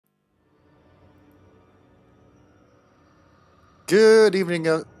Good evening,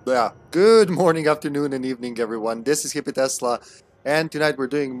 good morning, afternoon, and evening, everyone. This is HippyTesla, and tonight we're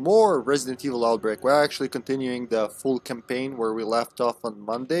doing more Resident Evil Outbreak. We're actually continuing the full campaign where we left off on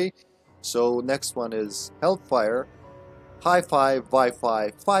Monday. So next one is Hellfire, Hi-Fi,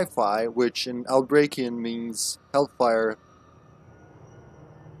 Vi-Fi, Fi-Fi, which in Outbreakian means Hellfire,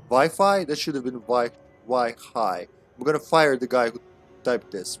 Vi-Fi. That should have been Vi-Hi. I'm gonna fire the guy who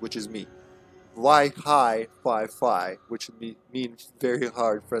typed this, which is me. Hi fi fi, which would mean very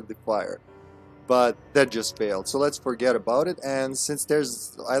hard friendly fire, but that just failed. So let's forget about it. And since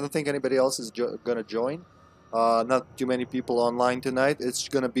I don't think anybody else is gonna join. Not too many people online tonight. It's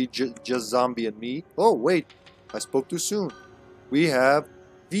gonna be just Zombie and me. Oh wait, I spoke too soon. We have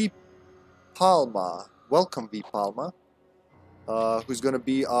V Palma. Welcome V Palma. Who's gonna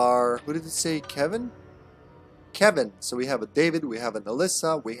be our? Who did it say? Kevin. Kevin. So we have a David. We have an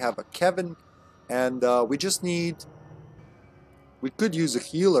Alyssa. We have a Kevin. And we just need... We could use a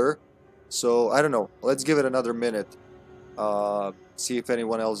healer. So, I don't know. Let's give it another minute. See if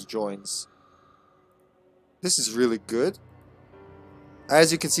anyone else joins. This is really good.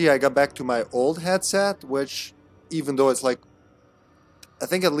 As you can see, I got back to my old headset, which, even though it's like... I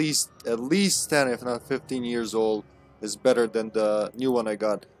think at least 10, if not 15 years old, is better than the new one I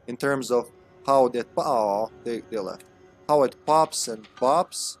got. In terms of how that... Oh, they left. How it pops and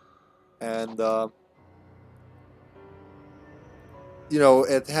pops. And you know,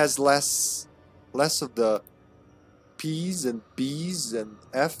 it has less of the P's and B's and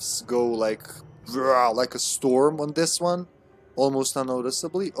F's go like a storm on this one, almost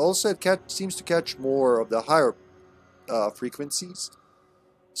unnoticeably. Also, it seems to catch more of the higher frequencies.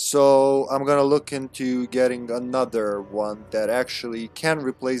 So I'm gonna look into getting another one that actually can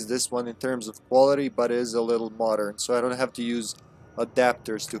replace this one in terms of quality, but is a little modern, so I don't have to use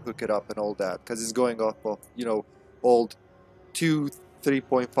adapters to hook it up and all that, because it's going off of, you know, old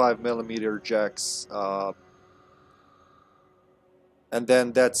 3.5mm jacks, and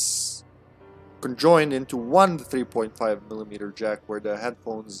then that's conjoined into one 3.5mm jack where the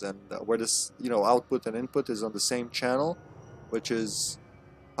headphones and where this, you know, output and input is on the same channel, which is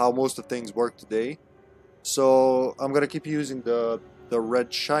how most of things work today. So I'm gonna keep using the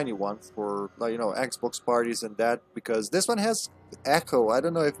red shiny one for, you know, Xbox parties and that, because this one has echo. I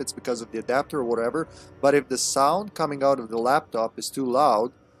don't know if it's because of the adapter or whatever, but if the sound coming out of the laptop is too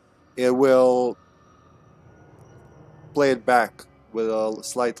loud, it will play it back with a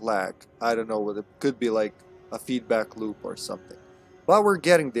slight lag. I don't know, it could be like a feedback loop or something. But we're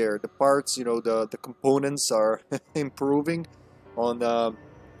getting there. The parts, you know, the components are improving on a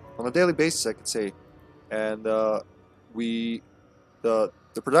daily basis, I could say. And the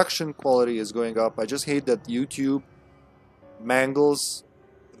production quality is going up. I just hate that YouTube mangles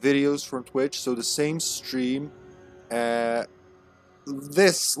videos from Twitch. So the same stream,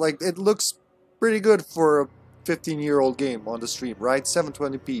 this, like, it looks pretty good for a 15-year-old game on the stream, right?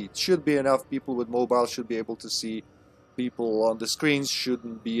 720p. It should be enough. People with mobile should be able to see. People on the screens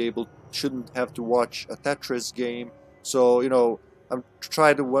shouldn't have to watch a Tetris game. So, you know, I'm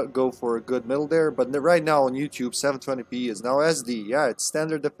trying to go for a good middle there, but right now on YouTube, 720p is now SD. Yeah, it's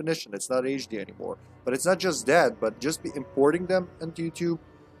standard definition. It's not HD anymore. But it's not just that, but just importing them into YouTube,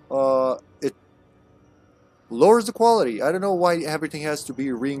 it lowers the quality. I don't know why everything has to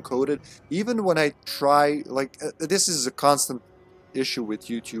be re-encoded. Even when I try, like, this is a constant issue with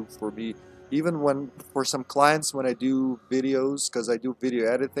YouTube for me. Even for some clients, when I do videos, because I do video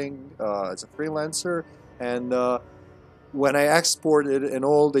editing as a freelancer, and when I export it in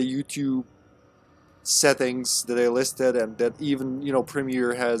all the YouTube settings that I listed, and that even, you know,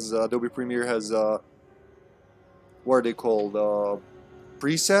 Premiere has, Adobe Premiere has, what are they called,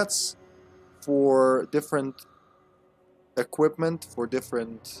 presets for different equipment, for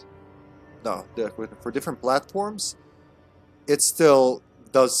different, for different platforms, it still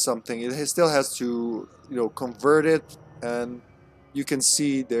does something. It still has to, you know, convert it, and you can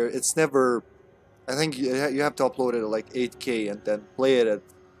see there, it's never... I think you have to upload it at like 8K and then play it at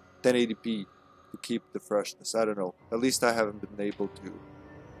 1080p to keep the freshness. I don't know. At least I haven't been able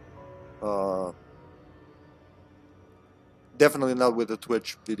to. Definitely not with the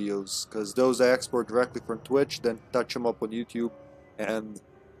Twitch videos, because those I export directly from Twitch, then touch them up on YouTube, and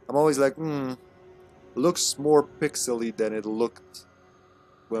I'm always like, looks more pixely than it looked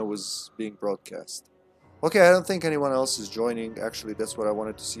when it was being broadcast. Okay, I don't think anyone else is joining. Actually, that's what I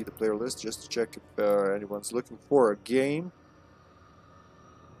wanted to see, the player list, just to check if anyone's looking for a game.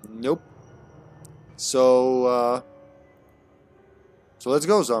 Nope. So let's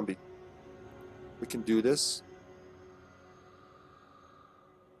go, zombie. We can do this.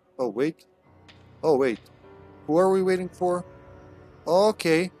 Oh, wait. Oh, wait. Who are we waiting for?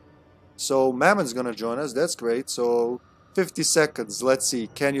 Okay. So Mammon's gonna join us. That's great. So 50 seconds. Let's see.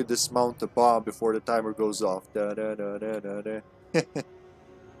 Can you dismount the bomb before the timer goes off? Da, da, da, da, da, da.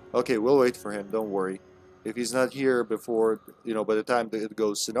 Okay, we'll wait for him. Don't worry. If he's not here before, by the time that it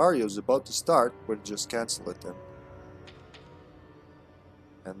goes, scenario is about to start, we'll just cancel it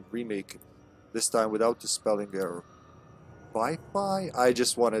and remake it. This time without the spelling error. Wi-Fi? I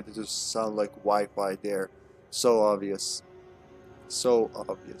just wanted it to sound like Wi-Fi there. So obvious. So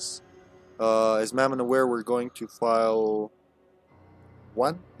obvious. Is Mammon aware we're going to file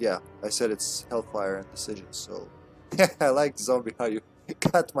 1? Yeah, I said it's Hellfire and Decision, so... I like Zombie how you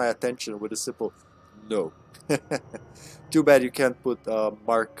got my attention with a simple no. Too bad you can't put a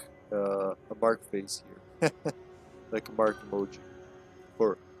mark face here. Like a mark emoji.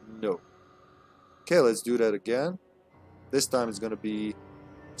 For no. Okay, let's do that again. This time it's gonna be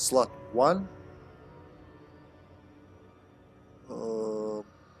slot 1.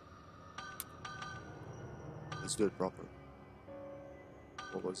 Let's do it properly.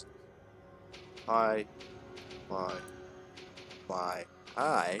 What was it? Hi. Hi. Bye.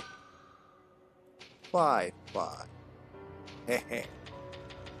 Hi. Bye. Bye. Hehe.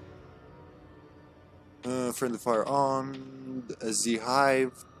 Friendly fire on. Z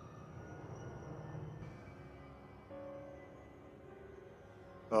Hive.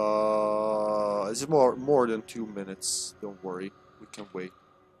 It's more than 2 minutes. Don't worry, we can wait.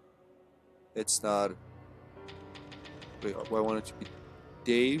 It's not. Wait, I want it to be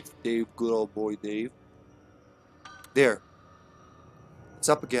Dave. Dave, good old boy, Dave. There. It's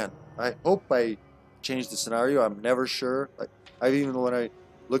up again. I hope I changed the scenario. I'm never sure. I even when I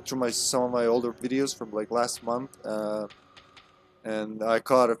looked through some of my older videos from like last month, and I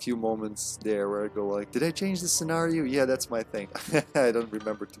caught a few moments there where I go like, did I change the scenario? Yeah, that's my thing. I don't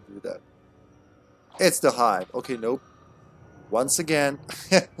remember to do that. It's the Hive. Okay, nope. Once again.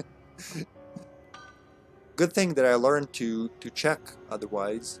 Good thing that I learned to check,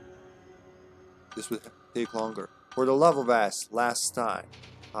 otherwise this would take longer. For the love of ass, last time.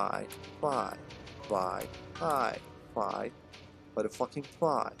 Hi, bye, bye, hi, bye, by the fucking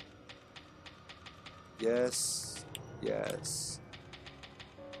fly. Yes, yes.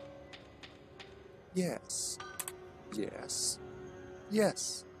 Yes. Yes.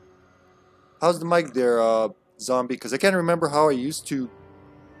 Yes. How's the mic there, Zombie? Because I can't remember how I used to,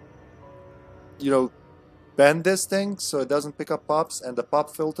 bend this thing so it doesn't pick up pops, and the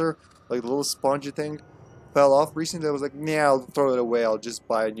pop filter, like the little spongy thing, fell off recently. I was like, nah, I'll throw it away. I'll just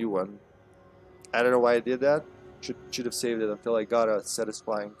buy a new one. I don't know why I did that. Should have saved it until I got a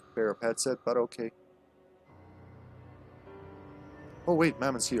satisfying pair of headset, but okay. Oh wait,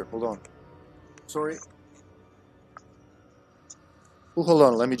 Mammon's here. Hold on. Sorry. Well, hold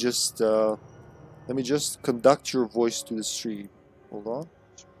on. Let me just conduct your voice to the stream. Hold on.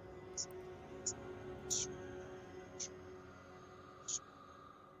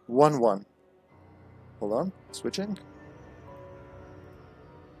 One. Hold on. Switching.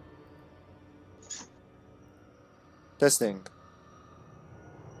 Testing.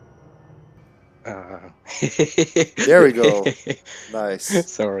 There we go. Nice.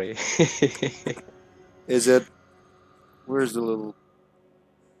 Sorry. Is it? Where's the little?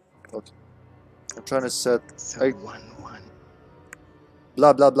 Okay. I'm trying to set. So 1-1.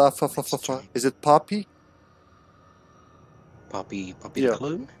 Blah blah blah. Fa fa fa fa. Is it Poppy? Poppy Yeah. the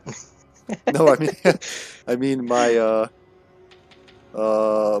clone? No, I mean my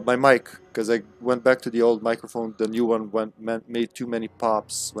my mic, because I went back to the old microphone. The new one made too many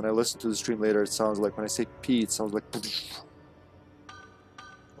pops. When I listen to the stream later, it sounds like when I say P, it sounds like.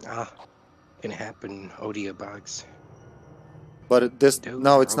 Can happen. Audio bugs. But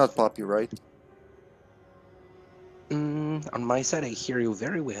now it's not Poppy, right? On my side, I hear you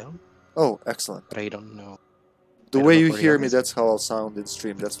very well. Oh, excellent. But I don't know. The way you hear me, that's how I'll sound in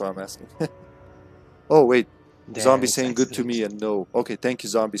stream. That's why I'm asking. Oh, wait. Zombie saying good to me and no. Okay, thank you,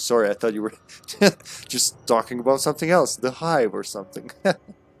 Zombie. Sorry, I thought you were just talking about something else. The Hive or something. High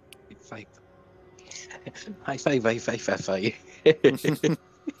five.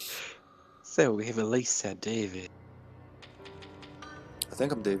 So, we have Elisa, David. I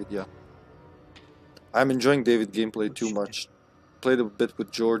think I'm David, yeah. I'm enjoying David gameplay too much. Played a bit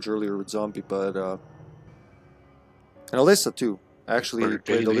with George earlier with Zombie, but and Alyssa too. I actually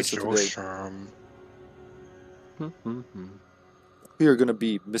played Alyssa today. Who you're gonna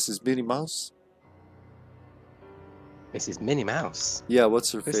be, Mrs. Minnie Mouse? Mrs. Minnie Mouse? Yeah,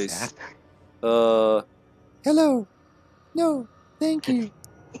 what's her face? Hello. No, thank you.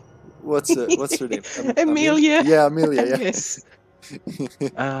 What's her name? Amelia. Yeah, Amelia. Yeah. Yes.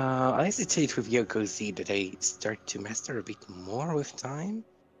 I hesitate with Yoko Z that I start to master a bit more with time.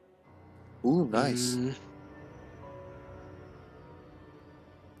 Ooh, nice. Mm,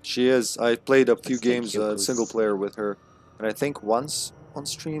 She is. I played a few let's take games single Yoko's. player with her, and I think once on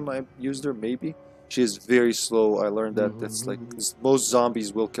stream I used her. Maybe she is very slow. I learned that that's like 'cause most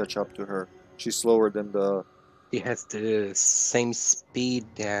zombies will catch up to her. She's slower than the. He has the same speed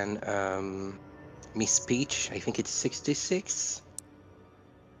than Miss Peach. I think it's 66.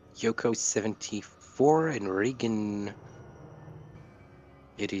 Yoko 74 and Regan.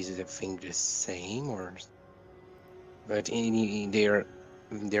 It is I think the same or, but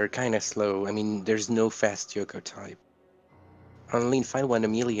they're kind of slow. I mean, there's no fast Yoko type. Only in Final One,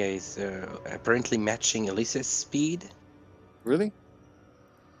 Amelia is apparently matching Alyssa's speed, Really?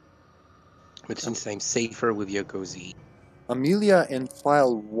 but since I'm safer with Yoko Z. Amelia in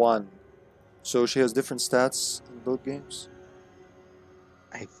file 1. So she has different stats in both games?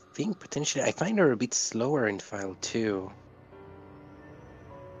 I think potentially I find her a bit slower in File 2.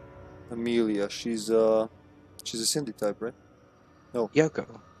 Amelia, she's a Cindy type, right? No. Yoko.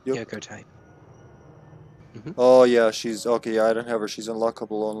 Yoko. Yoko type. Oh yeah, she's okay. Yeah, I don't have her. She's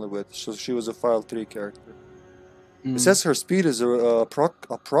unlockable only with. So she was a file 3 character. It says her speed is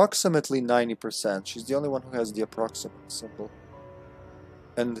approximately 90%. She's the only one who has the approximate symbol.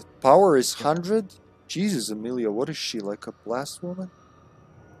 And power is 100? Jesus, Amelia, what is she, like a blast woman?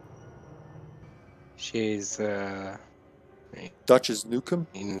 She's Duchess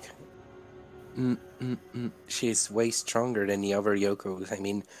Nukem? She's way stronger than the other Yokos. I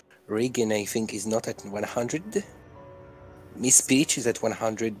mean, Regan, I think, is not at 100. Miss Peach is at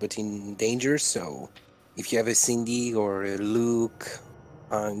 100, but in danger, so if you have a Cindy or a Luke,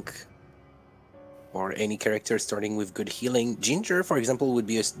 Punk, or any character starting with good healing, Ginger, for example, would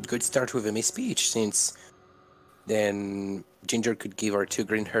be a good start with a Miss Peach, since then Ginger could give our 2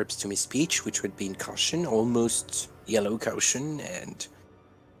 green herbs to Miss Peach, which would be in caution, almost yellow caution, and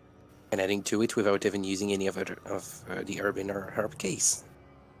adding to it without even using any of the herb in her herb case.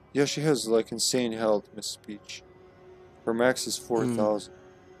 Yeah, she has like insane health, Miss Peach. Her max is 4,000.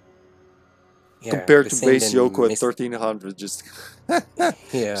 Yeah, Compared to base Yoko at Miss... 1,300, just...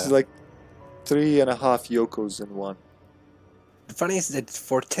 yeah. She's like 3.5 Yokos in one. The funny is that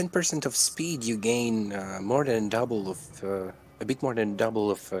for 10% of speed, you gain more than double of, a bit more than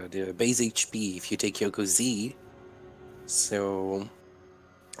double of the base HP if you take Yoko Z. So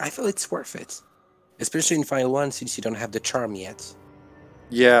I feel it's worth it, especially in File 1 since you don't have the charm yet.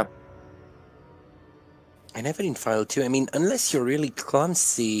 Yeah. And even in File 2, I mean, unless you're really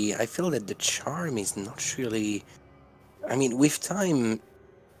clumsy, I feel that the charm is not really... I mean, with time,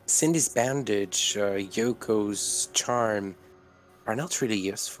 Cindy's bandage, Yoko's charm are not really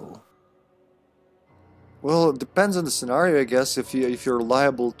useful. Well, it depends on the scenario, I guess. If you're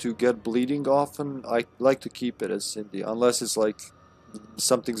liable to get bleeding often, I like to keep it as Cindy, unless it's like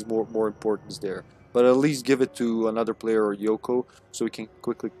something's more important there. But at least give it to another player or Yoko so we can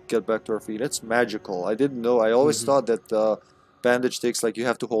quickly get back to our feet. It's magical. I didn't know. I always thought that bandage takes like you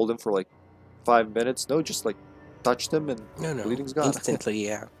have to hold them for like 5 minutes. No, just like touch them and bleeding's gone. Instantly,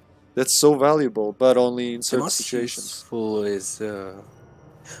 yeah. That's so valuable, but only in The certain most situations. useful is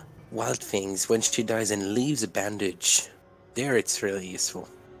Wild Things. When she dies and leaves a bandage, there it's really useful.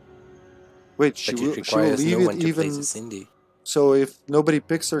 Wait, she will leave no it one to even... place a Cindy. So if nobody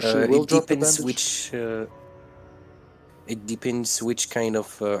picks her, she will drop the bandage? It depends which kind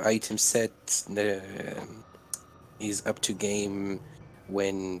of item set is up to game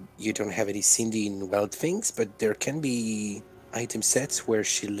when you don't have any Cindy in Wild Things, but there can be item sets where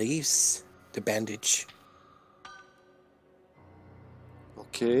she leaves the bandage.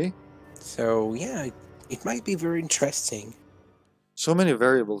 Okay. So yeah, it might be very interesting. So many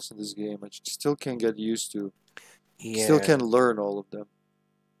variables in this game, I still can't get used to. Yeah. Still can't learn all of them.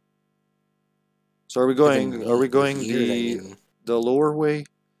 So are we going the lower way?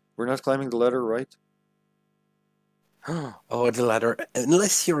 We're not climbing the ladder, right? Oh, the ladder.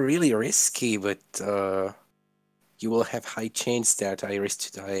 Unless you're really risky, but you will have high chance that I risk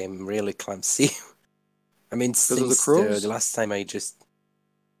to die. I am really clumsy. I mean, since the last time I just...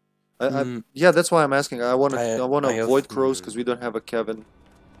 Because of the crows? I wanna avoid crows because we don't have a Kevin,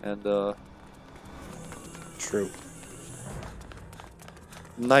 and then you'll never kill it even if you shoot on it. It's Yeah, that's why I'm asking. I wanna avoid crows because we don't have a Kevin, and True.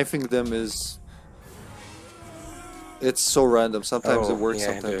 knifing them is... It's so random. Sometimes it works,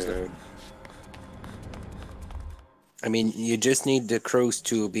 sometimes not. I mean, you just need the crows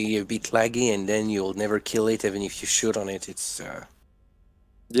to be a bit laggy, and then you'll never kill it even if you shoot on it. It's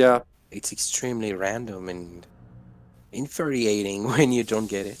yeah. It's extremely random and infuriating when you don't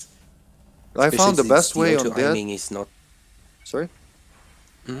get it. I found the best way on that. Is not... Sorry?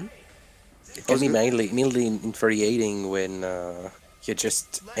 Hmm? It I can was be go- mainly infuriating when you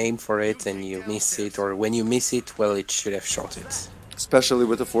just aim for it and you miss it, or when you miss it, well, it should have shot it. Especially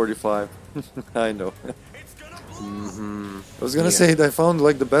with the 45. I know. Mm-hmm. I was gonna Yeah. say that I found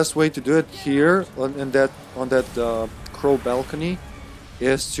like the best way to do it here on that crow balcony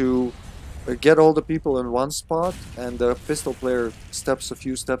is to get all the people in one spot and the pistol player steps a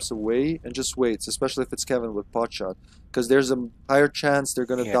few steps away and just waits, especially if it's Kevin with potshot, because there's a higher chance they're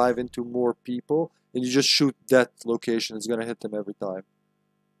gonna Yeah. dive into more people, and you just shoot that location. It's gonna hit them every time.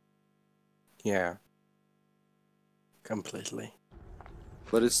 Yeah. Completely.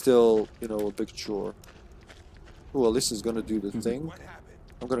 But it's still, a big chore. Oh, Alyssa's gonna do the thing.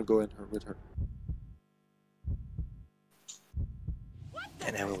 I'm gonna go in her with her.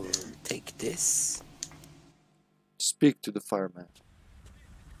 And I will take this. Speak to the fireman.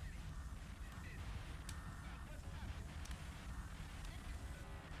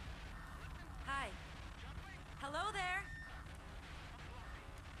 Hi. Hello there.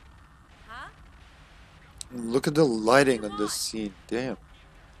 Huh? Look at the lighting on this scene. Damn.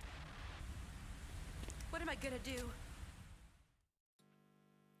 What am I gonna do?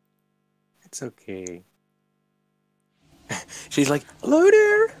 It's okay. She's like, hello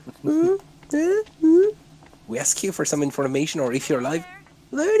there. We ask you for some information, or if you're alive,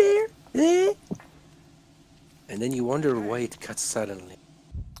 hello there. And then you wonder why it cuts suddenly.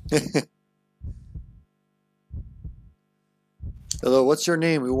 Hello, what's your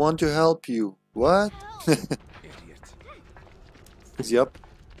name? We want to help you. What? Is he up?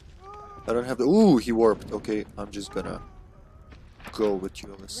 I don't have the... Ooh, he warped. Okay, I'm just gonna go with you,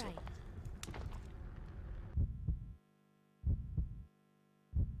 Alyssa. Right.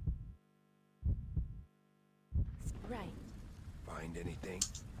 Right. Find anything?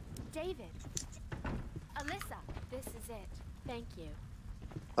 David. Alyssa. This is it. Thank you.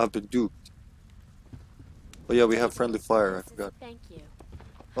 I've been duped. Oh yeah, we have friendly fire. I forgot. Thank you.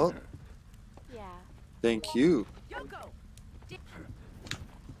 Oh, Yeah. thank you. Yoko.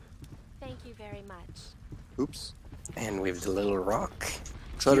 Thank you very much. Oops. And with the little rock,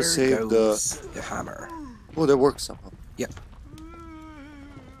 Try to here save goes the hammer. Oh, that worked somehow. Yep.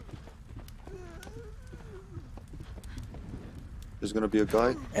 There's gonna be a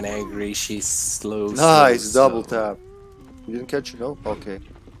guy. And I agree, she's slow. Nice, slow, double slow. tap. You didn't catch it? No? Okay.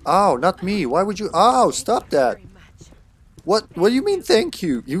 Ow, not me. Why would you... Ow, stop that. Very much. What do you mean thank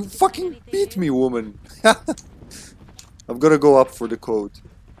you? You fucking beat me, woman. I'm gonna go up for the code.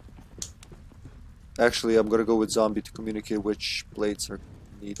 Actually, I'm gonna go with zombie to communicate which plates are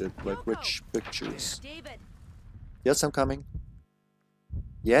needed, like which pictures. David. Yes, I'm coming.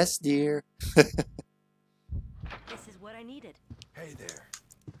 Yes, dear. This is what I needed. Hey there.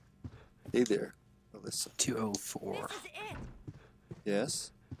 Hey there, Alyssa. 204. This is it.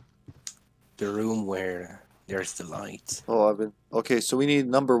 Yes. The room where there's the light. Oh, I've been... Okay, so we need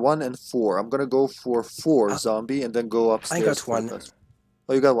number 1 and 4. I'm gonna go for 4 zombie and then go upstairs. I got for the one. best.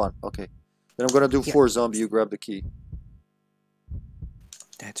 Oh, you got one. Okay. Then I'm gonna do Yeah. 4 zombie. You grab the key.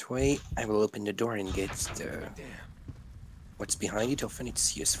 That way, I will open the door and get the Damn. what's behind it. Often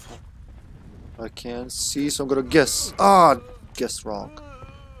it's useful. I can't see, so I'm gonna guess. Ah, guess wrong.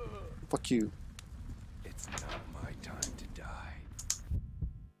 Fuck you. It's not my time to die.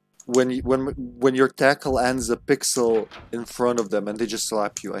 When your tackle ends a pixel in front of them and they just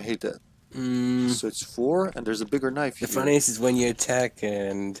slap you. I hate that. So it's 4 and there's a bigger knife The here. funniest is when you attack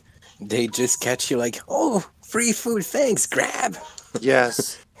and they just catch you like, oh, free food, thanks, grab.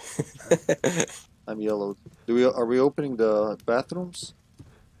 Yes. I'm yellowed. Are we opening the bathrooms?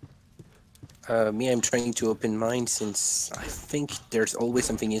 Me, I'm trying to open mine since I think there's always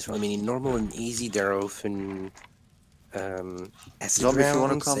something useful. I mean, in normal and easy, there are often acid Zombie, if you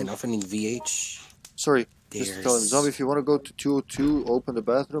wanna rounds come- and often in VH. Sorry, just tell him. There's- Zombie, if you want to go to 202, open the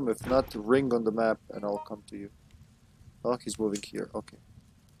bathroom. If not, ring on the map and I'll come to you. Oh, he's moving here. Okay.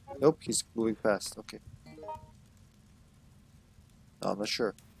 Nope, he's moving past. Okay. No, I'm not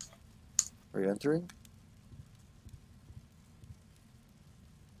sure. Are you entering?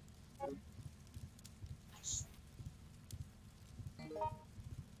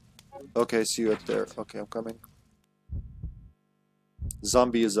 Okay, I see you up there. Okay, I'm coming.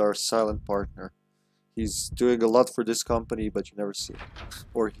 Zombie is our silent partner. He's doing a lot for this company, but you never see him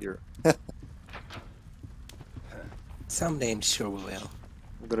or hear him. Someday I'm sure we will.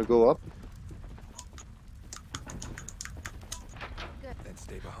 I'm gonna go up. Then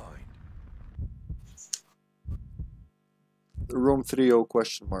stay behind. Room 30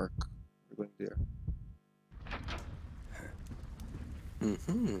 question mark. We're going there.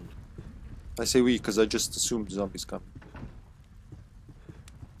 Mm-hmm. I say we because I just assumed zombies coming.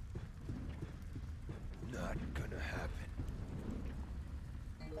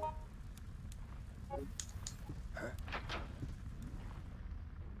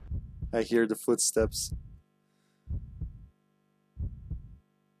 I hear the footsteps.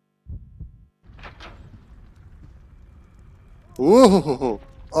 Whoa!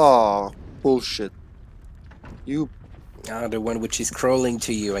 Oh, bullshit. You... Ah, the one which is crawling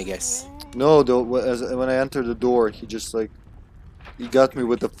to you, I guess. No, though, when I entered the door, he just like... He got me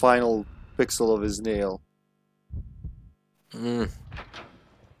with the final pixel of his nail. Mm.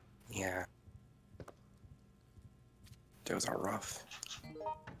 Yeah. Those are rough.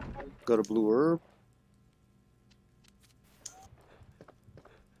 Got a blue herb.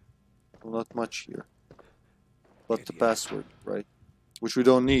 Well, not much here. But the password, right? Which we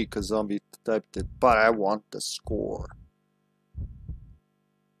don't need because zombie typed it. But I want the score.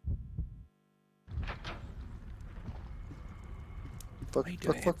 Fuck, Why do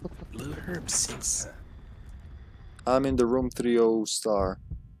fuck, I fuck, have fuck, fuck. blue herbs since? I'm in the room 30 star.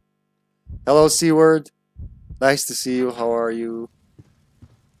 Hello, C-word. Nice to see you. How are you?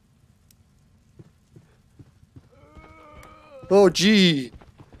 Oh, gee.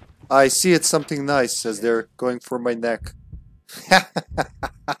 I see it's something nice as they're going for my neck.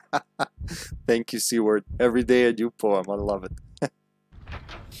 Thank you, C-word. Every day a new poem. I love it.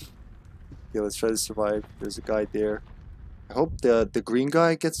 Yeah, let's try to survive. There's a guy there. I hope the green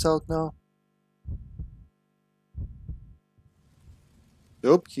guy gets out now.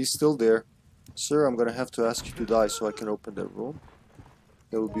 Nope, he's still there. Sir, I'm gonna have to ask you to die so I can open that room.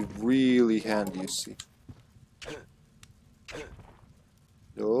 That would be really handy, you see.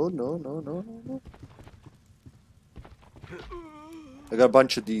 No, no, no, no, no, no. I got a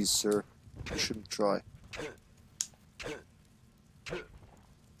bunch of these, sir. You shouldn't try.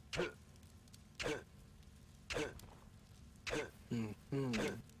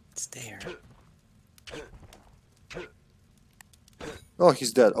 It's there. Oh,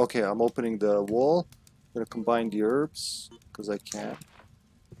 he's dead. Okay, I'm opening the wall. I'm gonna combine the herbs, because I can.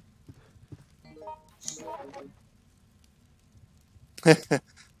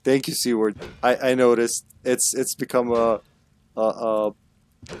 Thank you, C-word. I noticed. It's become a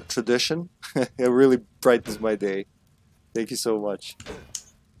tradition. It really brightens my day. Thank you so much.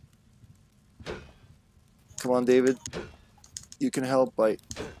 Come on, David. You can help by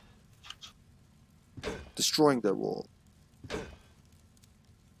destroying that wall.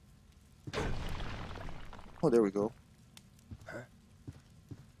 Oh, there we go.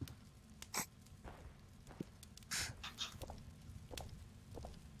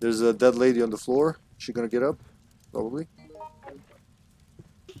 There's a dead lady on the floor. She gonna get up? Probably.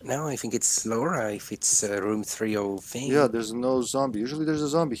 No, I think it's Laura if it's room 30 thing. Yeah, there's no zombie. Usually there's a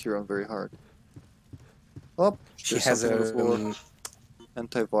zombie here on Very Hard. Oh, She there's has something on the floor.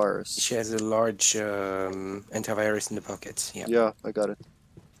 Antivirus. She has a large antivirus in the pocket. Yeah. Yeah, I got it.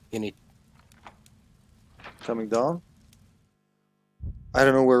 You need. Coming down. I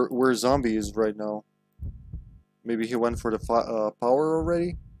don't know where zombie is right now. Maybe he went for the power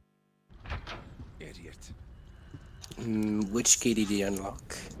already. Idiot. Which key did he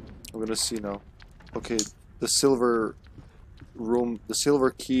unlock? I'm gonna see now. Okay, the silver room, the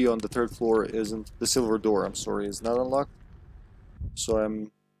silver key on the 3rd floor isn't, the silver door, I'm sorry, is not unlocked. So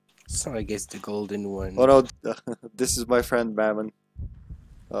I'm... So I guess the golden one. Oh no, this is my friend Mammon.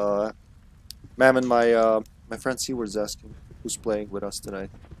 Mammon, my friend Seaward's asking who's playing with us tonight.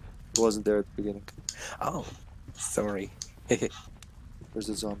 He wasn't there at the beginning. Oh, sorry. There's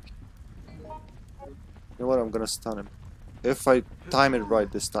a zombie. You know what, I'm gonna stun him. If I time it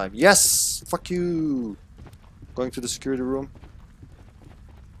right this time. Yes! Fuck you! Going to the security room.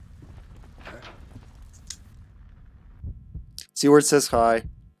 Seaward says hi.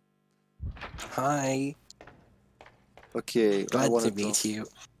 Hi. Okay, I Glad wanna to meet you.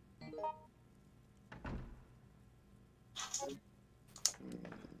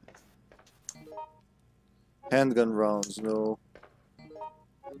 Handgun rounds, no.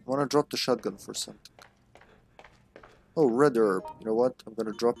 I wanna drop the shotgun for something. Oh, red herb. You know what? I'm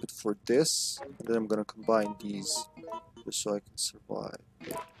gonna drop it for this, and then I'm gonna combine these just so I can survive.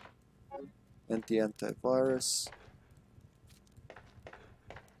 Antivirus.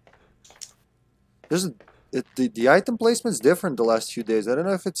 There's the item placement's different the last few days. I don't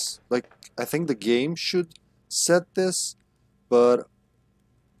know if it's like, I think the game should set this, but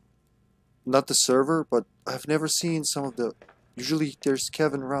not the server. But I've never seen some of the. Usually there's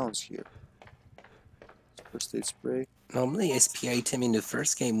Kevin rounds here. First aid spray. Normally, SP item in the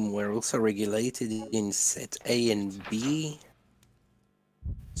first game were also regulated in set A and B.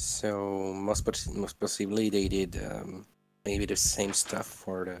 So most possibly they did maybe the same stuff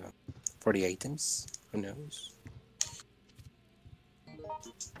for the items. Who knows?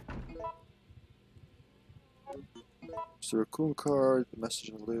 It's the raccoon card, the message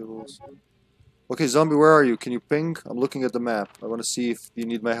and labels. Okay, zombie, where are you? Can you ping? I'm looking at the map. I want to see if you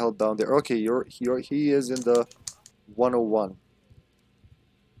need my help down there. Okay, he is in the 101.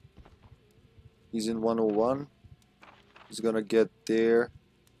 He's in 101. He's gonna get there.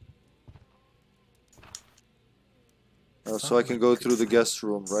 So I can go through the guest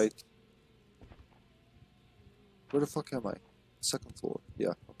room, right? Where the fuck am I? Second floor.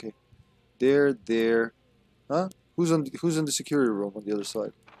 Yeah, okay. There. Huh? Who's in the security room on the other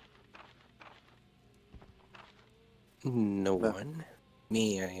side? No one.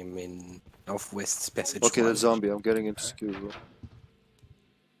 Me, I am in Northwest Passage Okay, 1. that's zombie. I'm getting into security room.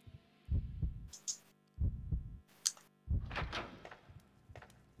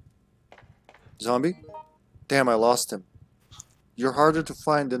 Zombie? Damn, I lost him. You're harder to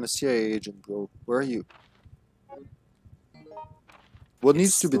find than a CIA agent, bro. Where are you? What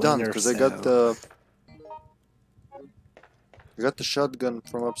needs to be done? Because I got the shotgun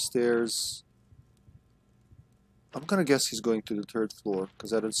from upstairs. I'm gonna guess he's going to the 3rd floor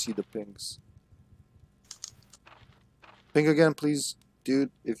because I don't see the pings. Ping again, please,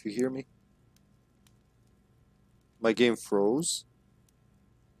 dude, if you hear me. My game froze.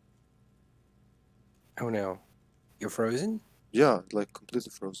 Oh no. You're frozen? Yeah, like completely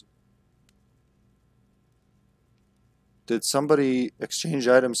frozen. Did somebody exchange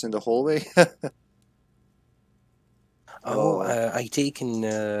items in the hallway? I taken.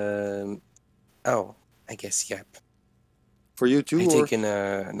 Oh, I guess yep. For you too, I or? taken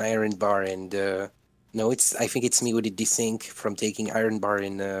an iron bar and no, it's. I think it's me who did desync from taking iron bar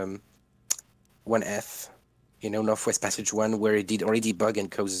in 1F. You know, Northwest Passage 1, where it did already bug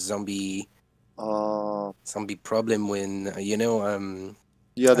and cause zombie problem when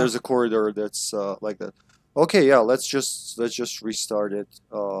Yeah, there's a corridor that's like that. Okay, yeah, let's just restart it.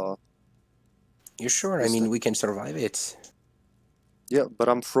 You sure? I mean, we can survive it. Yeah, but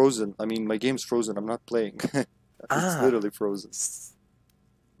I'm frozen. I mean, my game's frozen. I'm not playing. It's literally frozen.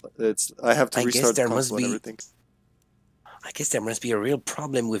 I have to restart the console and everything. I guess there must be a real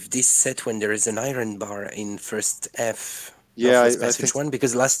problem with this set when there is an iron bar in first F. Yeah, I Passage 1,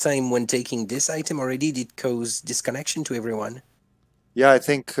 because last time when taking this item already did cause disconnection to everyone. Yeah, I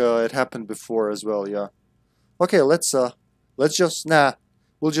think it happened before as well. Yeah. Okay, let's just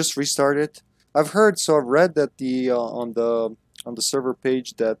we'll just restart it. I've read that on the server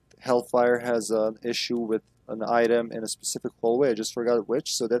page that Hellfire has an issue with an item in a specific hallway. I just forgot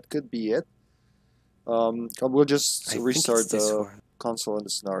which, so that could be it. We'll just restart the console in the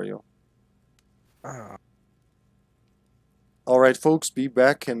scenario. Alright, folks, be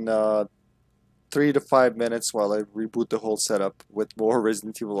back in 3 to 5 minutes while I reboot the whole setup with more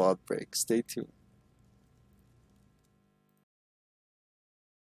Resident Evil Outbreak. Stay tuned.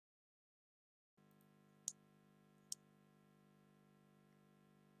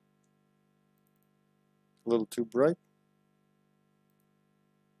 A little too bright.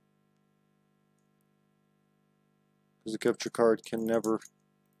 Because the capture card can never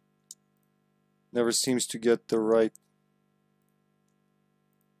seems to get the right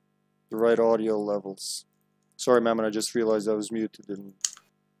audio levels. Sorry, Mammon, I just realized I was muted in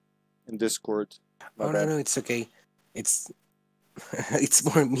Discord. My bad. No, it's okay. It's it's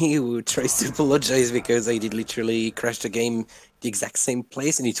more me who tries to apologize because I did literally crash the game the exact same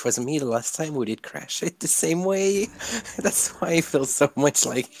place, and it was me the last time who did crash it the same way. That's why I feel so much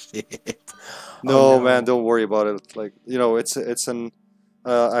like shit. No, man, don't worry about it. Like, you know, it's an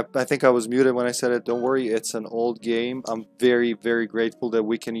I think I was muted when I said it. Don't worry, it's an old game. I'm very, very grateful that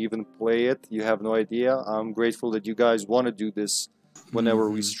we can even play it. You have no idea. I'm grateful that you guys want to do this whenever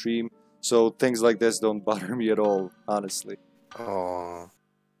we stream. So things like this don't bother me at all, honestly. Oh.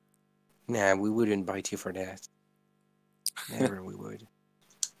 Nah, we wouldn't bite you for that. Never we would.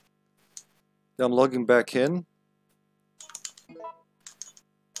 I'm logging back in.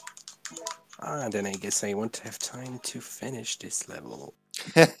 Then I guess I won't have time to finish this level.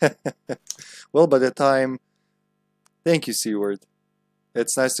 Well, by the time... Thank you, C-Word.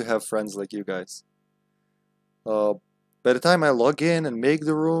 It's nice to have friends like you guys. By the time I log in and make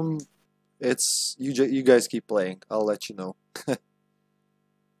the room, it's... You guys keep playing. I'll let you know.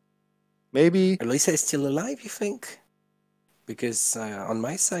 Maybe... Elisa is still alive, you think? Because on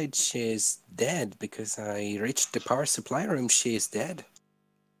my side, she is dead. Because I reached the power supply room, she is dead.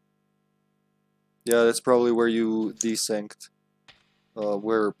 Yeah, that's probably where you desynced.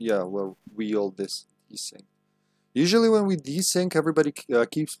 Where we all desync. Usually when we desync, everybody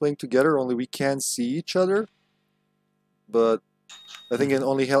keeps playing together, only we can't see each other. But I think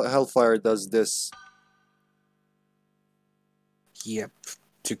only Hellfire does this. Yep.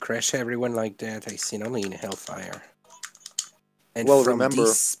 To crash everyone like that, I seen only in Hellfire. And Well, from remember,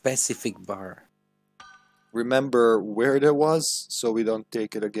 this specific bar. remember where it was, so we don't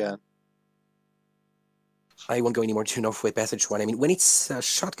take it again. I won't go anymore to Northway Passage 1. I mean, when it's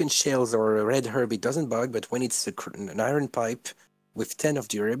shotgun shells or a red herb, it doesn't bug, but when it's an iron pipe with 10 of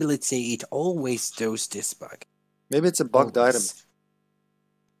durability, it always does this bug. Maybe it's a bugged item. Always.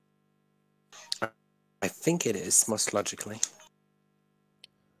 I think it is, most logically.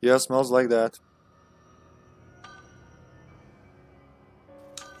 Yeah, smells like that.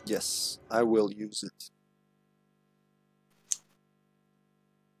 Yes, I will use it.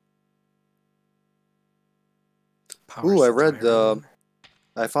 Ooh, I read,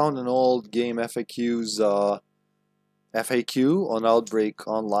 I found an old game FAQ's FAQ on Outbreak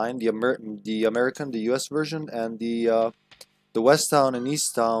online, the American, the US version, and the West Town and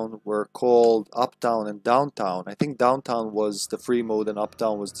East Town were called Uptown and Downtown. I think Downtown was the free mode and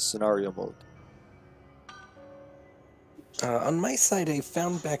Uptown was the scenario mode. On my side, I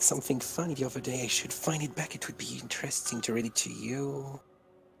found back something funny the other day. I should find it back. It would be interesting to read it to you.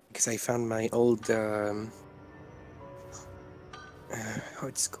 Because I found my old, how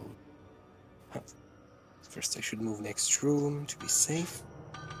it's called. First, I should move next room to be safe.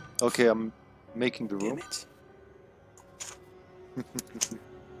 Okay, I'm making the Damn room. it.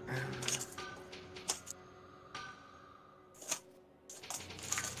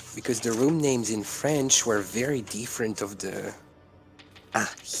 Because the room names in French were very different of the... Ah,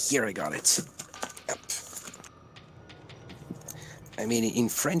 here I got it. Yep. I mean, in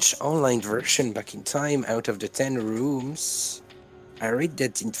French online version back in time, out of the 10 rooms, I read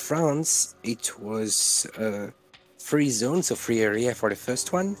that in France it was free zone, so free area for the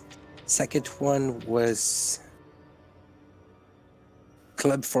first one. Second one was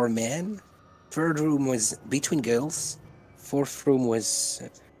club for men. Third room was between girls. Fourth room was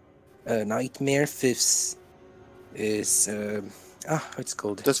nightmare. Fifth is what's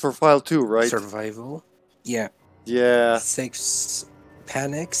called? That's for file 2, right? Survival. Yeah. Yeah. Sixth,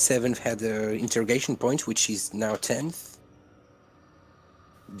 panic. Seventh had the interrogation point, which is now 10th.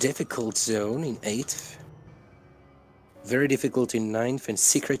 Difficult zone in 8th. Very difficult in 9th, and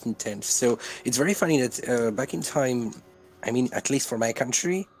secret in 10th. So it's very funny that back in time, I mean, at least for my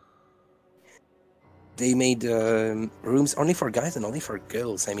country, they made rooms only for guys and only for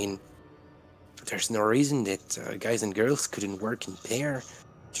girls. I mean, there's no reason that guys and girls couldn't work in pair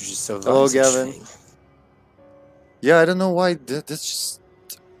to just survive. Hello, such Gavin. thing. Yeah, I don't know why that's just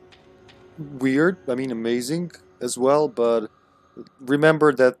weird. I mean, amazing as well, but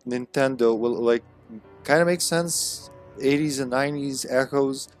remember that Nintendo will like kind of make sense. 80s and 90s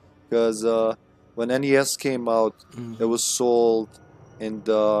echoes, because when NES came out, it was sold in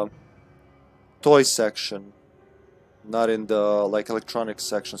the toy section, not in the like electronics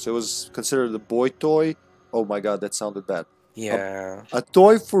section. So it was considered a boy toy. Oh my god, that sounded bad. Yeah. A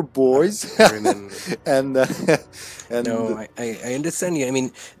toy for boys. I remember. and No, I understand you. I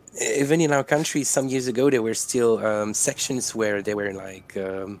mean, even in our country, some years ago, there were still sections where they were like,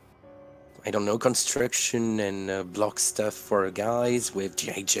 I don't know, construction and block stuff for guys with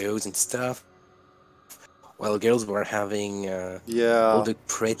G.I. Joes and stuff. While girls were having all the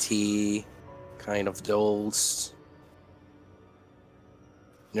pretty kind of dolls.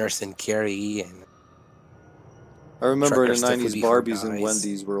 Nurse and Carrie and... I remember in the Trucker stuff would 90s, be for Barbies and guys.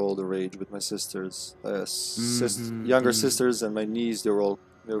 Wendy's were all the rage with my sisters. Younger sisters and my niece, they were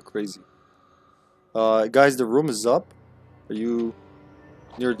crazy. Guys, the room is up. Are you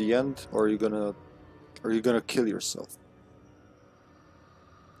near the end, or are you gonna kill yourself?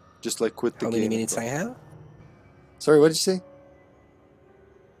 Just like quit the game. How many minutes I have? Sorry, what did you say?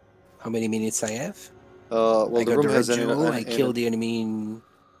 How many minutes I have? Well, I the got room the has red jewel, I killed the enemy in...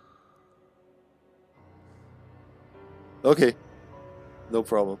 Okay, no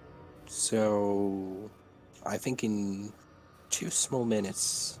problem. So, I think in 2 small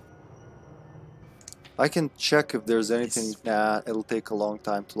minutes. I can check if there's anything. Nah, it'll take a long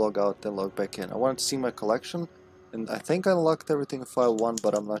time to log out and log back in. I wanted to see my collection, and I think I unlocked everything in file 1,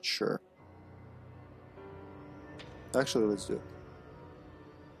 but I'm not sure. Actually, let's do it.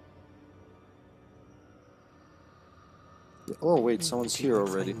 Oh wait, someone's here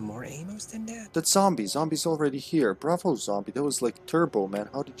already. More amos than that? That zombie. Zombie's already here. Bravo, zombie. That was like turbo, man.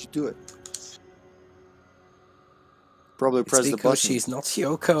 How did you do it? Probably press the button. She's not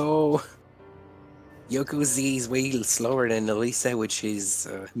Yoko. Yoko Z is way slower than Elisa, which is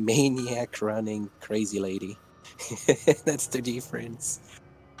a maniac running crazy lady. That's the difference.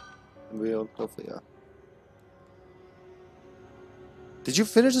 Well, hopefully, yeah. Did you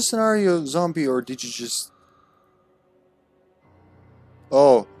finish the scenario, zombie, or did you just...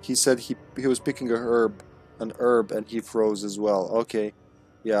 Oh, he said he was picking a herb. an herb and he froze as well. Okay.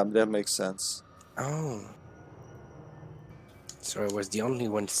 Yeah, that makes sense. Oh. So I was the only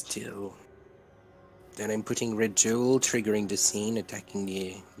one still. Then I'm putting red jewel, triggering the scene, attacking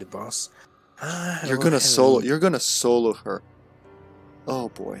the boss. Ah, I will have You're gonna solo her. Oh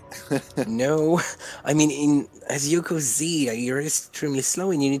boy. No, I mean, as Yoko Z, you're extremely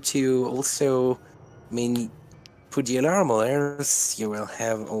slow, and you need to also, I mean, put the alarm, or else you will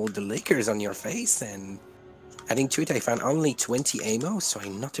have all the lickers on your face. And adding to it, I found only 20 ammo, so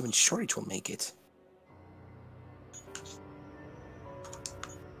I'm not even sure it will make it.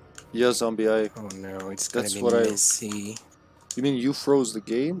 Yeah, zombie, Oh no, it's gonna that's be what messy. You mean you froze the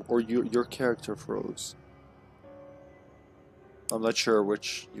game, or your character froze? I'm not sure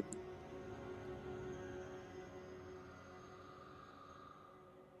which you...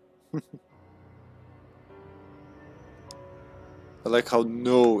 I like how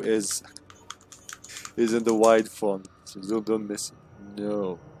no is in the wide font, so don't miss it.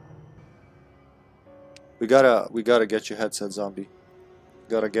 No. We gotta get you headset, zombie.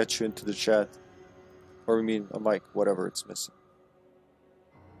 Gotta get you into the chat. Or I mean a mic, whatever it's missing.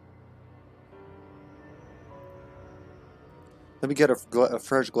 Let me get a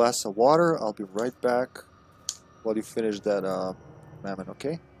fresh glass of water. I'll be right back while you finish that mammon,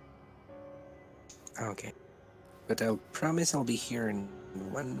 okay? Okay, but I'll promise I'll be here in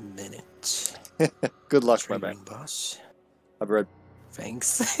 1 minute. Good luck, my man. Triggering boss. I'll be right back.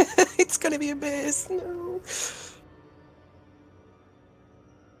 Thanks. It's gonna be a mess. No.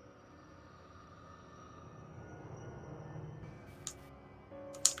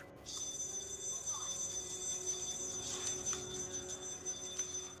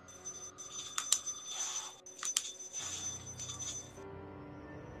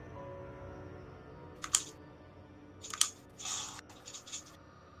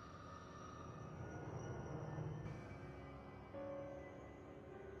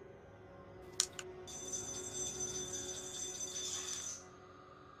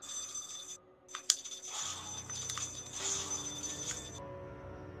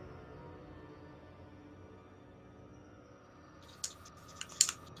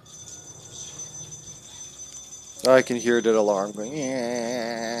 I can hear that alarm going.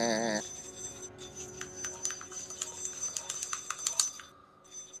 Yeah.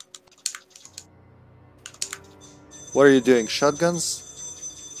 What are you doing? Shotguns?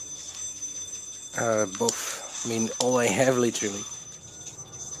 Both. I mean, all I have, literally.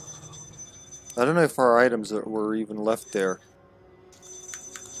 I don't know if our items were even left there.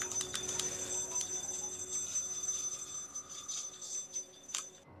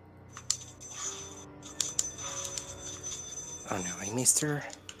 Oh no, I missed her.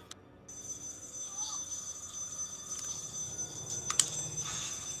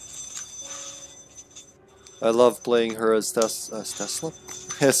 I love playing her as Tesla?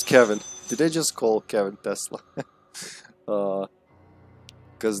 As Kevin. Did I just call Kevin Tesla?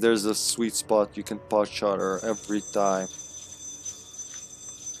 Because there's a sweet spot you can pot shot her every time.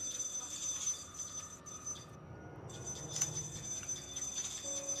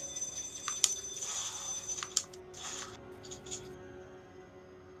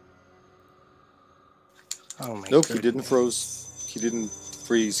 Oh my Nope, goodness. he didn't froze. He didn't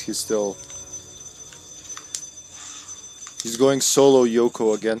freeze. He's going solo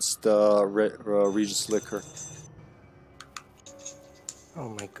Yoko against Regis Liquor. Oh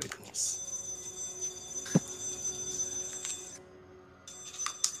my goodness.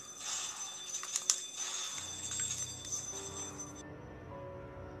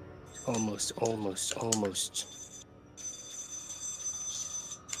 Almost.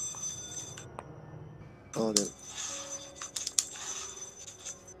 Oh, no.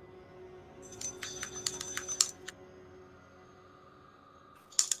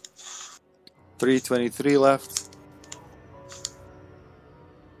 $3.23 left.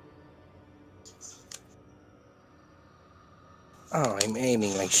 Oh, I'm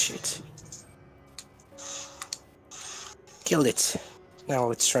aiming like shit. Killed it. Now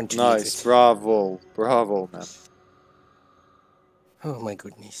let's try to leave Nice, it. bravo, man. Oh my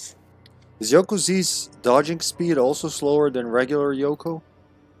goodness. Is Yoko Z's dodging speed also slower than regular Yoko?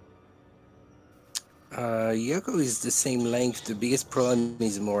 Yoko is the same length. The biggest problem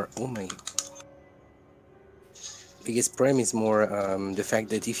is more... Oh my... Biggest problem is more the fact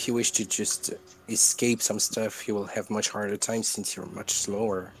that if you wish to just escape some stuff, you will have much harder time since you're much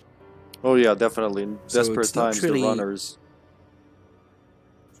slower. Oh yeah, definitely. In So desperate it's not times, really- the runners.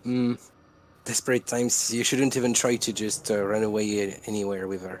 Desperate times, you shouldn't even try to just run away anywhere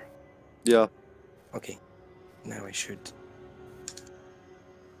with her. Yeah. Okay, now I should.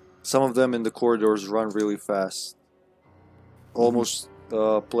 Some of them in the corridors run really fast. Almost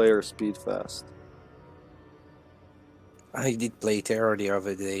player speed fast. I did play Terror the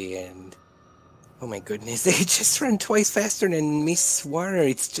other day, and oh my goodness, they just run twice faster than Miss Warner.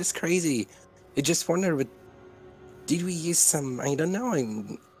 It's just crazy. I just wonder, but did we use some, I don't know,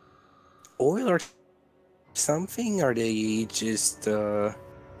 oil or something? Are they just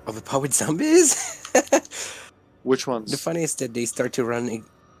overpowered zombies? Which ones? The funniest that they start to run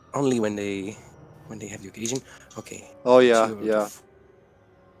only when they have the occasion. Okay. Oh yeah, 2 out of yeah.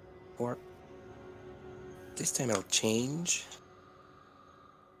 4. This time I'll change.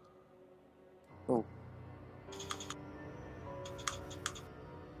 Oh.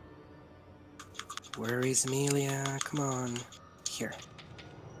 Where is Amelia? Come on. Here.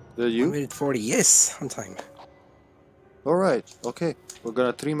 Are you? 1 minute 40. Yes, on time. Alright, okay. We're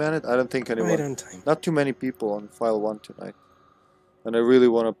gonna 3-man it. I don't think anyone. Right on time. Not too many people on file 1 tonight. And I really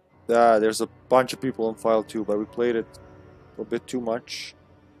wanna. There's a bunch of people on file 2, but we played it a bit too much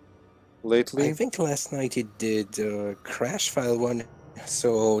lately. I think last night it did crash file 1,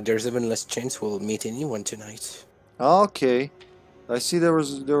 so there's even less chance we'll meet anyone tonight. Okay. I see there were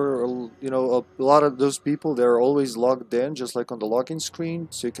you know, a lot of those people. They're always logged in, just like on the login screen,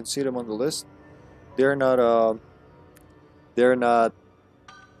 so you can see them on the list. They're not they're not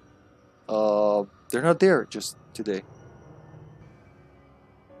there just today.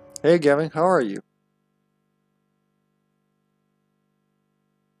 Hey Gavin, how are you?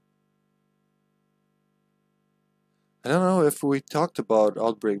 I don't know if we talked about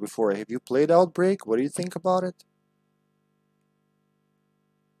Outbreak before. Have you played Outbreak? What do you think about it?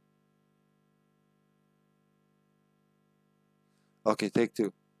 Okay, take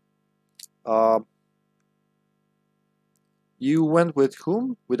 2. You went with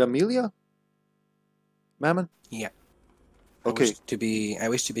whom? With Amelia? Mammon? Yeah. Okay. I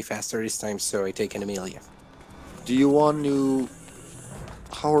wish to be faster this time, so I take an Amelia. Do you want to...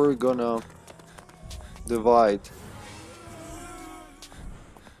 How are we gonna divide?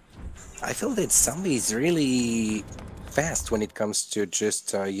 I feel that zombie is really fast when it comes to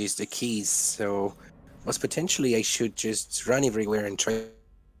just use the keys, so most potentially I should just run everywhere and try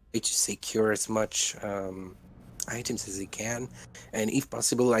to secure as much items as I can, and if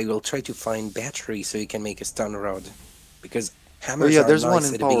possible I will try to find battery so you can make a stun rod, because hammers are there's nice one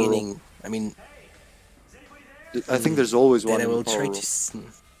in at the power beginning. room. I mean, I think there's always one then I in will the power try room.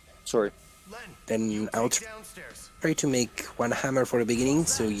 to Sorry. then I'll try to make one hammer for the beginning,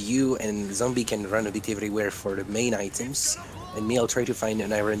 so you and zombie can run a bit everywhere for the main items, and me I'll try to find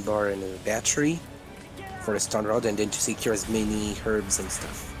an iron bar and a battery for a stun rod, and then to secure as many herbs and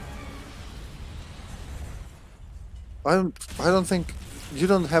stuff. I don't think you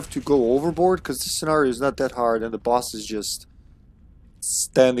don't have to go overboard, because this scenario is not that hard and the boss is just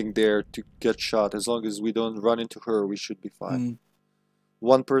standing there to get shot. As long as we don't run into her, we should be fine.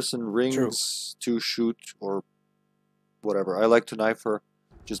 One person rings to shoot or whatever. I like to knife her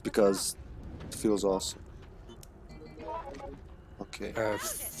just because it feels awesome. Okay.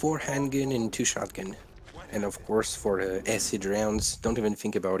 4 handgun and 2 shotgun, and of course for the acid rounds, don't even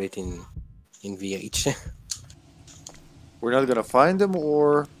think about it in VH. We're not gonna find them,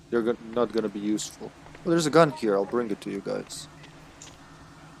 or they're not gonna be useful. Well, there's a gun here. I'll bring it to you guys.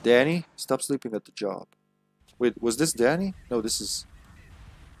 Danny, stop sleeping at the job. Wait, was this Danny? No, this is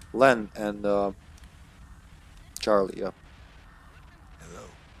Len and Charlie. Yeah. Hello.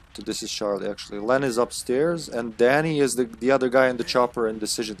 So this is Charlie actually. Len is upstairs, and Danny is the other guy in the chopper in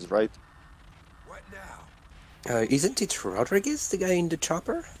Decisions, right? What now? Isn't it Rodriguez, the guy in the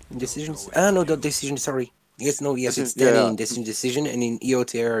chopper? In Decisions? Ah, no, the Decision, sorry. Yes, it's Yeah, Danny yeah. in Decision, and in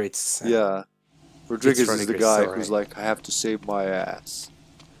EOTR it's... Yeah. Rodriguez is the Rodriguez, guy sorry. who's like, I have to save my ass.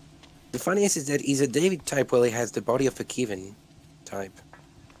 The funniest is that he's a David type while he has the body of a Kevin type.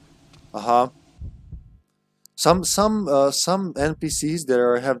 Uh-huh. Some NPCs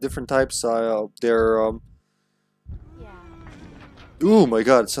that have different types. They're Yeah. Oh my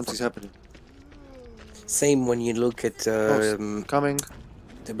God! Something's happening. Same when you look at Coming.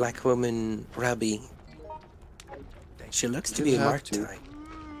 the black woman, Rabbi. She looks to You be a have mark to. type.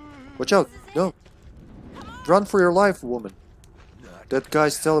 Watch out! No. Run for your life, woman. That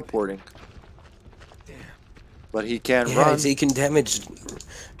guy's teleporting. But he can't Yeah, run. taking damage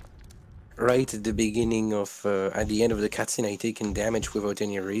right at the beginning of, at the end of the cutscene. I taken damage without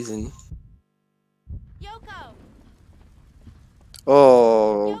any reason. Yoko!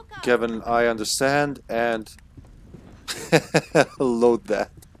 Oh, Kevin, I understand, and load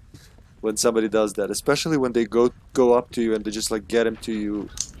that when somebody does that, especially when they go up to you and they just like get him to you.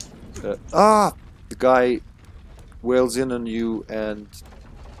 The guy wails in on you and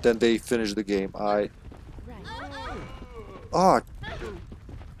then they finish the game. Right. Oh,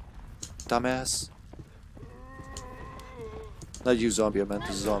 dumbass. Not you, zombie. I meant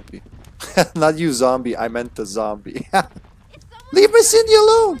the zombie. Not you, zombie. I meant the zombie. Leave my Cindy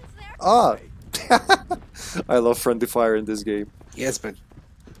alone! Ah. I love friendly fire in this game. Yes, but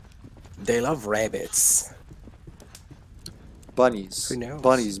they love rabbits. Bunnies. Who knows?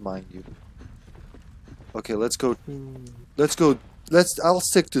 Bunnies, mind you. Okay, let's go. Let's go. I'll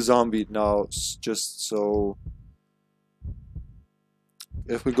stick to zombie now, just so.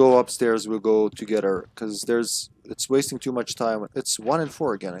 If we go upstairs, we'll go together, because it's wasting too much time. It's 1 and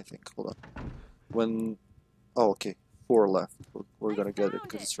 4 again, I think. Hold on. Oh, okay. 4 left. We're gonna get it,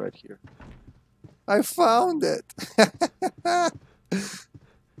 because it's right here. I found it! Wait.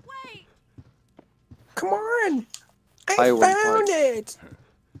 Come on! I I won found pipe. it!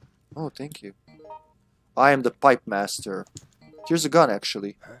 Oh, thank you. I am the pipe master. Here's a gun,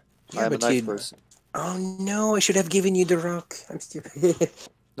 actually. Yeah, I am a but knife you... person. Oh no, I should have given you the rock. I'm stupid.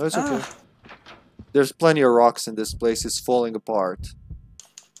 No, it's okay. Ah. There's plenty of rocks in this place. It's falling apart.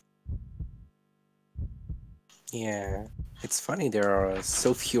 Yeah. It's funny there are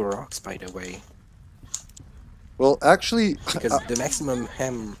so few rocks, by the way. Well, actually, Because the maximum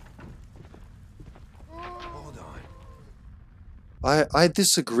Hold on. I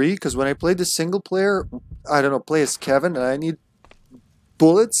disagree, because when I play the single player, I don't know, play as Kevin, and I need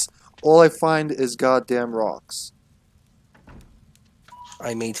bullets, all I find is goddamn rocks.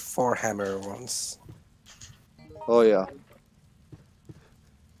 I made 4 hammer once. Oh, yeah.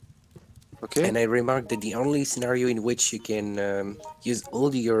 Okay. And I remarked that the only scenario in which you can use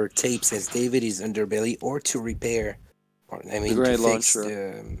all your tapes as David is underbelly or to repair, or I mean to grenade fix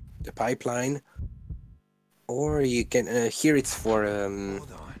launcher. the pipeline, or you can, here it's for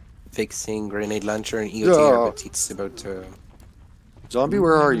Hold on. fixing grenade launcher and EOTR, Yeah. but it's about... Zombie,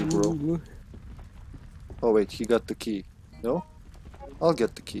 where are you, bro? Oh, wait, he got the key. No? I'll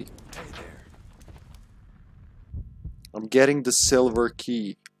get the key. Hey there. I'm getting the silver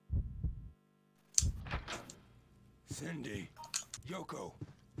key. Cindy. Yoko.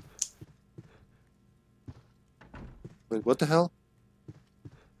 Wait, what the hell?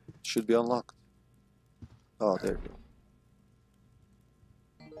 Should be unlocked. Oh, there you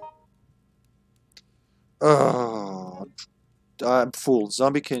go. Oh, I'm full.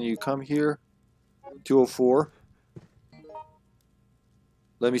 Zombie, can you come here? 204.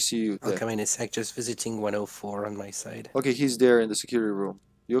 Let me see you I'll there. come in a sec, just visiting 104 on my side. Okay, he's there in the security room.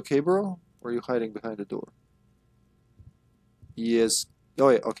 You okay, bro? Or are you hiding behind the door? He is. Oh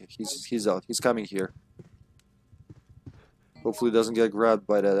yeah, okay. He's out. He's coming here. Hopefully, he doesn't get grabbed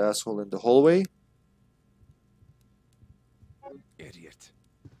by that asshole in the hallway. Idiot.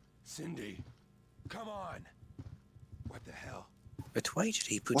 Cindy. Come on. What the hell? But why did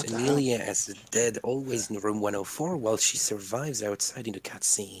he put What the hell? Amelia as dead always in room 104 while she survives outside in the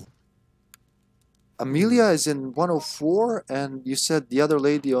cutscene? Amelia is in 104, and you said the other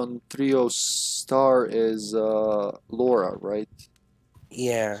lady on 30 star is Laura, right?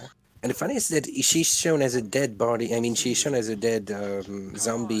 Yeah. And the funny is that she's shown as a dead body. I mean, she's shown as a dead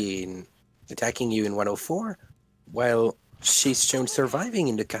zombie attacking you in 104, while she's shown surviving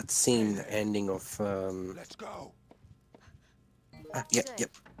in the cutscene ending of... Let's go.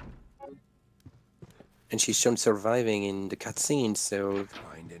 Yep. And she's shown surviving in the cutscene, so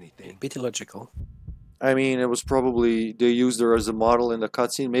Find a anything? bit illogical. I mean, it was probably they used her as a model in the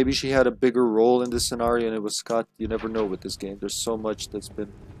cutscene. Maybe she had a bigger role in this scenario, and it was cut. You never know with this game. There's so much that's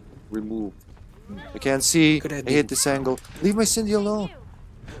been removed. I can't see. Could have I hate been. this angle. Leave my Cindy alone.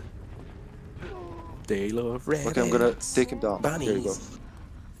 They love rabbits. Okay, I'm gonna take him down. Bunnies. There you go.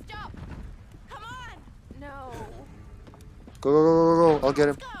 Stop. Come on. No. Go. I'll get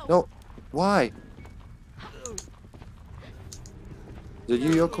him. No. Why? Did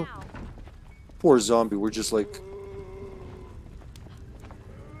you, Yoko? Now. Poor zombie. We're just like...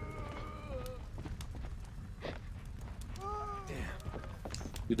 Damn.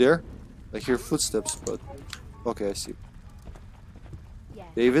 You there? I hear footsteps, but... Okay, I see. Yes.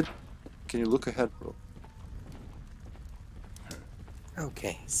 David? Can you look ahead, bro?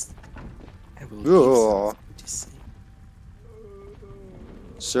 Okay. I will Ugh. give something to say.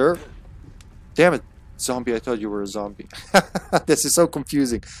 Sir? Damn it! Zombie, I thought you were a zombie. This is so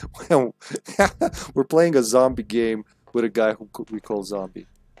confusing. We're playing a zombie game with a guy who we call zombie.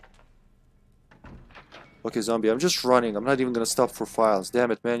 Okay, zombie, I'm just running. I'm not even gonna stop for files. Damn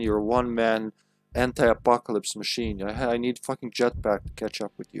it, man, you're a one-man anti-apocalypse machine. I need fucking jetpack to catch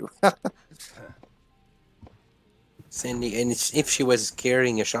up with you. Sandy, and if she was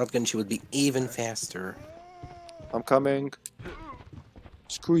carrying a shotgun, she would be even faster. I'm coming.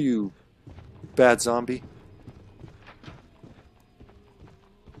 Screw you, bad zombie.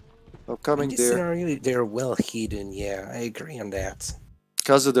 I'm In coming this there. scenario, they're well hidden. Yeah, I agree on that.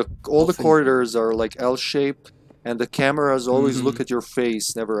 Because of all the Often- corridors are like L-shaped, and the cameras always Mhm. look at your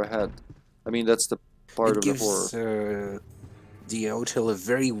face, never ahead. I mean, that's the part It of the horror. gives the hotel a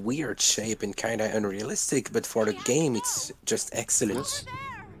very weird shape and kind of unrealistic, but for the game, it's just excellent. Yes.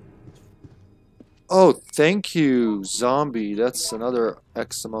 Oh, thank you, zombie. That's another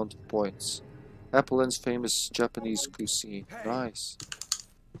X amount of points. Appleton's famous Japanese cuisine. Nice.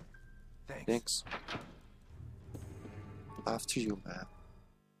 Thanks. Thanks. After you, man.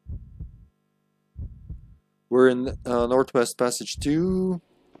 We're in Northwest Passage 2.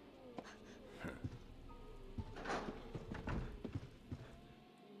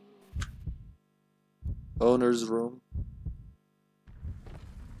 Owner's room.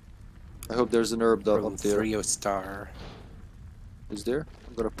 I hope there's an herb Room up there. 3 star. Is there?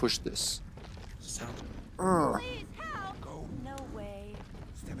 I'm gonna push this. So, Please help! Go. No way.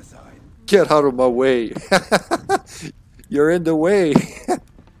 Step aside. Get out of my way. You're in the way.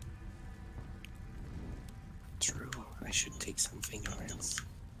 true. I should take something else.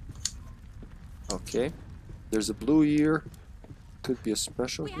 Okay. There's a blue ear. Could be a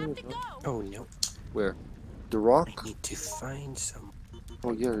special We here. have to No? go! Oh no, Where? The I rock? need to find some.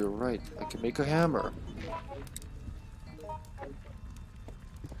 Oh yeah, you're right. I can make a hammer.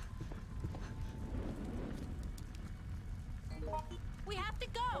 We have to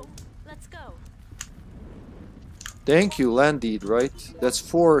go! Let's go. Thank you, land deed, right? That's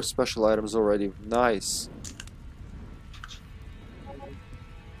 4 special items already. Nice.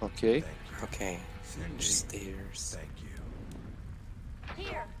 Okay. Okay, Cindy. stairs. Thank you.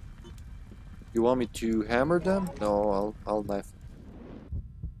 Here. You want me to hammer them? No, I'll knife them.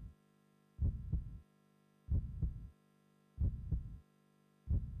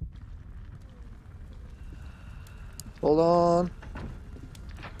 Hold on.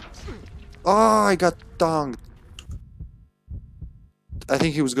 Oh, I got donged. I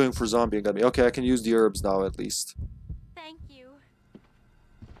think he was going for zombie and got me. Okay, I can use the herbs now at least. Thank you.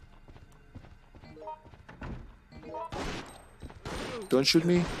 Don't shoot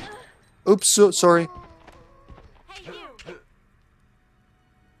me. Oops, sorry. Hey, you!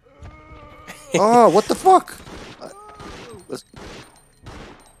 Oh, what the fuck? Let's-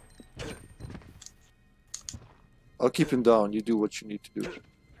 I'll keep him down. You do what you need to do.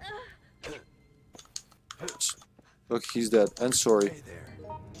 Look, he's dead. And sorry. Hey there.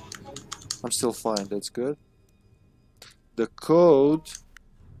 I'm still fine. That's good. The code.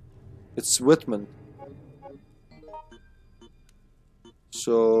 It's Whitman.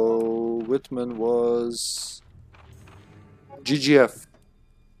 So Whitman was GGF.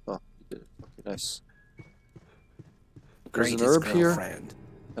 Oh, he did it. Okay, nice. There's an Greatest herb here girlfriend.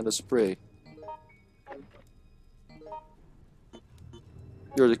 and a spray.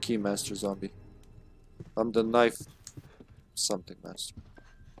 You're the key master, zombie. I'm the knife something master.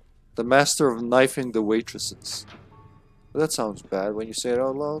 The master of knifing the waitresses. Well, that sounds bad when you say it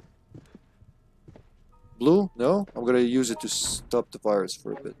out loud. Blue? No? I'm gonna use it to stop the virus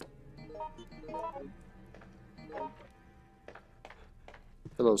for a bit.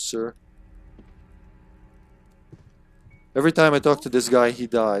 Hello, sir. Every time I talk to this guy, he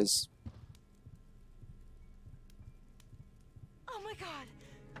dies. Oh my god!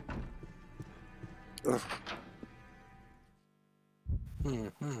 Ugh.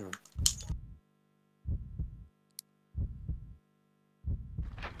 Hmm.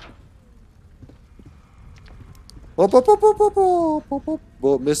 Op, op, op, op, op, op, op,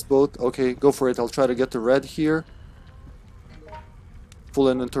 op. Missed both. Okay, go for it. I'll try to get the red here. Full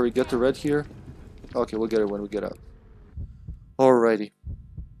inventory, get the red here. Okay, we'll get it when we get out. Alrighty.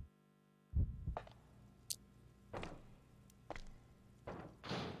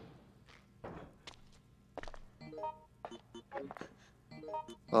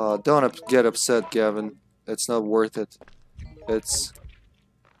 Don't get upset, Gavin. It's not worth it. It's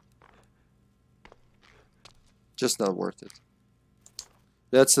just not worth it.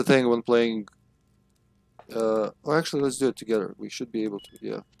 That's the thing when playing. Well, actually, let's do it together. We should be able to,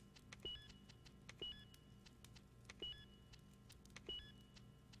 yeah.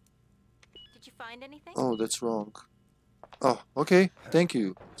 Did you find anything? Oh, that's wrong. Oh, okay. Thank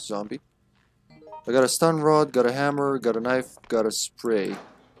you, zombie. I got a stun rod, got a hammer, got a knife, got a spray.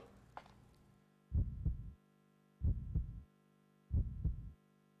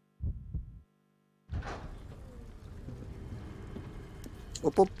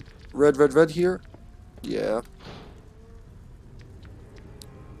 Op, op. Red, red, red here. Yeah.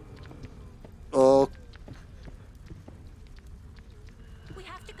 Oh, We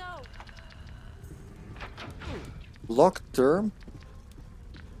Block term?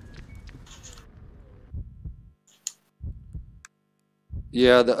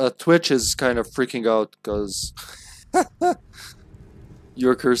 Yeah, the Twitch is kind of freaking out because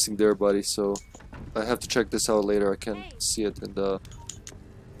you're cursing there, buddy, so I have to check this out later. I can see it in the...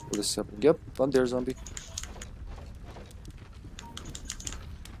 What is happening? Yep, on there, zombie.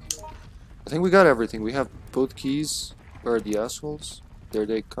 I think we got everything. We have both keys. Where are the assholes? There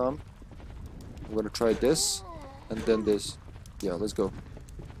they come. I'm gonna try this, and then this. Yeah, let's go.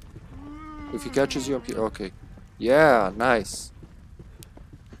 If he catches you, I'm here. Okay. Yeah, nice.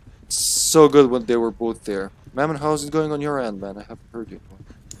 So good when they were both there. Mammon, how's it going on your end, man? I haven't heard you.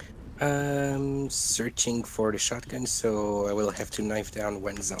 Searching for the shotgun, so I will have to knife down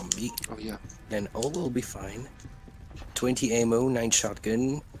one zombie. Oh, yeah. Then all will be fine. 20 ammo, 9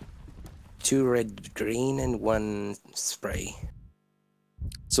 shotgun, 2 red green, and 1 spray.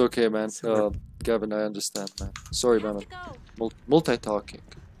 It's okay, man. Gavin, I understand, man. Sorry, man. Multi-talking.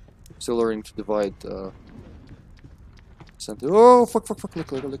 Still learning to divide. Oh, fuck.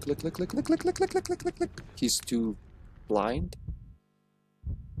 Click. He's too blind.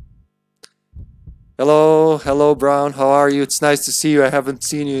 Hello, Brown. How are you? It's nice to see you. I haven't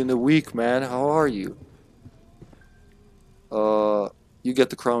seen you in a week, man. How are you? You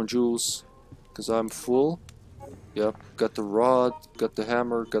get the crown jewels, because I'm full. Yep, got the rod, got the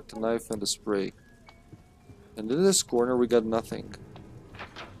hammer, got the knife, and the spray. And in this corner, we got nothing.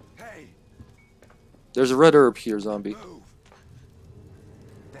 Hey, There's a red herb here, zombie. move.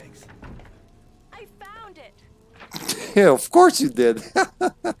 Thanks. I found it. Yeah, of course you did.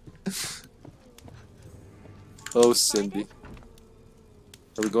 Oh, Cindy.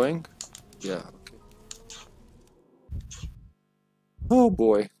 Are we going? Yeah, okay. Oh,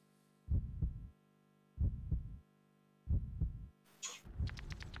 boy.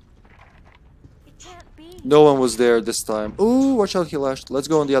 It can't be. No one was there this time. Ooh, watch out, he lashed. Let's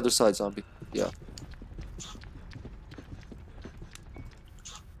go on the other side, zombie. Yeah.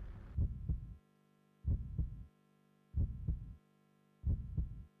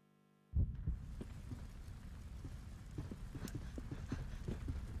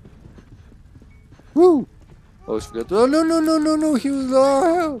 Woo! Always forget. Oh, no. He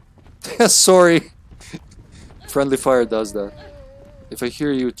was. Sorry. Friendly fire does that. If I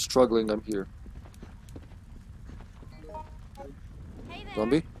hear you struggling, I'm here. Hey there.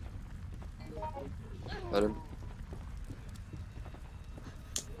 Zombie? I don't.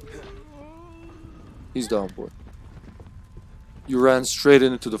 He's down, boy. You ran straight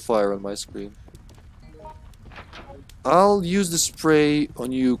into the fire on my screen. I'll use the spray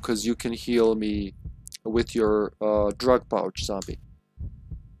on you because you can heal me with your drug pouch, zombie.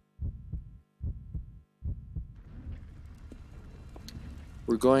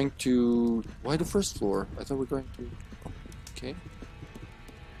 We're going to... Why the first floor? I thought we were going to... Okay.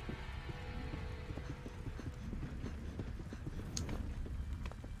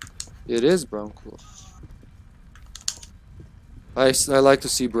 It is brown cool. I like to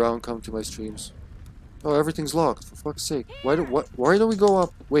see Brown come to my streams. Oh, everything's locked, for fuck's sake. Why don't we go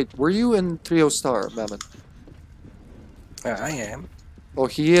up? Wait, were you in Trio Star, Mammon? I am. Oh,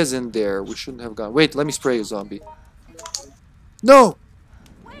 he is in there. We shouldn't have gone. Wait, let me spray you, zombie. No!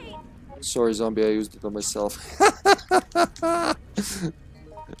 Wait. Sorry, zombie, I used it on myself.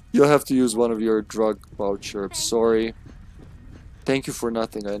 You'll have to use one of your drug pouch herbs. Sorry. Thank you for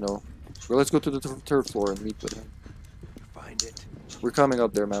nothing, I know. Well, let's go to the third floor and meet with him. Find it. We're coming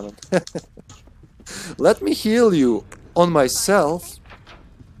up there, Mammon. Let me heal you on myself.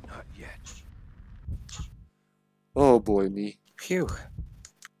 Not yet. Oh boy, me. Phew.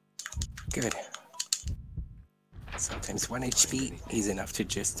 Good. Sometimes 1 HP is enough to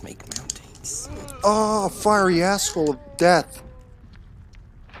just make mountains. Oh, fiery asshole of death.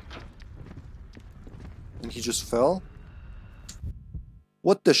 And he just fell?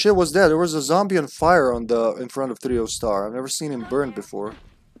 What the shit was that? There was a zombie on fire on the in front of Trio Star. I've never seen him burn before.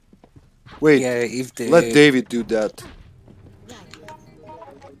 Wait, Yeah, if the let David do that.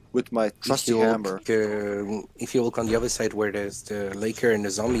 With my trusty if you hammer. Look, if you look on the other side where there's the Laker and the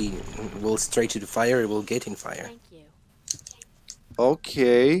zombie will straight to the fire, it will get in fire. Thank you.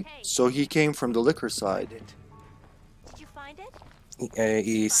 Okay, so he came from the liquor side. Did you find it?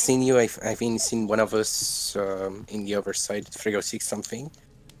 He's seen you. I've even seen one of us in the other side, 306 something.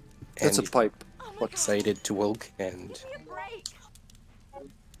 That's a And pipe. Oh my What? God. decided to walk and Give me a break.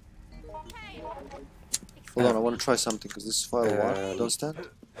 Hey. Hold on, I want to try something because this is file one. Don't stand.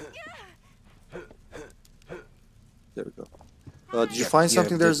 There we go. Did you find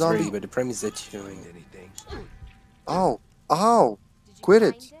something there, that's zombie? ready, but the problem is that you Find anything? Ow! Ow! Did you Quit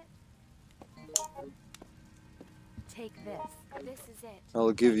find it.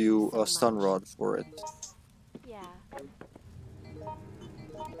 I'll give you a stun rod for it. Yeah.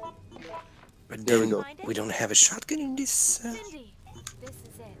 But There we then go. we don't have a shotgun in this. Cindy, this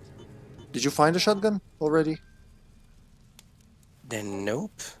is it. Did you find a shotgun already? Then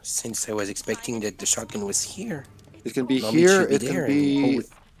nope. Since I was expecting that the shotgun was here. It can be Normally here, should be it can there, be... and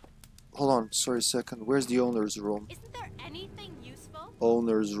Hold on, sorry a second. Where's the owner's room? Isn't there anything useful?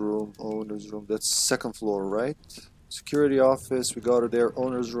 Owner's room, owner's room. That's second floor, right? Security office, we got it there.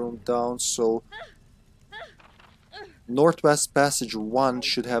 Owner's room down, so... Northwest Passage 1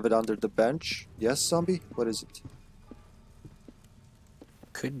 should have it under the bench. Yes, zombie? What is it?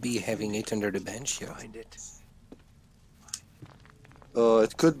 Could be having it under the bench, yeah. Find it.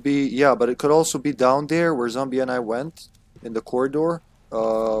 It could be... Yeah, but it could also be down there where Zombie and I went. In the corridor.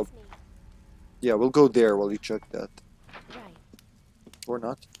 Excuse me. Yeah, we'll go there while you check that. Right. Or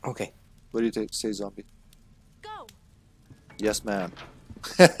not. Okay. What do you say, zombie? Go. Yes, ma'am.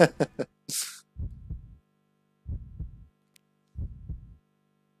 Right.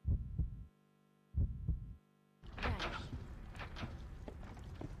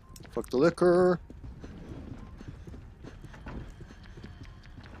 Fuck the liquor.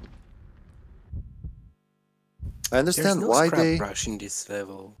 I There's understand no why scrap they... brush in this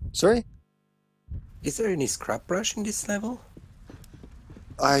level. Sorry? Is there any scrap brush in this level?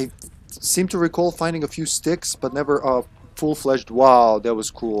 I seem to recall finding a few sticks, but never a full-fledged... Wow, that was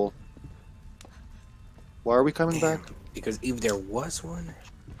cool. Why are we coming back? Because if there was one...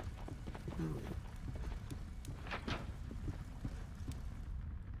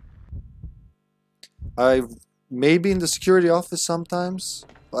 Maybe in the security office sometimes.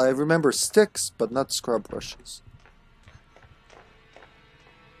 I remember sticks, but not scrub brushes.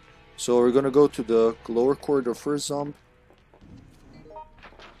 So we're gonna go to the lower corridor first, zombie.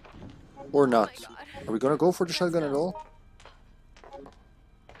 Or not. Oh my God. Are we gonna go for the shotgun at all?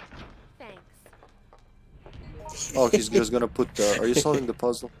 Thanks. Oh, he's just gonna put the... Are you solving the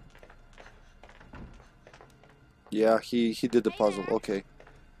puzzle? Yeah, he did the puzzle. Okay.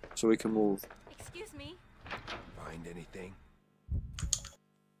 So we can move. Excuse me. Find anything?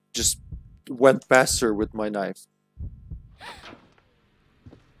 Just went past her with my knife.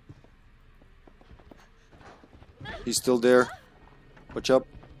 He's still there. Watch up.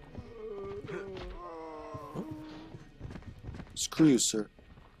 Screw you, sir.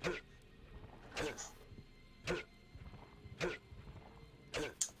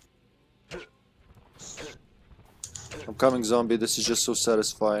 I'm coming, zombie. This is just so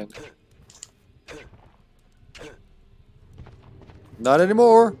satisfying. Not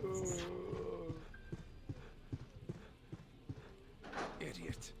anymore.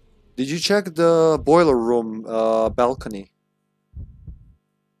 Idiot. Did you check the boiler room balcony?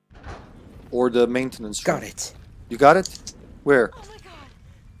 Or the maintenance room? Got it. You got it? Where? Oh my God.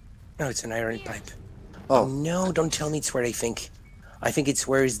 No, it's an iron pipe. Oh, No, don't tell me it's where I think. I think it's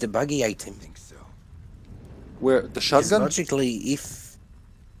where is the buggy item. Think so. where? The Because shotgun? logically, if...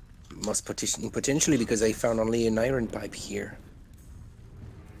 Must potentially because I found only an iron pipe here.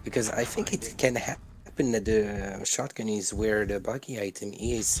 Because I think it can happen that the shotgun is where the buggy item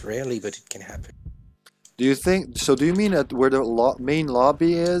is. Rarely, but it can happen. Do you think... So do you mean at where the main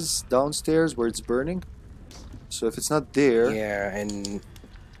lobby is? Downstairs where it's burning? So if it's not there... Yeah, and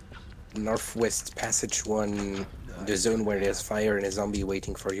Northwest Passage 1, the zone where there's fire and a zombie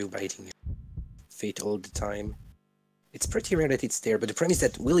waiting for you, biting your feet all the time. It's pretty rare that it's there, but the problem is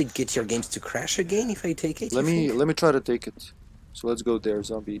that will it get your games to crash again if I take it? Let you think? me try to take it. So let's go there,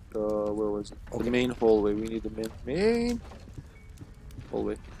 zombie. Where was it? Okay. The main hallway. We need the main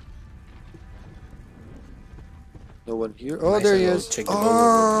hallway. No one here. Oh, Might there as he well is. check the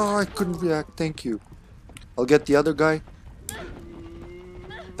Oh, I couldn't react. Thank you. I'll get the other guy.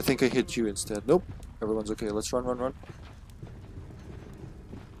 I think I hit you instead. Nope. Everyone's okay. Let's run, run, run.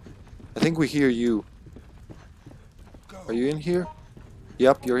 I think we hear you. Are you in here?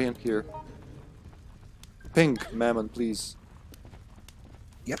 Yep, you're in here. Ping, Mammon, please.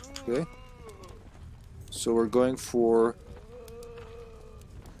 Yep. Okay. So we're going for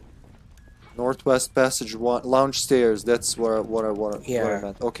Northwest Passage 1, lounge stairs. That's what I want. Yeah. What I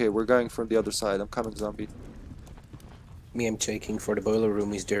meant. Okay, we're going from the other side. I'm coming, zombie. Me, I'm checking for the boiler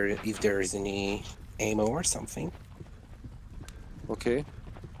room. Is there if there is any ammo or something? Okay.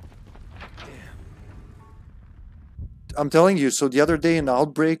 I'm telling you. So the other day in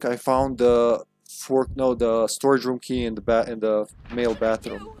Outbreak, I found the the storage room key in the male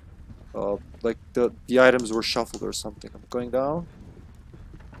bathroom. Like the items were shuffled or something. I'm going down.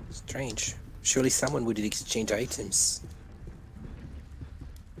 Strange. Surely someone would exchange items.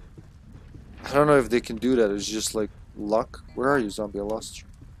 I don't know if they can do that. It's just like luck. Where are you, zombie? I lost you.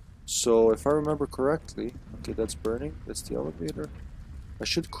 So, if I remember correctly... Okay, that's burning. That's the elevator. I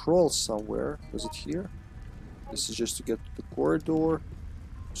should crawl somewhere. Was it here? This is just to get to the corridor.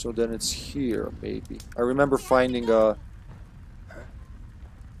 So then it's here, maybe. I remember finding a...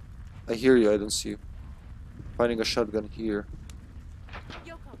 I hear you, I don't see you. Finding a shotgun here.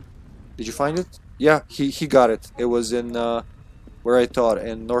 Yoko, Did you find it? Yeah, he got it. It was in, where I thought,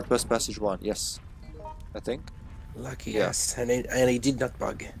 in Northwest Passage 1. Yes. I think. Lucky Yeah. us, and it did not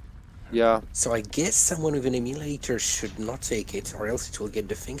bug. Yeah. So I guess someone with an emulator should not take it, or else it will get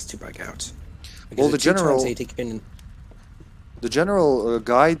the things to bug out. Because Well, the two times general... I take in, The general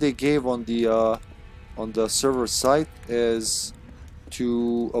guide they gave on the server site is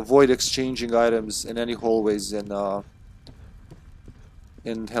to avoid exchanging items in any hallways in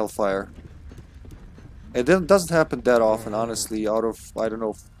Hellfire. It doesn't happen that often, honestly. Out of, I don't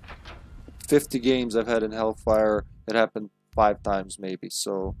know, 50 games I've had in Hellfire, it happened 5 times maybe.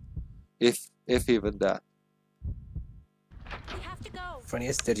 So, if even that. we have to go.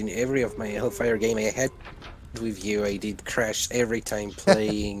 funniest that in every of my Hellfire game I had with you, I did crash every time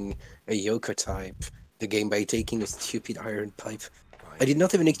playing a Yoko type, the game by taking a stupid iron pipe. I did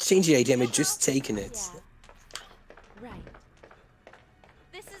not even exchange the item, I had just taken it. Yeah. Right.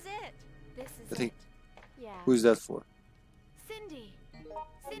 This is it. This is I think- it. Yeah. Who's that for? Cindy.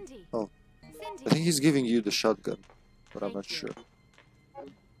 Cindy. Oh. Cindy. I think he's giving you the shotgun, but I'm not Thank you. sure.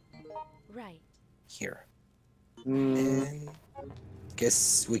 Right. Here. Hmm, And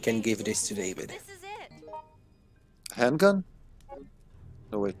guess we can give this to David. This is it. handgun?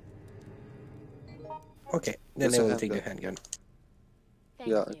 No, wait. Okay, then That's I a will take the handgun. handgun. Thank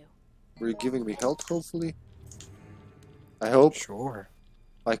Yeah. you. Were you giving me health, hopefully? I hope Sure.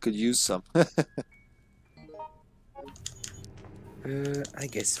 I could use some. I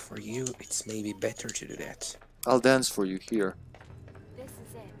guess for you, it's maybe better to do that. I'll dance for you here. This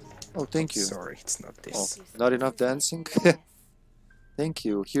is it. Oh, thank you. Sorry, it's not Oh, this. You not see, enough this is it. dancing? Yes. Thank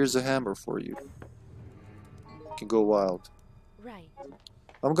you. Here's a hammer for you. You can go wild. Right.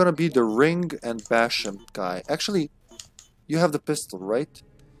 I'm gonna be the ring and bash him guy. Actually, you have the pistol, right?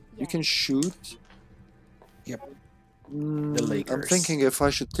 You Yes. can shoot. Yep. Mm, The I'm Lakers. thinking if I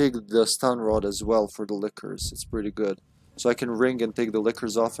should take the stun rod as well for the liquors. It's pretty good. So I can ring and take the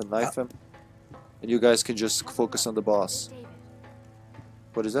liquors off and knife him. And you guys can just focus on the boss. David.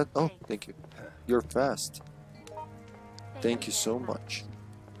 What is that? Oh, Thanks. thank you. You're fast. Thank you so very much.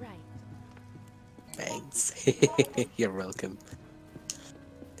 Right. Thanks. You're welcome.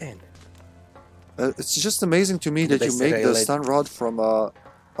 Then, It's just amazing to me The that you best that make I the like- stun rod from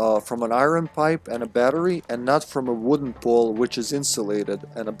an iron pipe and a battery, and not from a wooden pole which is insulated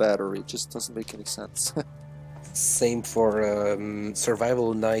and a battery. It just doesn't make any sense. same for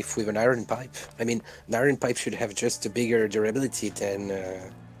survival knife with an iron pipe. I mean, an iron pipe should have just a bigger durability than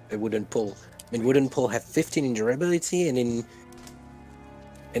a wooden pole. I mean, wooden pole have 15 in durability, and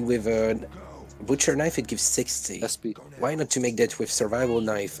with a butcher knife it gives 60. SP. Why not to make that with survival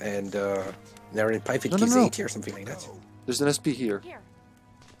knife and an iron pipe it No, no, gives no. 80 or something like that? There's an SP here. Here.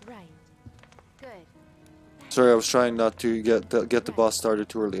 Right. Good. Sorry, I was trying not to get the boss started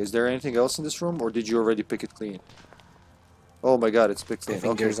too early. Is there anything else in this room, or did you already pick it clean? Oh my god, it's picked I clean.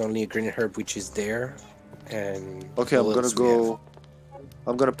 think Okay. there's only a green herb which is there, and Okay, I'm what gonna else we have? go.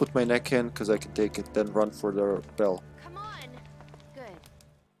 I'm gonna put my neck in because I can take it, then run for the bell. Come on. Good.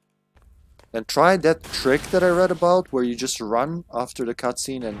 And try that trick that I read about where you just run after the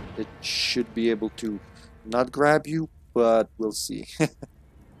cutscene and it should be able to not grab you, but we'll see.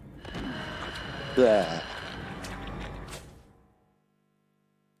 Blah.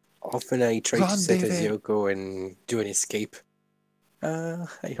 Often I try Run, to set as David. Yoko and do an escape.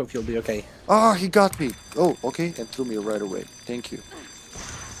 I hope you'll be okay. Ah, he got me! Oh, okay, and threw me right away. Thank you.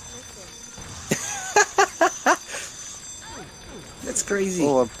 Listen. That's crazy.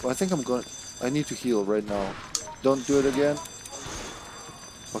 Oh, I think I'm going. I need to heal right now. Don't do it again.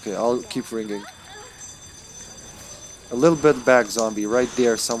 Okay, I'll keep ringing. A little bit back, zombie, right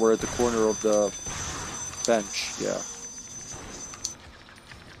there, somewhere at the corner of the bench. Yeah.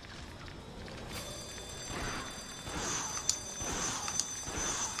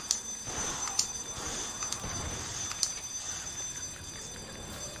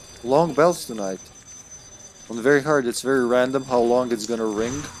 Long bells tonight. On the very hard, it's very random how long it's gonna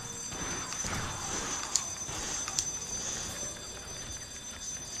ring.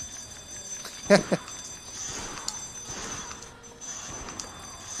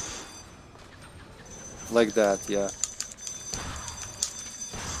 Like that, yeah.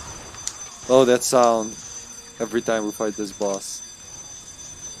 Oh, that sound every time we fight this boss.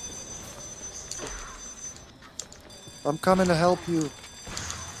 I'm coming to help you.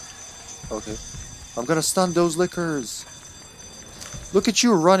 Okay. I'm gonna stun those lickers. Look at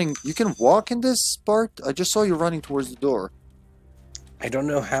you running. You can walk in this part? I just saw you running towards the door. I don't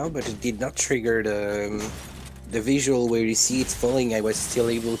know how, but it did not trigger the visual where you see it's falling. I was still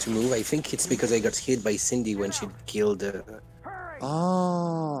able to move. I think it's because I got hit by Cindy when she killed.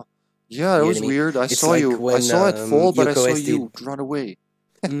 Ah, yeah, it You know what was I mean? weird. I It's saw like you. I when saw it fall, but I Yoko saw S you run away.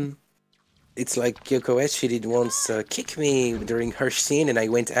 Mm. It's like Yoko S. She did once kick me during harsh scene, and I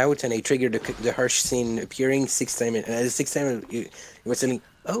went out and I triggered the harsh scene appearing 6 times, and at the 6th time it was telling,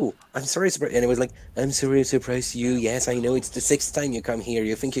 "Oh, I'm sorry," and it was like, "I'm sorry, I surprised you." Yes, I know it's the 6th time you come here.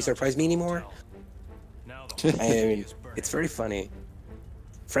 You think you surprise me anymore? I mean, it's very funny.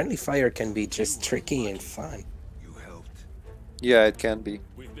 Friendly fire can be just tricky and fun. You helped. Yeah, it can be.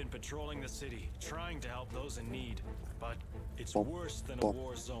 We've been patrolling the city, trying to help those in need, but it's Bop, worse than a bop,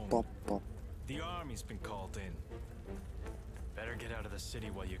 war zone. Bop, bop. The army's been called in. Better get out of the city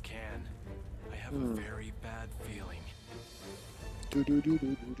while you can. I have a very bad feeling. Do, do, do,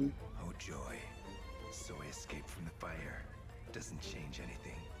 do, do, do. Oh joy. So I escaped from the fire. Doesn't change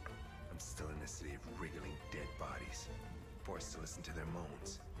anything. I'm still in the city of wriggling dead bodies, forced to listen to their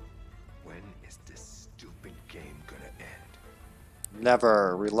moans. When is this stupid game gonna end?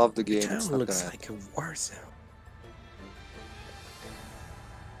 Never. We love the game. The It's town not looks gonna... like a war zone.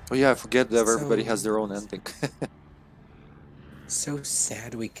 Oh yeah, I forget that everybody So- has their own ending. So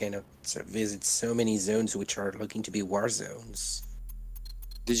sad we cannot visit so many zones which are looking to be war zones.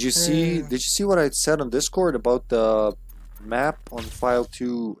 Did you see? Did you see what I said on Discord about the map on File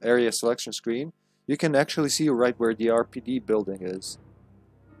 2 area selection screen? You can actually see right where the RPD building is.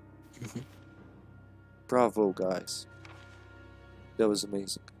 Mhm. Bravo, guys. That was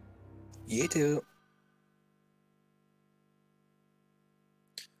amazing. You too.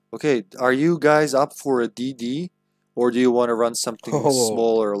 Okay, are you guys up for a DD? Or do you want to run something Oh.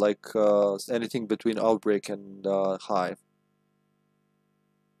 smaller, like anything between Outbreak and Hive?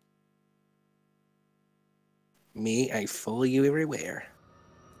 Me, I follow you everywhere.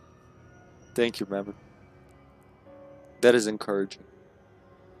 Thank you, member. That is encouraging.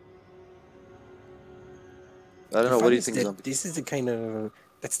 I don't know, what do you think, Zombie? This is the kind of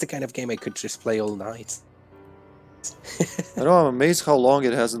that's the kind of game I could just play all night. I know, I'm amazed how long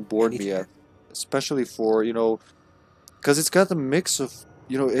it hasn't bored me Anything. yet. Especially for, you know, because it's got a mix of,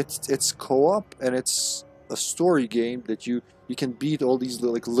 you know, it's co-op and it's a story game that you can beat all these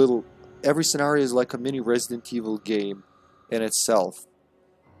like little, every scenario is like a mini Resident Evil game in itself,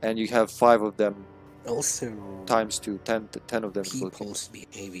 and you have 5 of them Also, times 2, 10 of them. People's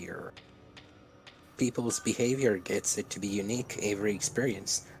behavior gets it to be unique every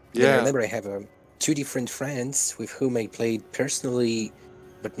experience. I Yeah. remember I have 2 different friends with whom I played personally,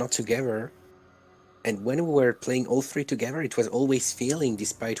 but not together. And when we were playing all 3 together, it was always failing,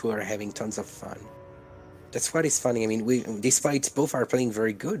 despite we were having tons of fun. That's what is funny. I mean, despite both are playing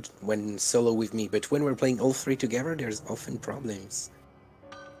very good when solo with me, but when we're playing all 3 together, there's often problems.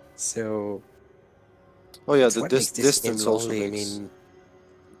 So Oh yeah, that's the what makes this game distance also lovely. makes I mean,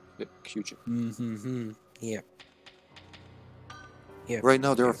 huge. yeah. Yeah. Right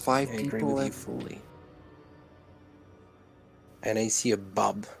now there are yeah, 5 I agree people. with you fully. And I see a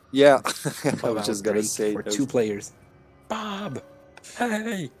Bob. Yeah, I of was just gonna Outbreak say for those- 2 players. Bob,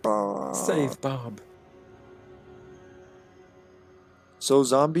 hey, save Bob. So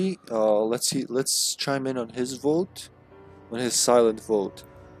Zombie, let's chime in on his vote, on his silent vote.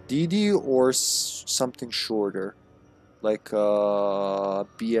 DD or something shorter, like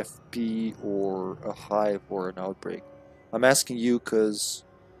BFP or a Hive or an Outbreak. I'm asking you because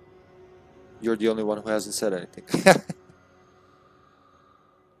you're the only one who hasn't said anything. I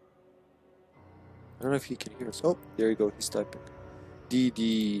don't know if he can hear us. Oh, there you go. He's typing.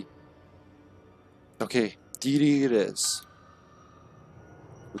 DD. Okay, DD it is.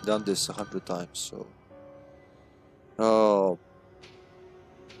 We've done this 100 times, so. Oh.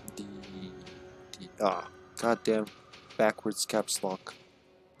 Goddamn backwards caps lock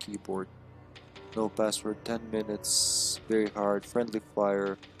keyboard. No password. 10 minutes. Very hard. Friendly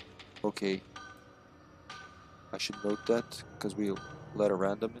fire. Okay. I should note that because we'll let a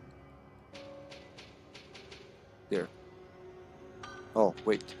random in. There. Oh,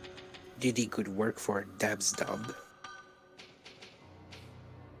 wait. DD could work for Dab's Dub.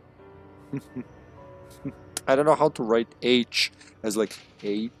 I don't know how to write H as like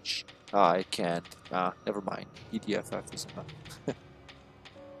H. I can't. Never mind. EDFF is enough.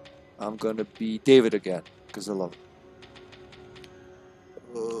 I'm gonna be David again because I love it.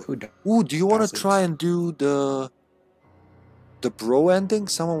 Who does? Ooh, do you want to doesn't? try and do the the bro ending?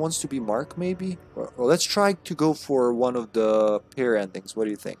 Someone wants to be Mark, maybe? Or let's try to go for one of the pair endings. What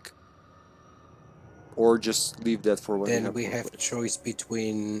do you think? Or just leave that for when Then we we have more choice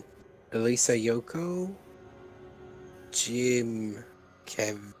between Elisa Yoko, Jim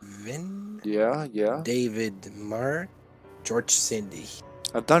Kevin, Yeah, yeah. David Mark, George Cindy.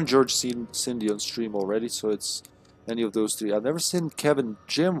 I've done George Cindy on stream already, so it's any of those three. I've never seen Kevin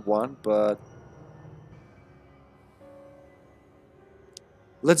Jim one, but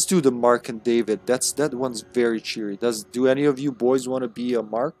let's do the Mark and David. That one's very cheery. Do any of you boys want to be a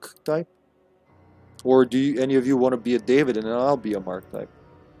Mark type? Or do any of you want to be a David and then I'll be a Mark type?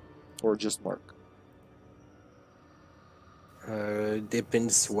 Or just Mark?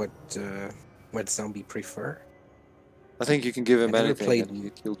 Depends what zombie prefer. I think you can give him I never anything played-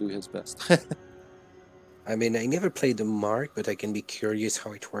 and he'll do his best. I mean, I never played the Mark, but I can be curious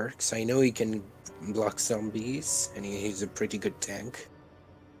how it works. I know he can block zombies, and he's a pretty good tank.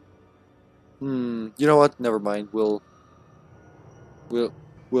 You know what? Never mind. We'll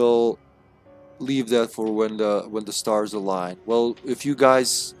leave that for when the stars align. Well, if you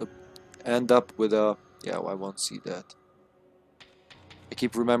guys end up with a I won't see that. I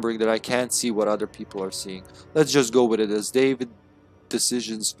keep remembering that I can't see what other people are seeing. Let's just go with it as David.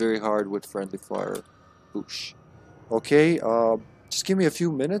 Decisions very hard with friendly fire. Boosh. Okay, just give me a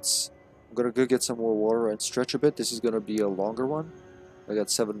few minutes. I'm gonna go get some more water and stretch a bit. This is gonna be a longer one. I got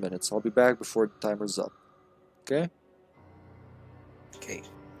 7 minutes. I'll be back before the timer's up. Okay? Okay.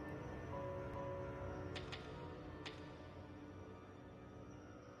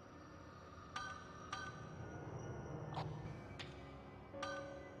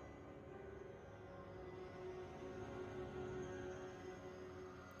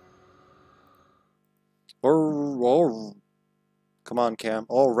 Oh, come on, Cam.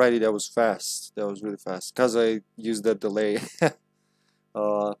 Alrighty, that was fast. That was really fast. Because I used that delay.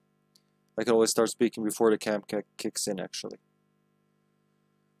 I can always start speaking before the cam kicks in, actually.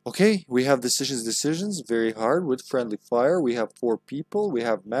 Okay, we have decisions. Very hard with friendly fire. We have 4 people. We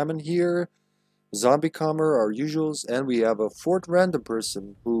have Mammon here. Zombie Comer, our usuals. And we have a 4th random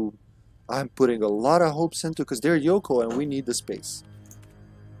person who I'm putting a lot of hopes into because they're Yoko and we need the space.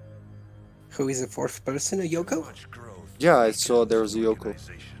 Who is the 4th person? A Yoko? Yeah, I saw there was a Yoko.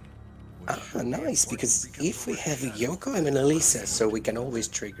 Ah, nice, because if we have a Yoko, I'm an Elisa, so we can always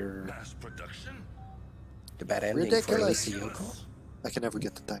trigger the bad ending for Ridiculous. Elisa Yoko. I can never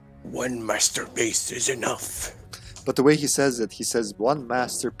get the time. One masterpiece is enough. But the way he says it, he says one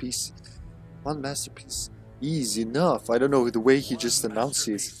masterpiece. One masterpiece. Easy enough. I don't know the way he just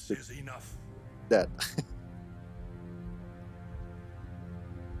announces that.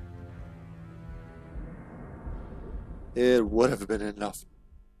 It would have been enough.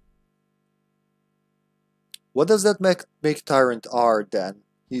 What does that make Tyrant R then?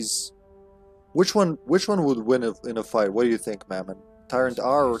 Which one would win in a fight? What do you think, Mammon? Tyrant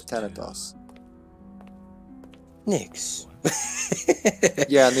R or Thanatos? Nyx.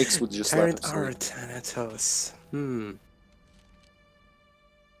 Yeah, Nyx would just slap him. Tyrant R, Thanatos.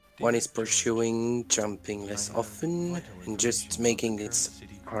 One is pursuing, jumping less often, and just making its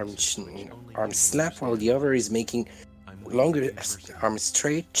arm slap, while the other is making longer arm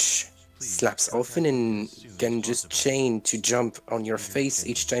stretch, slaps often, and can just chain to jump on your face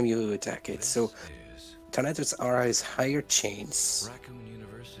each time you attack it. So Thanatos R has higher chains,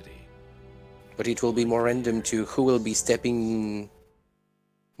 but it will be more random to who will be stepping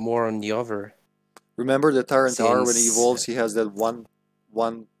more on the other. Remember the Tyrant R, when he Since- evolves, he has that one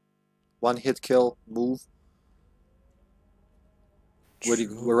hit kill move where he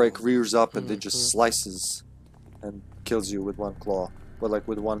like rears up and then just slices and kills you with one claw, but like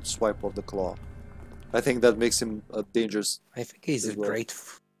with one swipe of the claw. I think that makes him a dangerous. I think he's as a well. great.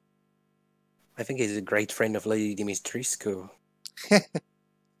 I think he's a great friend of Lady Dimitrescu.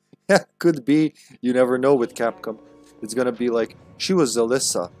 Could be. You never know with Capcom. It's gonna be like she was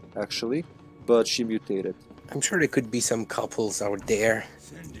Alyssa actually, but she mutated. I'm sure there could be some couples out there.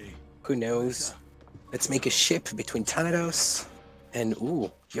 Who knows? Let's make a ship between Thanatos and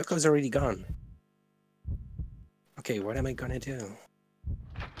ooh, Yoko's already gone. Okay, what am I gonna do?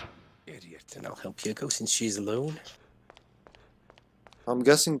 Idiot. Then I'll help Yoko since she's alone. I'm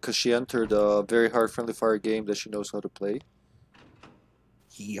guessing because she entered a very hard friendly fire game that she knows how to play.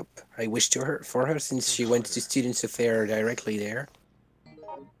 Yep. I wish for her since she went to Students Affair directly there.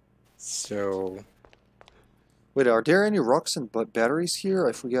 So Wait, are there any rocks and batteries here?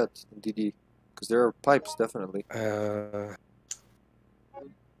 I forget in DD. Because there are pipes, definitely.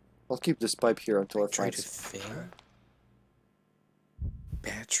 I'll keep this pipe here until I try find to it. think.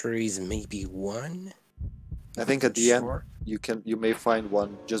 Batteries maybe 1. I think at the end Sure. you may find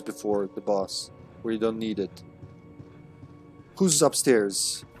one just before the boss, where you don't need it. Who's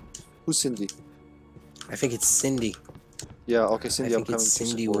upstairs? Who's Cindy? I think it's Cindy. Yeah, okay, Cindy, I I'm think coming it's to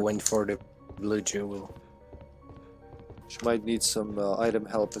Cindy who support. went for the blue jewel. She might need some item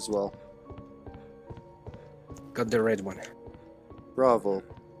help as well. Got the red one. Bravo.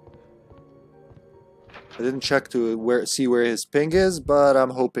 I didn't check to see where his ping is, but I'm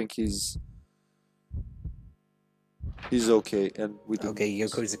hoping he's okay, and we didn't Okay,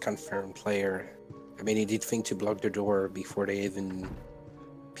 lose. Yoko is a confirmed player. I mean, he did think to block the door before they even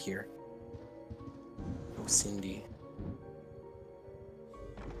appear. Oh, Cindy.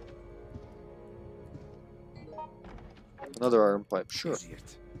 Another iron pipe, sure.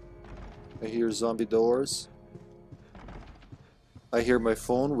 Idiot. I hear zombie doors. I hear my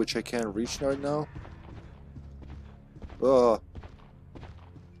phone, which I can't reach right now. Oh.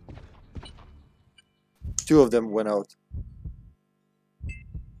 Two of them went out.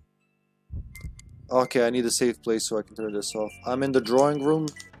 Okay, I need a safe place so I can turn this off. I'm in the drawing room,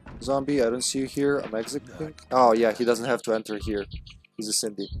 zombie. I don't see you here. I'm exiting. Oh, yeah, he doesn't have to enter here. He's a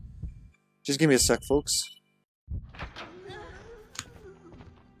Cindy. Just give me a sec, folks.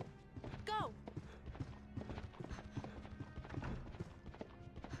 Go.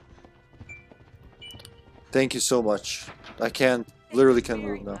 Thank you so much. I can't, literally can't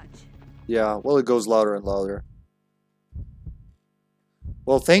move now. Yeah, well, it goes louder and louder.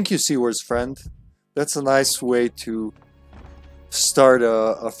 Well, thank you, Seaward's friend. That's a nice way to start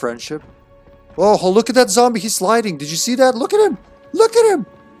a friendship. Oh, look at that zombie. He's sliding. Did you see that? Look at him. Look at him.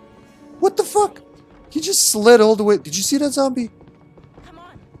 What the fuck? He just slid all the way. Did you see that zombie? Come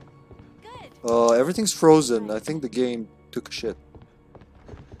on. Good. Everything's frozen. I think the game took a shit.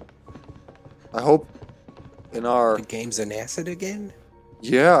 I hope in our... The game's an acid again?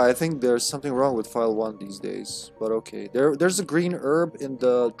 Yeah, I think there's something wrong with file 1 these days. But okay. There's a green herb in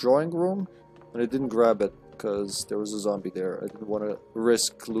the drawing room. And I didn't grab it because there was a zombie there. I didn't want to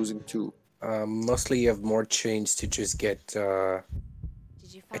risk losing 2. Mostly you have more chance to just get Did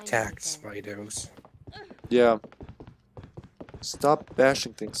you find attacked anything? by those. Yeah. Stop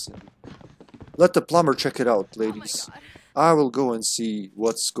bashing things. Let the plumber check it out, Oh my ladies. God. I will go and see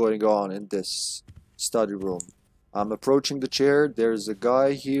what's going on in this study room. I'm approaching the chair. There's a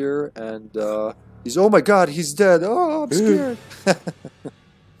guy here, and he's... Oh my god, he's dead. Oh, I'm scared.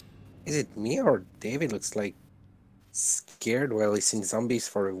 Is it me or David looks like scared while he's seen zombies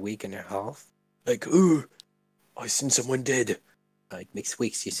for a week and a half? Like, ooh, I seen someone dead. Like, next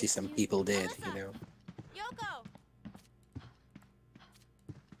week you see some people dead, you know? Yoko.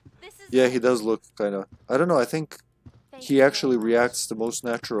 This is Yeah, he does look kind of... I don't know, I think Thank he you actually very much. reacts the most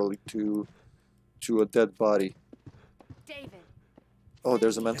naturally to a dead body. David. Oh,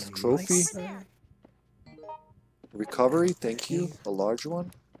 there's a Cindy. mental Nice. trophy. Over there. Recovery, thank you. A large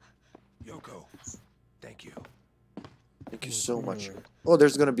one. Yoko, thank you. Thank you so much. Mhm. Oh,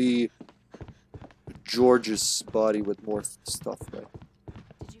 there's gonna be George's body with more stuff, right?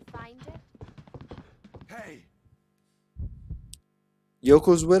 Did you find it? Hey,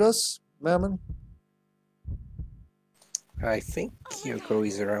 Yoko's with us, Mammon? I think Yoko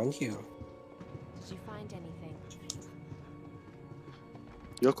is around you. Did you find anything?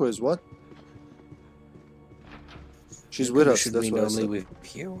 Yoko is what? She's with us, Should that's be what I normally said.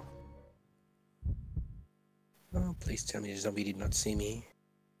 with you. Oh, please tell me the zombie did not see me.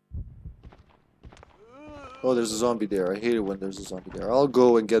 Oh, there's a zombie there. I hate it when there's a zombie there. I'll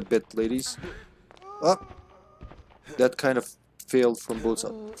go and get bit, ladies. Oh, that kind of failed from both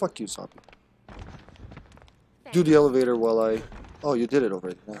sides. Fuck you, zombie. Do the elevator while I... Oh, you did it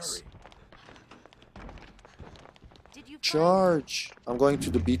already. Nice. Did you find Charge! I'm going to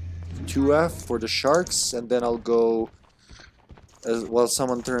the B2F for the sharks, and then I'll go... As while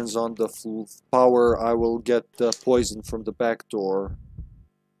someone turns on the full power, I will get the poison from the back door.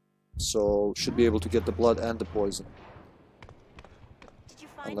 So, should be able to get the blood and the poison. Did you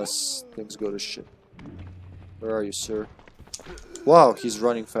find Unless things go to shit. Where are you, sir? Wow, he's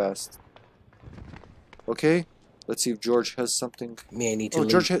running fast. Okay, let's see if George has something. Me, I need to Oh,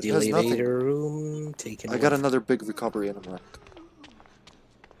 leave George the has nothing. elevator room. Take I got another big recovery in a rack.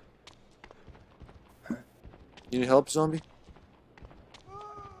 You need help, zombie?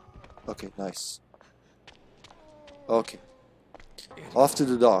 Okay, nice. Okay. Off to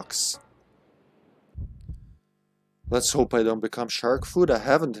the docks. Let's hope I don't become shark food. I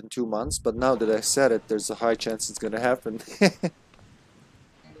haven't in 2 months, but now that I said it, there's a high chance it's gonna happen.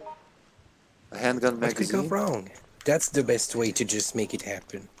 A handgun What could go magazine? wrong? That's the best way to just make it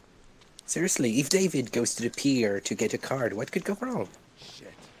happen. Seriously, if David goes to the pier to get a card, what could go wrong?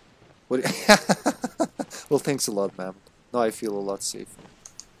 shit. What, Well, thanks a lot, ma'am. Now I feel a lot safer.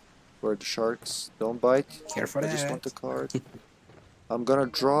 Where are the sharks? Don't bite. Careful I just want the that. card. I'm gonna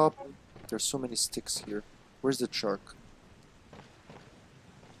drop. There's so many sticks here. Where's the shark?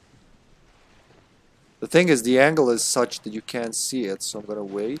 The thing is, the angle is such that you can't see it, so I'm gonna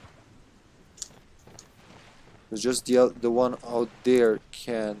wait. It's just the one out there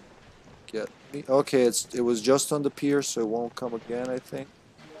can get me. Okay, it was just on the pier, so it won't come again, I think.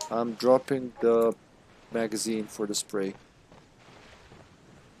 I'm dropping the magazine for the spray.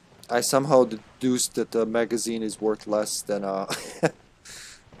 I somehow deduced that the magazine is worth less than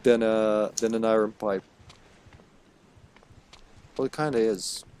than an iron pipe. Well, it kind of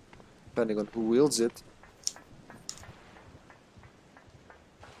is, depending on who wields it.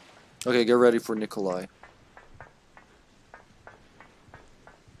 Okay, get ready for Nikolai.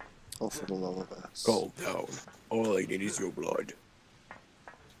 Oh, for the love of us. Calm down. All I need is your blood.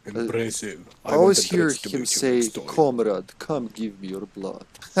 Impressive. I always hear him say, "Comrade, come give me your blood."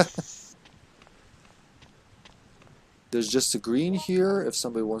 There's just a green here if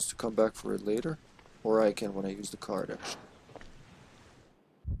somebody wants to come back for it later. Or I can when I use the card, actually.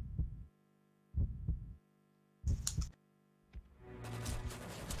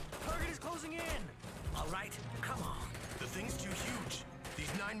 Target is closing in. All right, come on. The thing's too huge.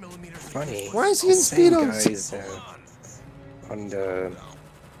 These 9mm. Funny. Why is he in Same speedos? guys on the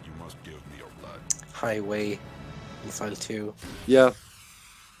You must give me your blood. highway in File 2. Yeah.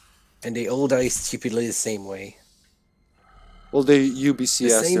 And they all die stupidly the same way. Well, the The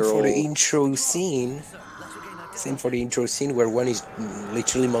UBCS, same they're for the all... intro scene. Same for the intro scene where one is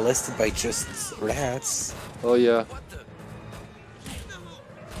literally molested by just rats. Oh, yeah.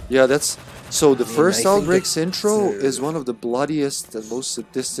 Yeah, that's... So the I mean, first I think Outbreak's it's, intro is one of the bloodiest and most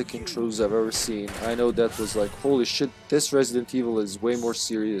sadistic intros I've ever seen. I know that was like, holy shit, this Resident Evil is way more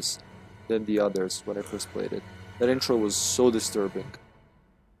serious than the others when I first played it. That intro was so disturbing.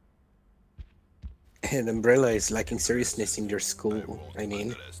 And Umbrella is lacking seriousness in their school. I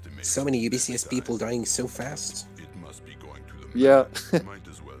mean, so many UBCS people dying so fast. It must be going to the Yeah. Might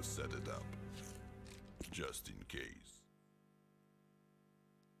as well set it up. Just in case.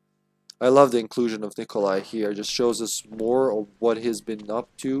 I love the inclusion of Nikolai here. It just shows us more of what he's been up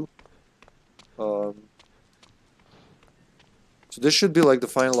to. So this should be like the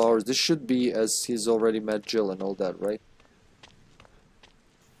final hours. This should be as he's already met Jill and all that, right?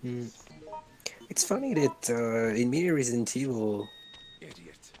 It's funny that in many Resident Evil,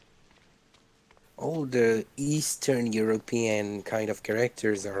 all the Eastern European kind of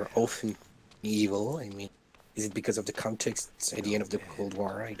characters are often evil. I mean, is it because of the context at the end of the Cold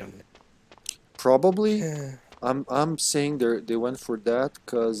War? I don't know. Probably. I'm saying they went for that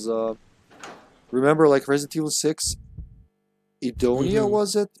because remember, like Resident Evil 6, Edonia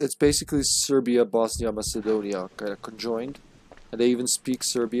was it? It's basically Serbia, Bosnia, Macedonia kind of conjoined, and they even speak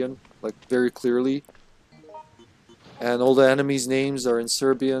Serbian like very clearly. And all the enemies' names are in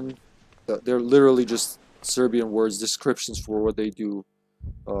Serbian. They're literally just Serbian words, descriptions for what they do.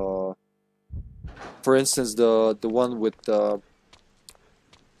 For instance, the one with the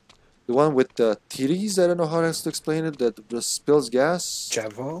titties, I don't know how else to explain it, that spills gas.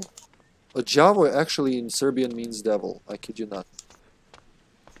 Javo? Javo actually in Serbian means devil, I kid you not.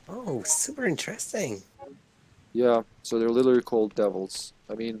 Oh, super interesting. Yeah, so they're literally called devils.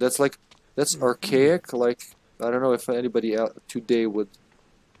 I mean, that's archaic, like, I don't know if anybody out today would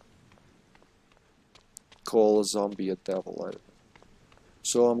call a zombie a devil, I don't know.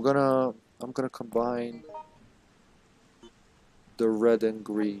 So I'm gonna combine the red and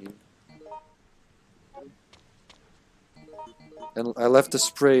green. And I left the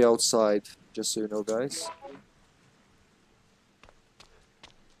spray outside, just so you know, guys.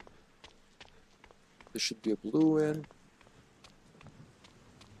 There should be a blue in.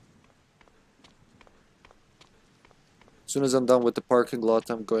 As soon as I'm done with the parking lot,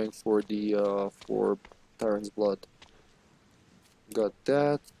 I'm going for the for Tyrant's Blood. Got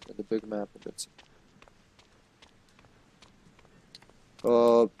that and the big map, and that's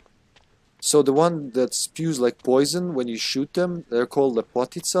it. So the one that spews like poison when you shoot them, they're called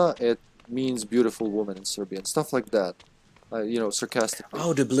lepotica. It means beautiful woman in Serbian, stuff like that. You know, sarcastically.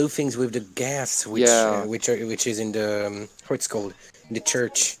 Oh, the blue things with the gas, which Yeah. which is in the how it's called in the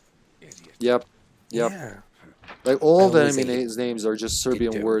church. Yep. Yeah. Like all the always enemies' names are just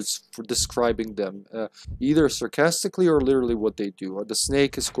Serbian those. words for describing them, either sarcastically or literally what they do. The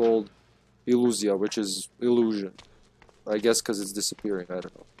snake is called Illusia, which is illusion. I guess because it's disappearing. I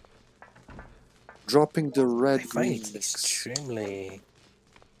don't know. Dropping the red I find green it mix. extremely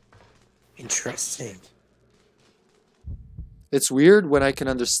interesting. It's weird when I can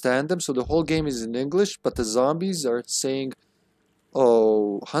understand them. So the whole game is in English, but the zombies are saying,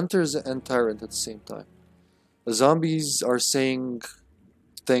 oh, hunters and tyrant at the same time. The zombies are saying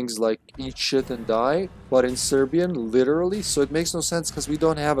things like eat shit and die, but in Serbian, literally. So it makes no sense because we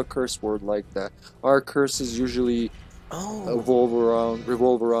don't have a curse word like that. Our curses usually Oh, revolve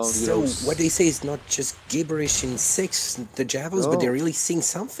around, you so know. what they say is not just gibberish in six, the Javos, but No. they're really saying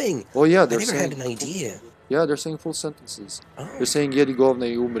something. Oh yeah, I they're never saying. had an idea. Yeah, they're saying full sentences. Oh, They're saying Jedi govna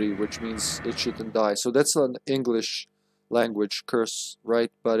i umri, which means it shouldn't die. So that's an English language curse,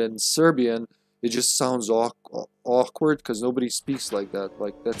 right? But in Serbian, it just sounds awkward because nobody speaks like that.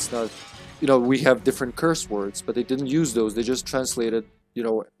 Like, that's not, you know, we have different curse words, but they didn't use those. They just translated, you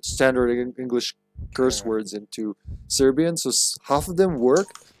know, standard English curse words into Serbian. So half of them work,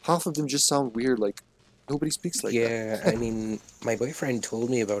 half of them just sound weird. Like, nobody speaks like that. yeah, I mean, my boyfriend told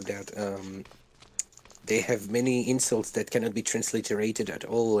me about that. They have many insults that cannot be transliterated at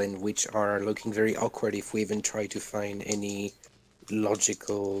all, and which are looking very awkward if we even try to find any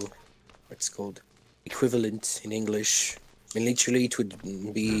logical, what's called, equivalent in English. I mean, literally, it would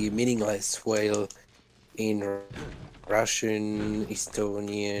be meaningless, while in Russian,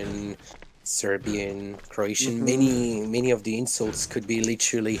 Estonian, Serbian, Croatian, many of the insults could be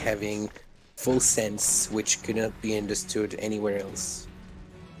literally having full sense, which could not be understood anywhere else.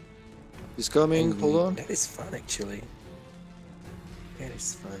 He's coming, hold on. That is fun, actually. That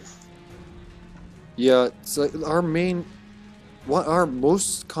is fun. Yeah, it's like our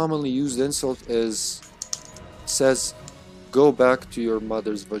most commonly used insult says, go back to your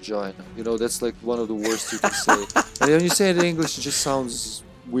mother's vagina. You know, that's like one of the worst you can say. And when you say it in English, it just sounds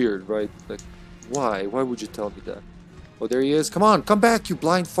weird, right? Like, why? Why would you tell me that? Oh, there he is. Come on, come back, you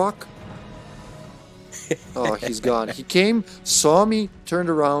blind fuck. Oh, he's gone. He came, saw me, turned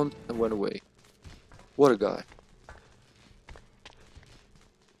around, and went away. What a guy.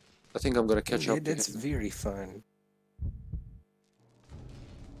 I think I'm gonna catch up to That's him. very fun.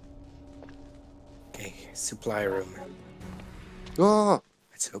 Okay, supply room. Oh,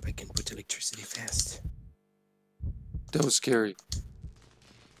 Let's hope I can put electricity fast. that was scary.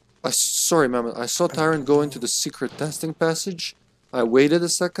 Sorry, Mama. I saw Tyrant go into the secret testing passage. I waited a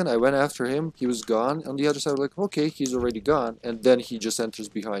second. I went after him. He was gone. On the other side, I was like, okay, he's already gone. And then he just enters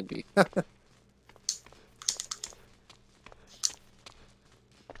behind me.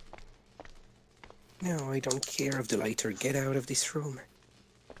 No, I don't care if the lighter. Get out of this room.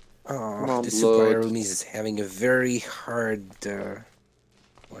 Come Oh, on, the supply blood. room is having a very hard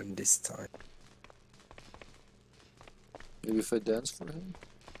one this time. Maybe if I dance for him?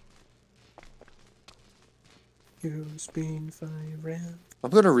 You spin 5 rounds. I'm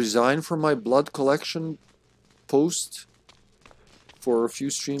gonna resign from my blood collection post for a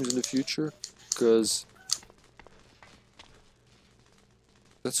few streams in the future, because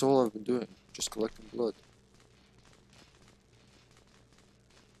that's all I've been doing, just collecting blood.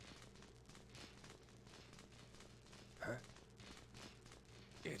 Huh?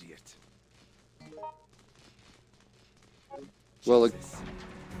 Idiot. Well,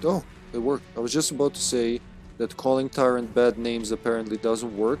 oh, it worked. I was just about to say that calling Tyrant bad names apparently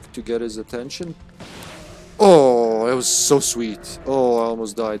doesn't work to get his attention. Oh, that was so sweet. Oh, I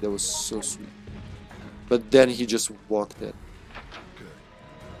almost died. That was so sweet. But then he just walked in.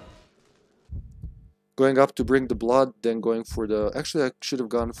 Going up to bring the blood, then going for the... Actually, I should have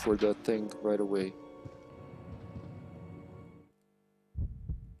gone for the thing right away.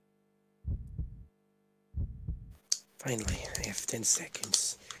 Finally, I have 10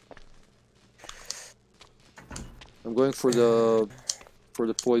 seconds. I'm going for the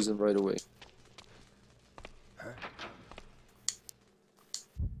poison right away.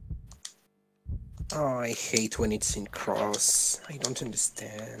 Oh, I hate when it's in cross. I don't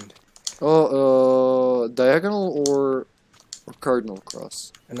understand. Oh, diagonal or cardinal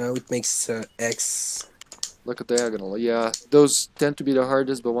cross? And now it makes X. Like a diagonal. Yeah, those tend to be the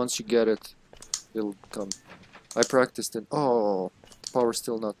hardest, but once you get it, it'll come. I practiced it. Oh, power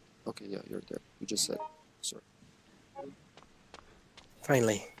still not. Okay, yeah, you're there. You just said. Sorry.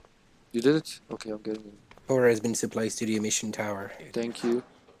 Finally, You did it? Okay, I'm getting in. power has been supplied to the emission tower. Thank you.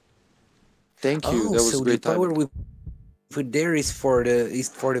 Thank you. Oh, That was so the great power timing. we put there is for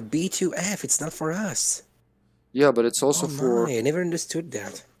the B2F. It's not for us. Yeah, but it's also Oh for my, I never understood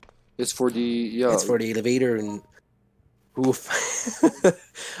that. it's for the yeah. It's for the elevator and oof.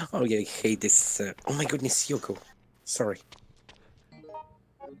 Oh yeah, I hate this. Oh my goodness, Yoko. Sorry.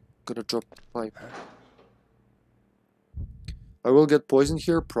 Gonna drop the pipe. I will get poisoned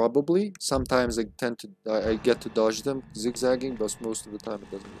here probably. Sometimes I tend to I get to dodge them zigzagging, but most of the time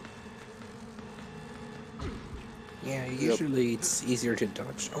it doesn't work. Yeah, usually it's easier to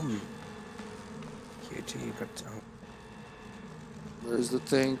dodge. Here too, but Where's the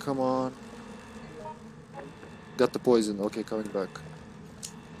thing? Come on. Got the poison. Okay, coming back.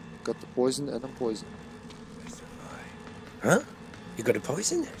 Got the poison and I'm poisoned. huh? You got a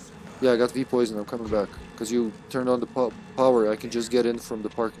poison? Yeah, I got V poison. I'm coming back. Because you turned on the power. I can just get in from the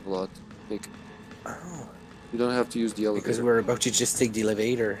parking lot. Like, Oh, you don't have to use the elevator. because we're about to just take the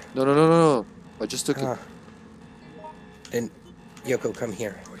elevator. No, no, no, no, no. I just took it. Ah. Then, Yoko, come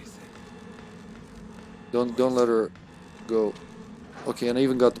here. Don't let her go. Okay, and I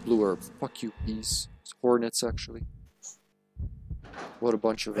even got the blue herb. Fuck you, bees. It's hornets, actually. What a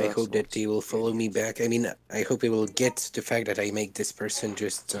bunch of I hope assholes. that they will follow me back. I mean, I hope they will get the fact that I make this person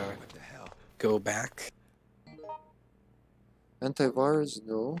just go back. Antivirus,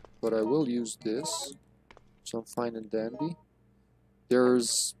 no. But I will use this. So I'm fine and dandy.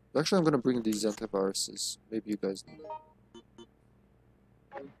 There's... Actually, I'm gonna bring these antiviruses. Maybe you guys know.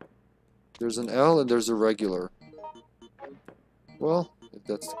 There's an L and there's a regular. Well, if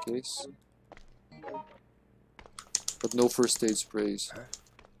that's the case. But no first aid sprays.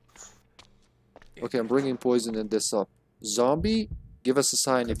 Okay, I'm bringing poison and this up. Zombie, give us a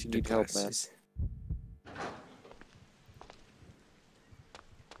sign if you need help, man.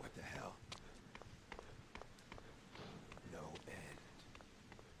 What the hell? No end.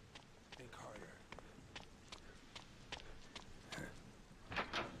 Think harder.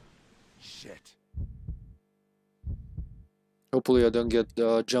 Shit. Hopefully I don't get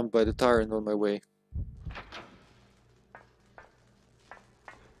jumped by the tyrant on my way.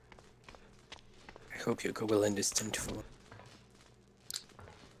 I hope Yoko will end this turn to follow.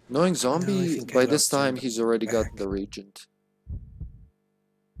 Knowing No, I zombie, think I by this lost him time he's already got back. the regent.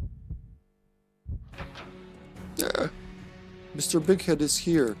 Yeah. Mr. Bighead is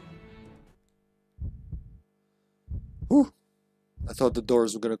here. Whew. I thought the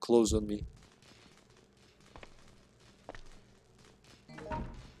doors were gonna close on me.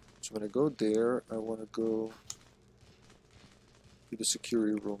 So when I go there, I wanna go to the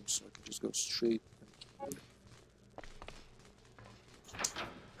security room so I can just go straight.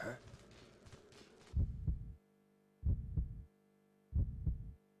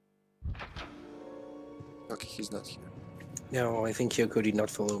 Okay, he's not here. No, I think Yoko did not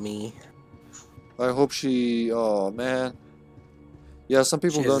follow me. I hope she... Oh, man. Yeah, some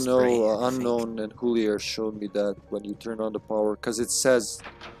people She has don't a spray, know. I think. Unknown and Julier showed me that when you turn on the power, because it says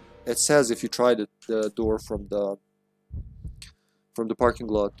if you try the door from the parking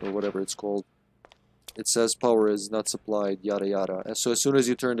lot or whatever it's called, it says power is not supplied, yada yada. And so as soon as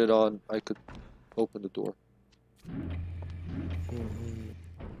you turned it on, I could open the door. Mhm.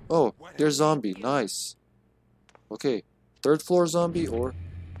 Oh, there's zombie. Nice. Okay, third floor zombie or...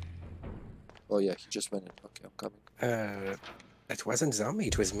 Oh yeah, he just went in. Okay, I'm coming. That wasn't zombie,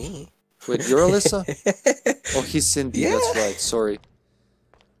 it was me. Wait, you're Alyssa? Oh, he's Cindy. That's Yeah. right. Sorry,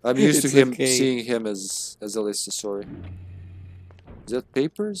 I'm used to It's him okay. seeing him as Alyssa. Sorry. Is that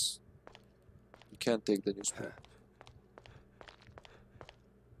papers? You can't take the newspaper.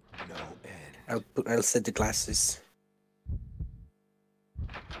 No end. I'll set the glasses.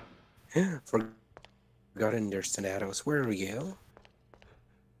 Forgotten there's tornadoes. Where are you?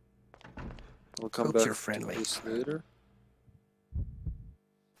 We'll come Hope back you're to friendly. this later.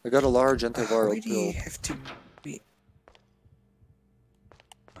 I got a large antiviral Why do you pill. have to be?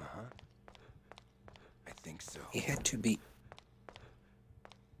 Uh-huh. I think so. It had to be.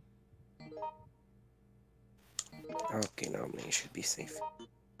 Okay, normally it should be safe.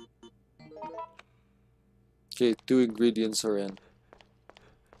 Okay, 2 ingredients are in.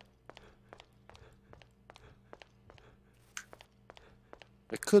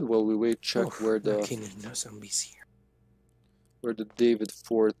 I could, while we wait, check Oof, where the luckily no zombies here. David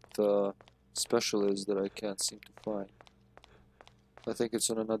Fort special is that I can't seem to find. I think it's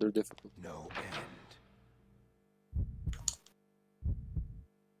on another difficulty. No end.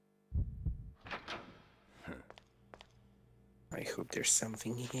 I hope there's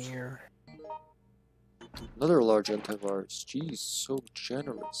something here. Another large antivirus. Jeez, so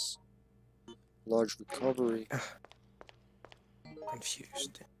generous. Large recovery.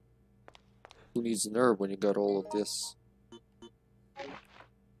 Confused. Who needs an herb when you got all of this?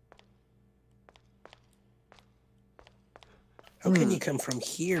 How can you come from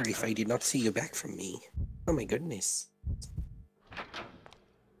here if I did not see you back from me? Oh my goodness.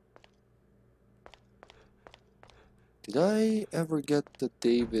 Did I ever get the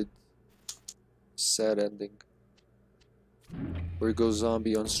David sad ending? Where he goes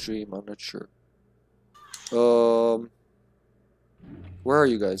zombie on stream, I'm not sure. Where are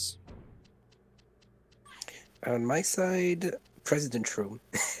you guys? On my side, President Room.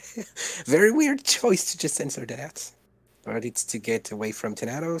 Very weird choice to just censor that. But it's to get away from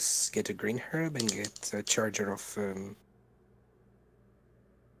Thanatos, get a green herb, and get a charger of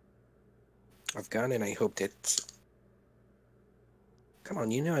gun, and I hope that... Come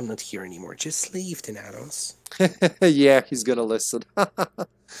on, you know I'm not here anymore. Just leave, Thanatos. Yeah, he's gonna listen.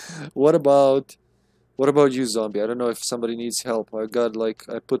 What about you, zombie? I don't know if somebody needs help. I got like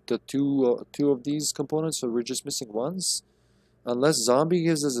I put the two of these components, so we're just missing ones. Unless zombie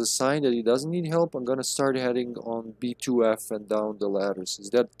gives us a sign that he doesn't need help, I'm gonna start heading on B2F and down the ladders.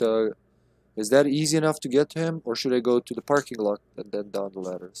 Is that easy enough to get to him, or should I go to the parking lot and then down the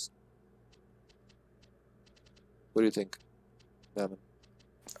ladders? What do you think, Mammon?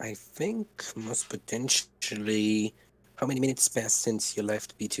 I think most potentially... How many minutes passed since you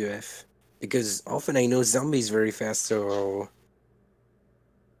left B2F? Because often I know zombies very fast, so...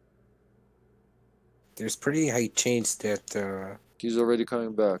 There's pretty high chance that He's already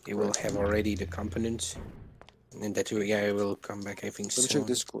coming back. it will have already the component. And that will, yeah, it will come back, I think, Let me soon. check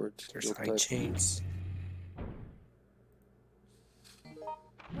Discord. There's You'll high type. chance.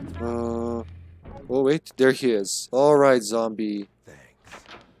 Oh wait, there he is. Alright, zombie. Thanks.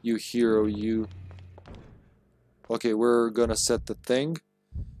 You hero, you. Okay, we're gonna set the thing.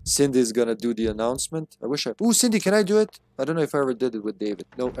 Cindy's gonna do the announcement. I wish I... Ooh, Cindy, can I do it? I don't know if I ever did it with David.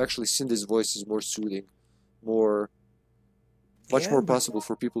 No, actually, Cindy's voice is more soothing. Much Yeah, more but possible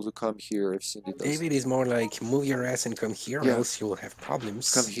for people to come here if Cindy does. David is more like, move your ass and come here, Yeah. or else you will have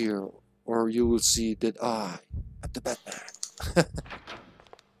problems. Come here, or you will see that I am the Batman.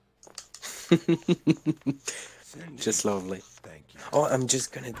 Cindy, Just lovely. thank you. Oh, I'm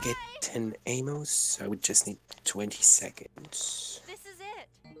just gonna get 10 amos. I would just need 20 seconds. This is it.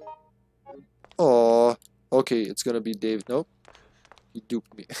 Oh, okay, it's gonna be David. Nope, you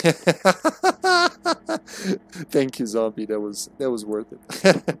duped me. Thank you, zombie. That was worth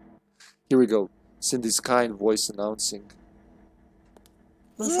it. Here we go. Cindy's kind voice announcing.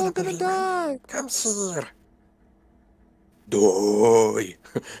 You're gonna die. Come here. Die.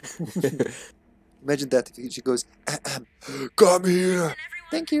 Imagine that if she goes, come here.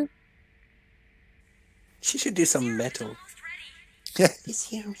 Thank you. She should do some metal. Yeah. He's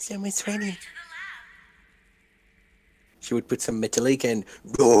here, he's almost ready. She would put some metallic and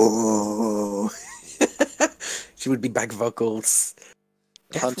she would be back vocals.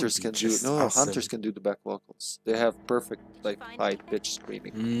 That Hunters would be can do just no. awesome. Hunters can do the back vocals. They have perfect like Find high anything? pitch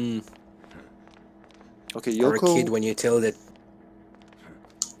screaming. Mm. Okay, Or a kid Yoko. when you tell that.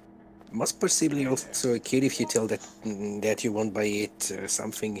 Most possibly also a kid if you tell that that you won't buy it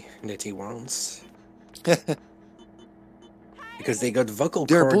something that he wants. Because they got vocal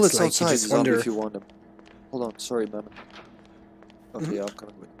There are cords bullets like you outside, just zombie, wonder. if you want them. Hold on, sorry, man. Okay, yeah, I'm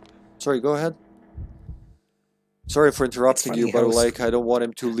coming with. Sorry, go ahead. Sorry for interrupting you, funny but how like I don't want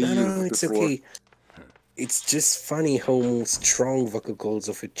him to leave No, it's before. okay. It's just funny how strong vocal cords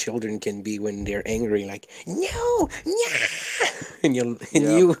of a children can be when they're angry, like no, and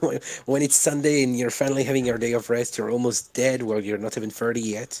Yeah. you when it's Sunday and you're finally having your day of rest, you're almost dead while you're not even 30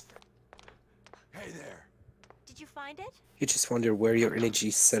 yet. Hey there. Did you find it? You just wonder where your energy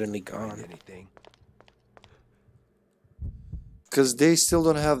is suddenly Find gone. anything? Because they still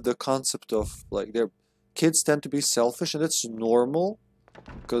don't have the concept of like their kids tend to be selfish, and it's normal.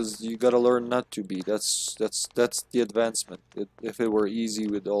 Because you gotta learn not to be. That's the advancement. If it were easy,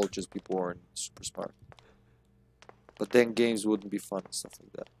 we'd all just be born super smart. But then games wouldn't be fun and stuff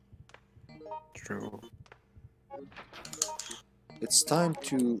like that. True. It's time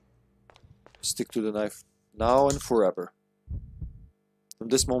to stick to the knife now and forever. From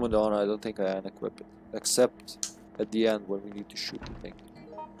this moment on, I don't think I unequip it, except at the end when we need to shoot the thing.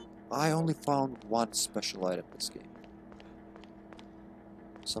 I only found one special item in this game.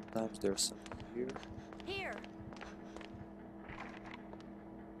 Sometimes there's something here. Here.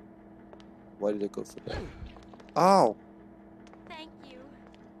 Why did I go for that? Ow! Thank you.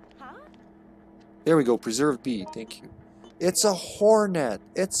 Huh? There we go, preserved bee, thank you. It's a hornet!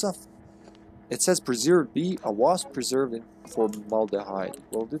 It says preserved bee, a wasp preserved in formaldehyde.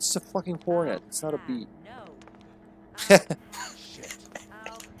 Well, it's a fucking hornet, it's not a bee. No.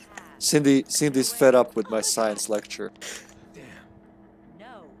 Cindy, I'll pass. Cindy's fed up with my science lecture. Damn.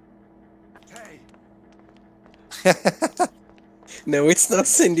 No. Hey. No, it's not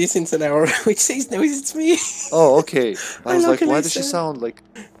Cindy since an hour, which says no, it's me. Oh, okay. I was like, Look at why does she Lisa. sound like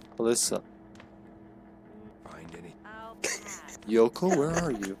Alyssa? Find any? I'll pass. Yoko, where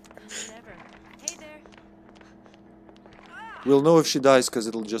are you? Never. Hey there. We'll know if she dies because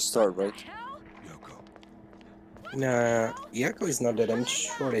it'll just start, right? Hell? Yoko. Nah, Yako is not dead. I'm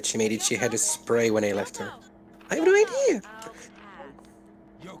sure that she made it. She had a spray when I left her. I have no idea.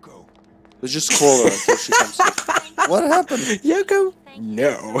 Yoko, Let's just call her until she comes here. What happened? Yoko?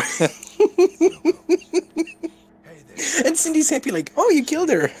 No. hey there. And Cindy's happy like, oh, you killed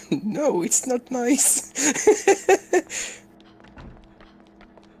her. No, it's not nice.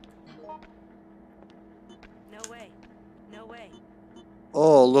 No way. No way.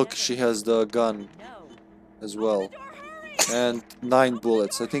 Oh, look, she has the gun No. as well. And 9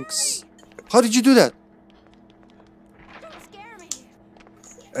 bullets. I think. How did you do that? Don't scare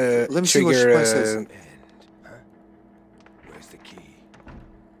me. Let me see what she trigger, says. And, huh? Where's the key?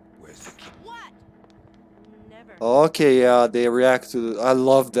 Where's the key? What? Never. Okay, yeah, they react to. I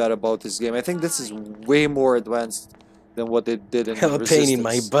love that about this game. I think this is way more advanced than what they did in hell pain in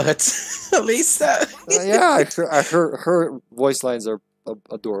my Resistance. butt. Lisa. Yeah, her voice lines are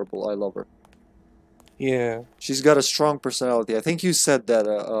adorable. I love her. Yeah. She's got a strong personality. I think you said that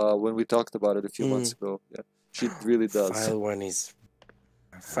when we talked about it a few months ago. Yeah, she really does.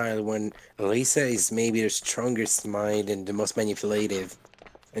 File 1. Lisa is maybe the strongest mind and the most manipulative.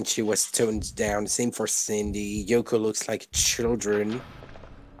 And she was toned down. Same for Cindy. Yoko looks like children.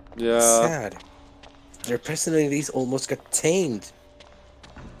 Yeah. Sad. Their personalities almost got tamed.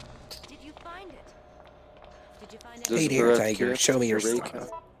 Did you find it? Did you find it? There's Hey the there, red Tiger. kit, Show me your the rake. stuff.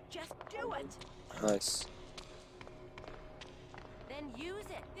 Just do it. Nice. Then use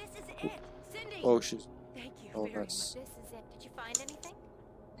it. This is it. Cindy. Oh, she's. Thank you Oh, very nice. This is it. Did you find anything?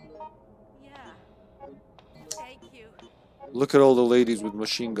 much. Yeah. Thank you. Look at all the ladies with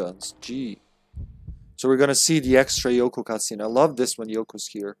machine guns. Gee. So we're gonna see the extra Yoko cutscene. I love this when Yoko's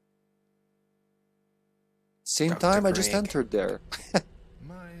here. Same Dr. time, I just Greg. entered there.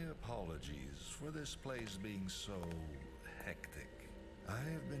 My apologies for this place being so hectic. I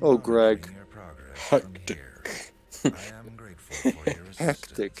have been Oh, Greg. monitoring your progress Hectic. from here. I am grateful for your assistance.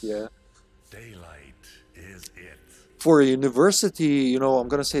 Hectic, yeah. Daylight is it. For a university, you know, I'm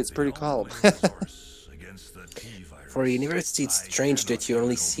gonna say it's pretty The calm. only resource against the T-virus. For a university, it's strange that you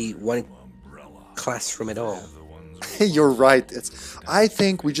only see one umbrella. classroom at all. The ones You're right. I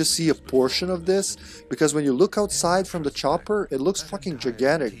think we just see a portion of this because when you look outside from the chopper, it looks fucking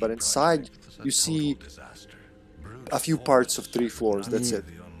gigantic, but inside you see a few parts of 3 floors. That's it.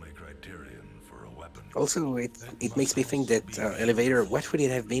 the only criterion for a weapon. Also, it makes me think that elevator, what would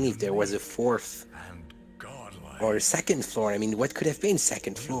it have been if there was a 4th And godlike. or a 2nd floor? I mean, what could have been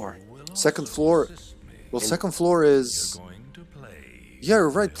 2nd floor? Second floor. Well, second floor is. Going to play. Yeah, you're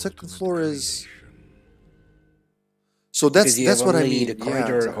right. Second floor is. So that's Because you have what I only mean. the Yeah,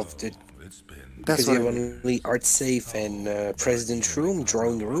 corridor exactly. of the. It's been That's Because what you I have mean. only art safe and president's room,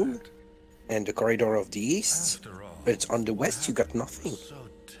 drawing room, and the corridor of the east. after all But on the west, you got nothing. so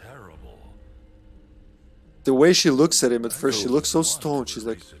terrible. The way she looks at him at first, she looks so stoned. She's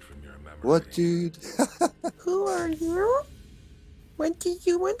like, Erase it from your memory. "What, dude?" Who are you? What do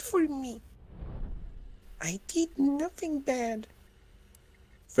you want from me? I did nothing bad.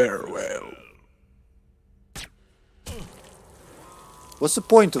 Farewell. What's the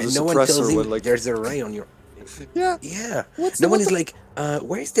point of the And no one tells suppressor him when, like, there's a ray on your. yeah, Yeah. What's no the- one what is the- like,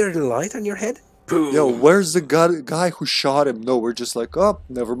 where's there the light on your head? yo, where's the guy who shot him? No, we're just like, oh,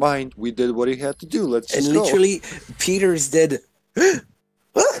 never mind. We did what he had to do. Let's And just go. literally, Peter's dead.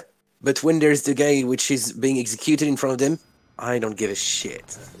 What? But when there's the guy which is being executed in front of them, I don't give a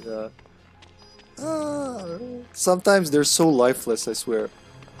shit. Yeah. Sometimes they're so lifeless, I swear.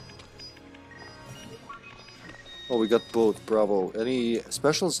 Oh, we got both. Bravo. Any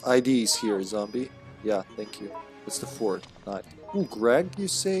specials? IDs here, zombie. Yeah, thank you. It's the 4th. Nice. Ooh, Greg, you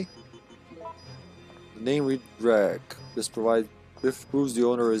say? The name read Greg. This proves the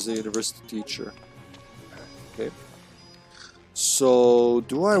owner is a university teacher. Okay. So,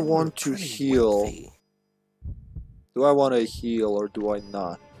 do I And want we're to pretty heal? wealthy. Do I want to heal or do I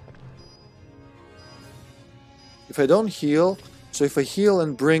not? If I don't heal, so if I heal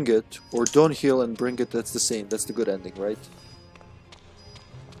and bring it, or don't heal and bring it, that's the same. That's the good ending, right?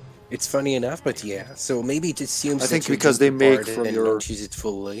 It's funny enough, but yeah. So maybe it assumes I think that you because do they the make part from and your- don't use it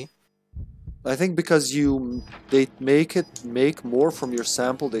fully. I think because they make more from your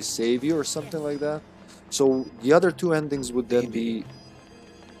sample, they save you or something like that. So the other 2 endings would then be.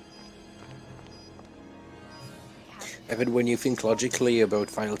 Even when you think logically about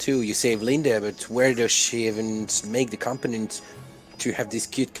Final 2, you save Linda, but where does she even make the component to have this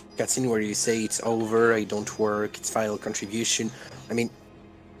cute cutscene where you say it's over, I don't work, it's final contribution? I mean,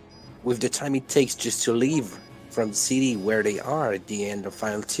 with the time it takes just to leave from the city where they are at the end of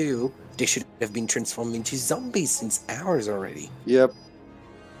Final 2, they should have been transformed into zombies since hours already. Yep.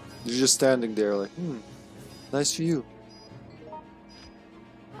 You're just standing there like, nice for you.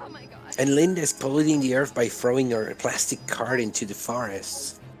 Oh my god. And Linda's polluting the earth by throwing her plastic cart into the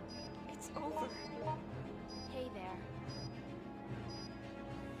forests. It's over. Hey there.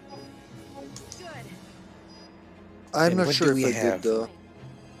 Good. I'm And not what sure do if we I have? did the...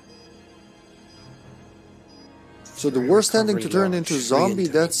 So the worst ending to turn into zombie,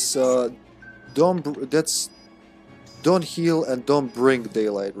 that's don't heal and don't bring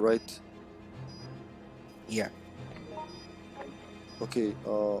daylight, right? Yeah. Okay,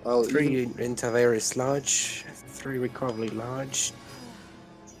 I'll 3 even... antivirus lodge, 3 recovery lodge,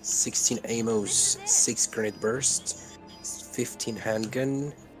 16 ammos, 6 grenade burst, 15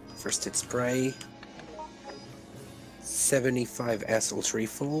 handgun, first aid spray, 75 assault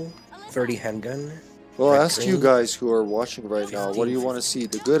rifle, 30 handgun. Well, red ask you green, guys who are watching right now, what do you 15, want to see?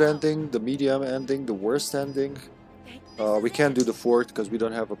 The good ending, the medium ending, the worst ending? We can't do the fourth because we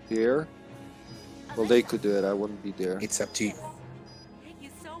don't have a pair. Well, they could do it, I wouldn't be there. It's up to you. Thank you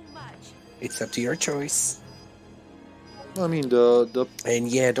so much. It's up to your choice. I mean, the And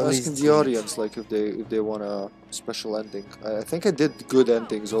yeah, don't asking the hesitate. audience, like, if they want a special ending. I think I did good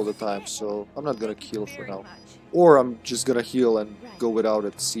endings all the time, so I'm not gonna heal for now. Or I'm just gonna heal and go without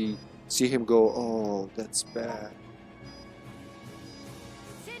it, see him go, oh, that's bad.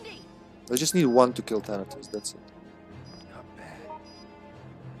 Cindy. I just need one to kill Thanatos, that's it. Not bad.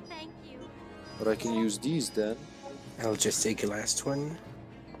 Thank you. But I can use these then. I'll just take a last one,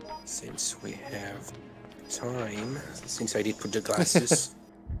 since we have time, since I did put the glasses.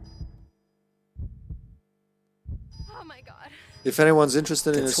 Oh my god. If anyone's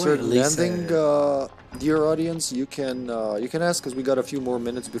interested in a That's why certain Lisa- ending, dear audience, you can ask, because we got a few more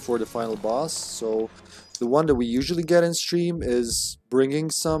minutes before the final boss. So the one that we usually get in stream is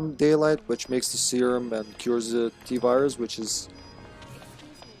bringing some daylight, which makes the serum and cures the T-virus, which is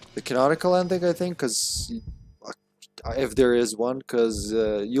the canonical ending, I think, because if there is one, because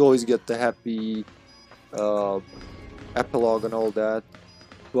you always get the happy epilogue and all that.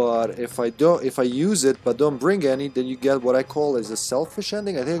 But if I use it but don't bring any, then you get what I call as a selfish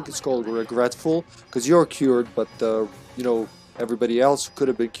ending. I think it's called regretful, because you're cured, but you know, everybody else who could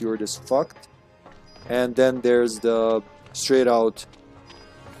have been cured is fucked. And then there's the straight out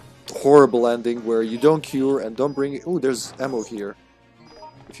horrible ending where you don't cure and don't bring. Oh, there's ammo here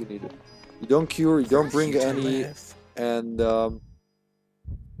if you need it. You don't cure, you don't bring any, and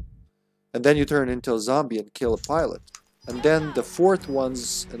then you turn into a zombie and kill a pilot. And then the fourth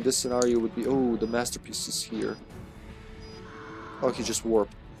ones in this scenario would be, oh, the masterpiece is here. Oh, he just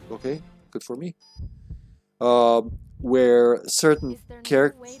warped. Okay, good for me. Where certain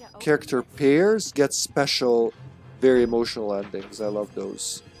character pairs get special, very emotional endings. I love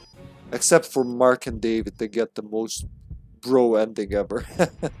those. Except for Mark and David, they get the most bro ending ever.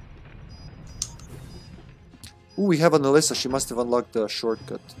 Ooh, we have an Alyssa. She must have unlocked the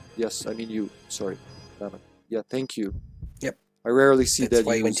shortcut. Yes, I mean you. Sorry. Damn it. Yeah, thank you. Yep. I rarely see That's that.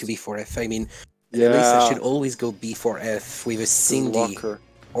 why I went to B4F. I mean, at least I should always go B4F with a Cindy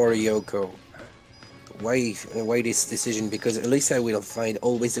or a Yoko. Why this decision? Because at least I will find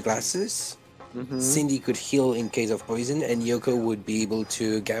always the glasses. Cindy could heal in case of poison, and Yoko would be able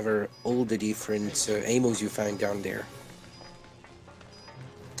to gather all the different ammos you find down there.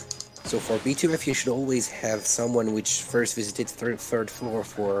 So for B2F, you should always have someone which first visited third floor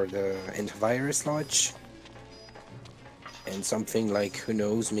for the antivirus lodge. And something like, who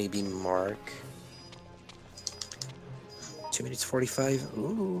knows, maybe Mark. 2 minutes 45.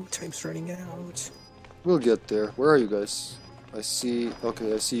 Ooh, time's running out. We'll get there. Where are you guys? I see...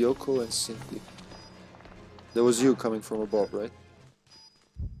 Okay, I see Yoko and Cindy. That was you coming from above, right?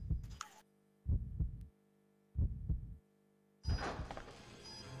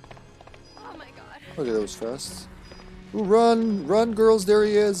 Oh my god. Okay, that was fast. Ooh, run! Run, girls! There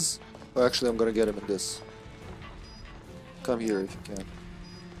he is! Oh, actually, I'm gonna get him in this. Come here if you can.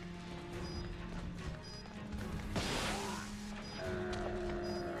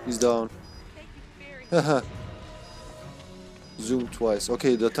 He's down. Haha. Zoom twice.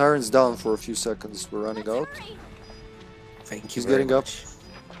 Okay, the tyrant's down for a few seconds. We're running out. Thank you. He's very getting up. much.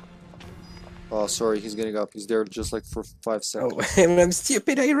 Oh, sorry, he's getting up. He's there just like for 5 seconds. Oh, I'm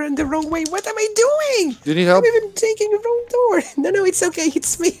stupid. I ran the wrong way. What am I doing? Do you need help? I'm even taking the wrong door. No, it's okay.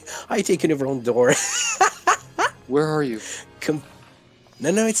 It's me. I taken the wrong door. Where are you? Come.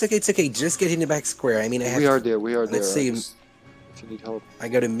 No, it's okay. It's okay. Just get in the back square. I mean, I have. We are there. We are there. Let's see. If you need help. I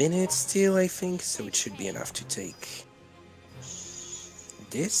got a minute still, I think, so it should be enough to take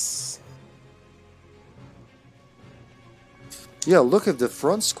this. Yeah, look at the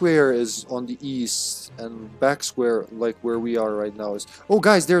front square is on the east, and back square, like where we are right now, is. Oh,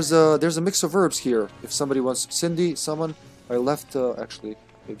 guys, there's a mix of herbs here. If somebody wants, Cindy, someone, I left. Actually,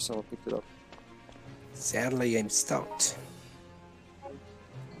 Maybe someone picked it up. Sadly, I'm stopped.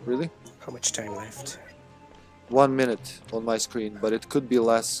 Really? How much time left? 1 minute on my screen, but it could be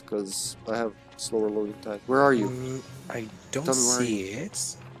less because I have slower loading time. Where are you? I don't Tell me where see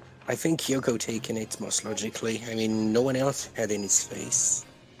it. I think Yoko taken it most logically. I mean, no one else had in his face.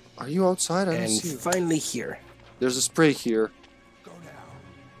 Are you outside? I don't And see you. finally here. There's a spray here. Go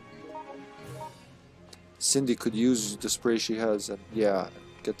now. Cindy could use the spray she has and yeah,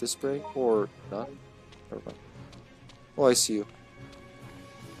 get this spray or not. Never mind. Oh, I see you.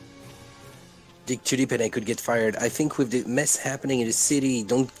 Dig too deep and I could get fired. I think with the mess happening in the city,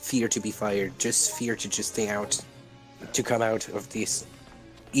 don't fear to be fired. Just fear to just stay out. To come out of this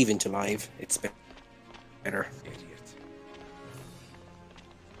even to live. It's better.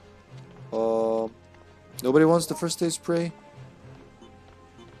 Nobody wants the first aid spray?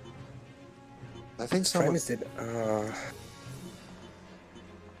 I think Prime someone... is that,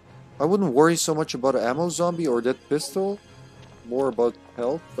 I wouldn't worry so much about an ammo zombie or that pistol. More about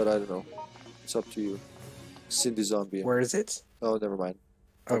health, but I don't know. It's up to you. Cindy zombie. where is it? Oh, never mind.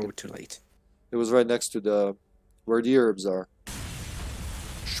 Oh, Okay. too late. It was right next to the... where the herbs are.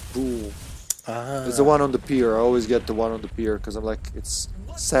 Shboom. Ah. It's the one on the pier. I always get the one on the pier because I'm like, it's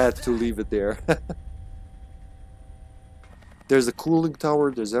sad to leave it there. There's a cooling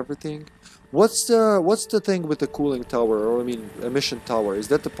tower. There's everything. What's the thing with the cooling tower? Or I mean, emission tower. Is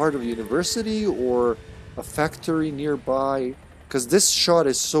that the part of university or a factory nearby? Because this shot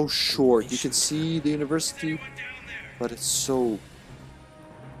is so short. You can see the university, but it's so...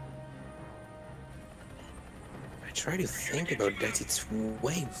 I try to think about that. It's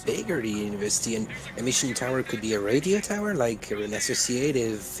way bigger, the university, and emission tower could be a radio tower, like an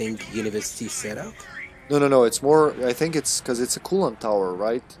associative think university setup. No. It's more... I think it's because it's a coolant tower,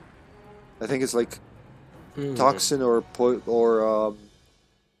 right? I think it's like toxin or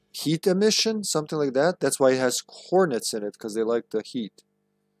heat emission, something like that. That's why it has hornets in it, because they like the heat.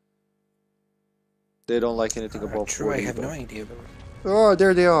 They don't like anything above True, 40. I have but- no idea about it. Oh,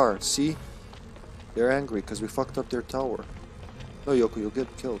 there they are. See? They're angry because we fucked up their tower. No, Yoko, you'll get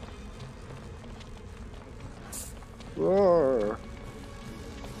killed. Roar.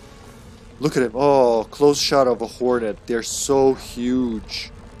 Look at him. Oh, close shot of a hornet. They're so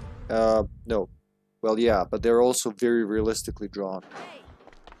huge. No. Well, yeah, but they're also very realistically drawn.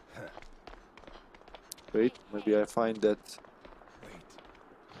 Wait, maybe I find that...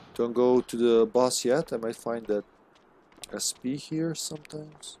 Don't go to the boss yet. I might find that SP here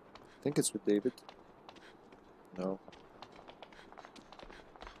sometimes. I think it's with David. No.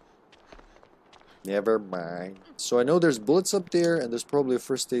 Never mind. So I know there's bullets up there and there's probably a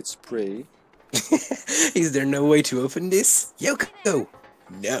first aid spray. Is there no way to open this? Yoko!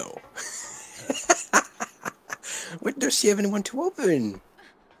 No. What does she even want to open?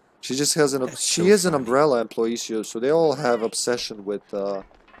 She just has an... That's She so is an funny. umbrella employee, so they all have obsession with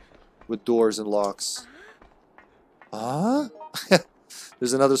doors and locks. Huh?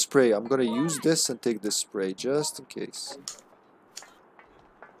 There's another spray. I'm gonna use this and take this spray just in case.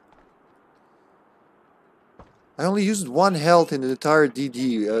 I only used 1 health in the entire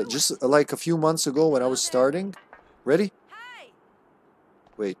DD, just like a few months ago when I was starting. Ready? Hey,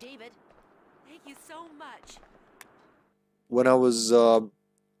 Wait. David. Thank you so much. When I was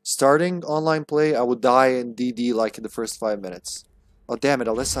starting online play, I would die in DD like in the first 5 minutes. Oh damn it,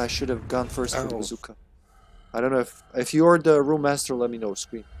 Alyssa, I should have gone first for the Oh. bazooka. I don't know if you're the room master, let me know.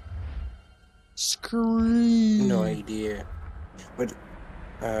 Scream. Scream. No idea. But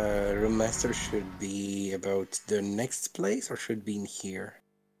room master should be about the next place or should be in here?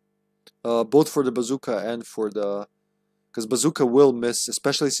 Both for the bazooka and for the... Because bazooka will miss,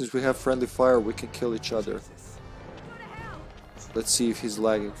 especially since we have friendly fire, we can kill each other. Let's see if he's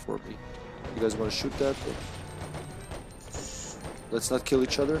lagging for me. You guys want to shoot that? Or... Let's not kill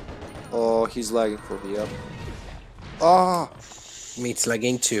each other. Oh, he's lagging for me, yep. Ah! Me, it's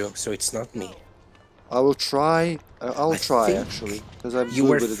lagging too, so it's not me. I will try. I'll I try think actually, because I'm You good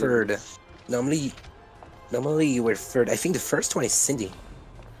were with it. third. Normally you were third. I think the first one is Cindy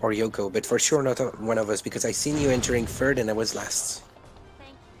or Yoko, but for sure not one of us because I seen you entering third and I was last.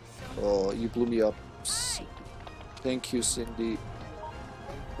 Thank you so Oh, you blew me up. Thank you, Cindy.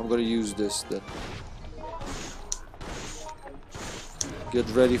 I'm gonna use this then. Get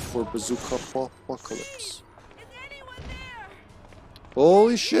ready for bazooka apocalypse.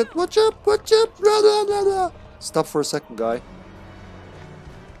 Holy shit! Watch up! Watch up! Blah, blah, blah, blah. Stop for a second, guy.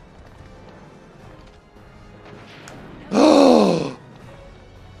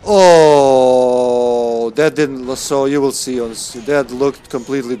 Oh that didn't. So you will see on that looked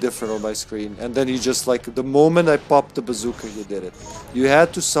completely different on my screen. And then he just like the moment I popped the bazooka, he did it. You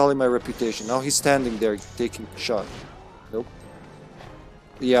had to sully my reputation. Now he's standing there taking shot. Nope.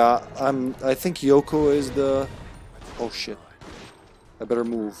 Yeah, I think Yoko is the. Oh shit! I better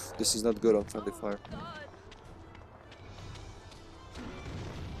move. This is not good on friendly fire.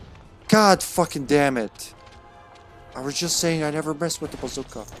 God fucking damn it! I was just saying I never mess with the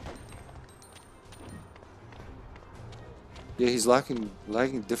bazooka. Yeah, he's lagging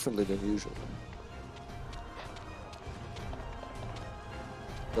differently than usual.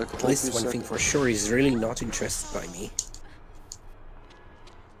 Like At least one thing for sure, he's really not interested by me.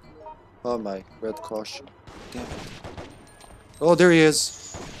 Oh my, red caution. Damn it. Oh, there he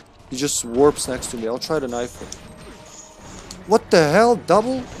is. He just warps next to me. I'll try to knife him. What the hell?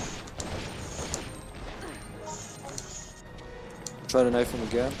 Double? Try to knife him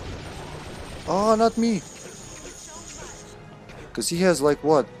again. Oh, not me. Because he has like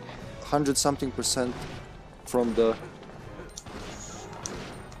what? 100-something% from the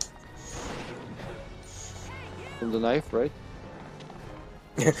knife, right?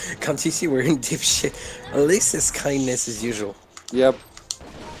 Can't you see we're in deep shit? At least his kindness as usual. Yep.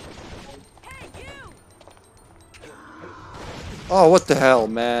 Oh, what the hell,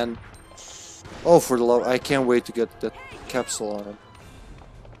 man? Oh, for the love, I can't wait to get that capsule on him.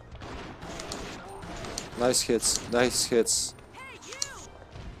 Nice hits, nice hits.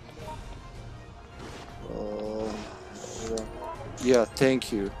 Yeah,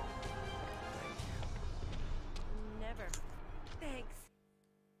 thank you. Never. Thanks.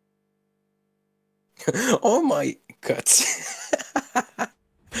 Oh my god.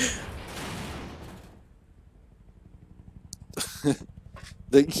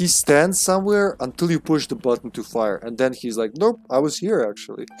 He stands somewhere until you push the button to fire, and then he's like, nope, I was here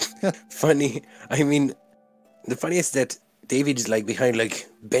actually. Funny. I mean, the funniest that David is like behind like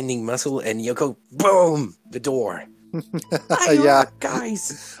bending muscle and Yoko, boom, the door. Yeah.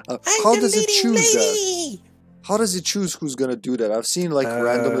 Guys. How does it choose that? How does it choose who's gonna do that? I've seen like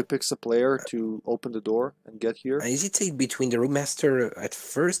randomly picks a player to open the door and get here. I hesitate between the room master at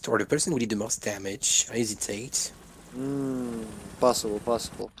first or the person who did the most damage. I hesitate.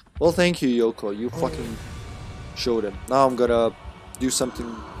 Possible. Well, thank you, Yoko. You fucking showed him. Now I'm gonna do something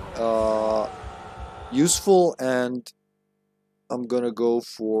useful, and I'm gonna go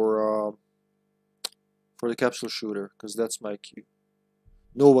for the capsule shooter, because that's my cue.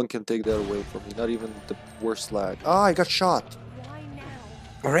 No one can take that away from me, not even the worst lag. Ah, I got shot! Why now?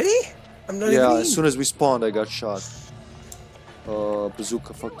 Already? I'm not Yeah, even as soon as we spawned, I got shot.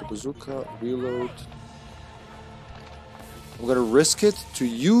 Bazooka, fuck the bazooka. Reload. I'm gonna risk it to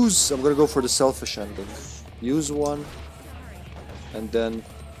use... I'm gonna go for the selfish ending. Use one, and then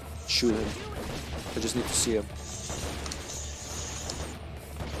shoot him. I just need to see him.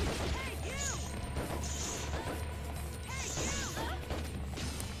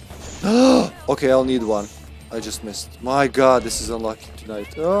 Okay, I'll need one. I just missed. My god, this is unlucky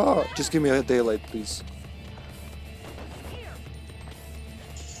tonight. Oh, just give me a daylight, please.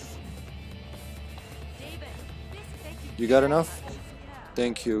 You got enough?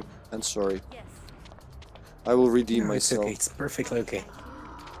 Thank you, and sorry. I will redeem No, it's myself. okay. It's perfectly okay.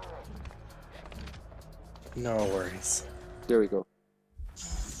 No worries. There we go.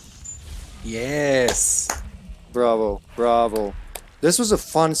 Yes. Bravo, bravo. This was a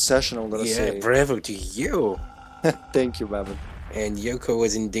fun session, I'm gonna say. Yeah, bravo to you. Thank you, Mammon. And Yoko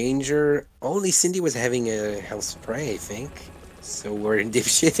was in danger. Only Cindy was having a health spray, I think. So we're in deep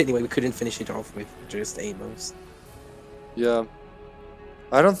shit anyway. We couldn't finish it off with just Amos. Yeah.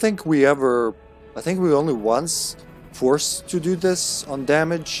 I don't think we ever... I think we only once forced to do this on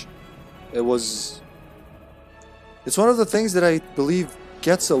damage. It was... It's one of the things that I believe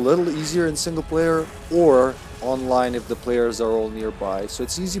gets a little easier in single player or online if the players are all nearby. So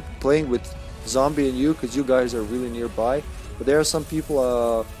it's easy playing with Zombie and you because you guys are really nearby. But there are some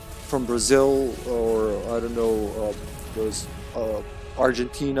people from Brazil or I don't know, those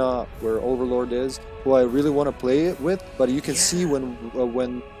Argentina where Overlord is, who I really want to play it with. But you can see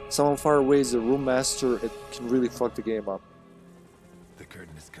when someone far away is the room master, it can really fuck the game up. The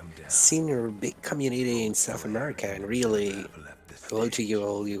curtain has come down. Seen your big community in South America, and really hello to you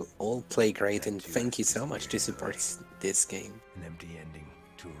all. You all play great, and thank you so much to support this game. An empty ending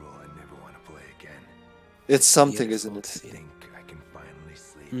to a role I never want to play again. It's something, Beautiful isn't to it? see. I think I can finally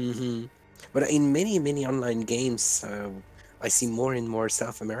sleep. Mm-hmm. But in many online games, I see more and more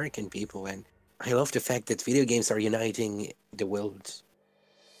South American people, and I love the fact that video games are uniting the world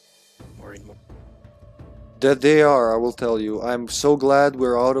more and more. That they are, I will tell you. I'm so glad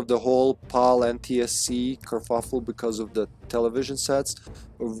we're out of the whole PAL and TSC kerfuffle because of the television sets.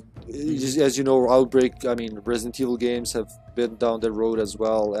 As you know, Outbreak, I mean, Resident Evil games have been down that road as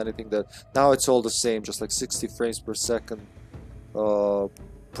well. Anything that now it's all the same, just like 60 frames per second,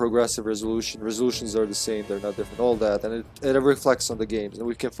 progressive resolution. Resolutions are the same, they're not different, all that, and it reflects on the games, and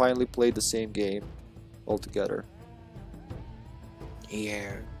we can finally play the same game all together.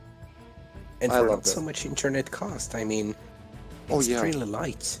 Yeah. And I for love not so that. much internet cost, I mean, Oh, it's yeah. really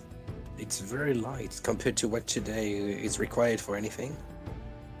light. It's very light compared to what today is required for anything.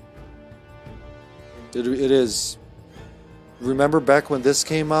 It is. Remember back when this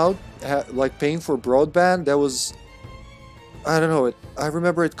came out, like paying for broadband, that was, I don't know, I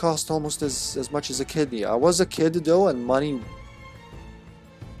remember it cost almost as much as a kidney. I was a kid though, and money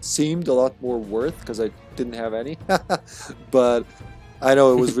seemed a lot more worth because I didn't have any. But I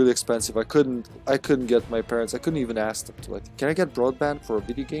know it was really expensive. I couldn't get my parents, I couldn't even ask them to, like, can I get broadband for a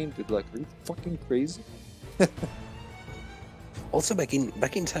video game? They'd be like, are you fucking crazy? Also, back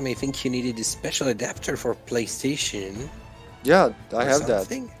in time, I think you needed a special adapter for PlayStation. Yeah, I Or have that.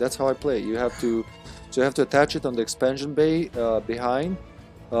 something? That's how I play. You have to attach it on the expansion bay behind.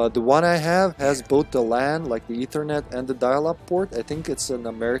 The one I have has both the LAN, like the Ethernet, and the dial-up port. I think it's an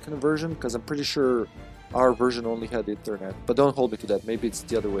American version because I'm pretty sure our version only had Ethernet. But don't hold me to that. Maybe it's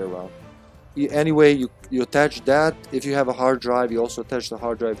the other way around. Anyway, you attach that. If you have a hard drive, you also attach the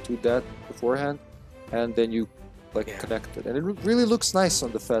hard drive to that beforehand, and then you connect it. And it really looks nice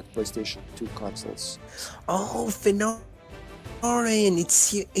on the fat PlayStation 2 consoles. Oh, Fenorin!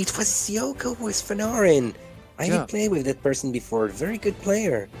 It was Yoko who was Fenorin. I Yeah. did play with that person before. Very good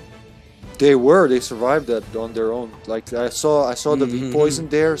player. They survived that on their own. Like I saw the V poison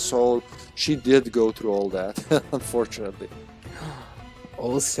there, so she did go through all that, unfortunately.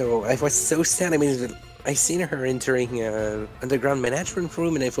 Also, I was so sad. I mean, I seen her entering underground management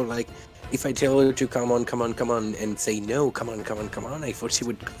room, and I felt like if I tell her to come on, and say no, come on, I thought she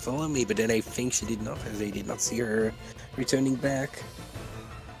would follow me, but then I think she did not, as I did not see her returning back.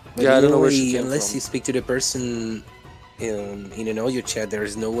 But Yeah, I don't know where she came unless from. you speak to the person in an audio chat, there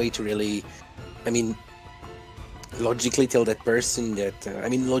is no way to really, I mean, logically tell that person that,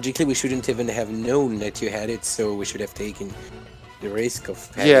 logically we shouldn't even have known that you had it, so we should have taken the risk of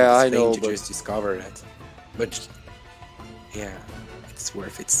having Yeah, I this thing know, to but- just discover that. But, yeah, it's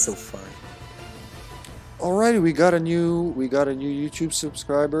worth it, so fun. Alrighty, we got a new YouTube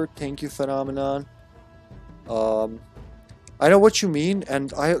subscriber. Thank you, Phenomenon. I know what you mean,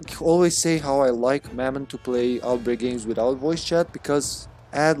 and I always say how I like Mammon to play Outbreak games without voice chat because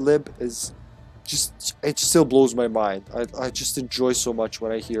ad-lib is just, it still blows my mind. I just enjoy so much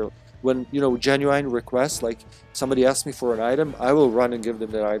when I hear, when, you know, genuine requests, like somebody asks me for an item, I will run and give them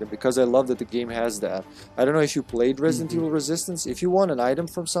that item because I love that the game has that. I don't know if you played Resident Evil Resistance. If you want an item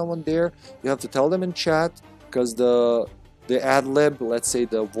from someone there, you have to tell them in chat because the ad-lib, let's say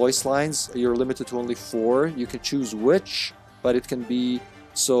the voice lines, you're limited to only 4. You can choose which, but it can be,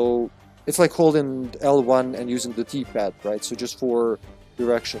 so it's like holding L1 and using the D-pad, right? So just 4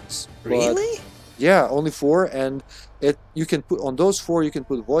 directions. But Really? yeah, only 4, and you can put on those 4. You can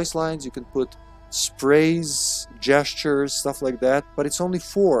put voice lines, you can put sprays, gestures, stuff like that. But it's only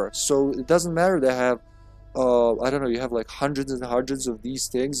 4, so it doesn't matter to have. I don't know. You have like hundreds and hundreds of these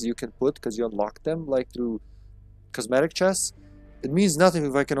things you can put because you unlock them like through cosmetic chests. It means nothing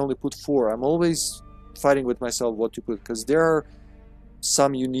if I can only put 4. I'm always fighting with myself what to put because there are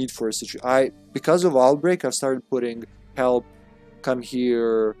some you need for a situation. Because of Outbreak, I've started putting help, come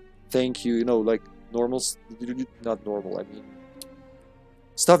here, thank you, you know, like normal, not normal, I mean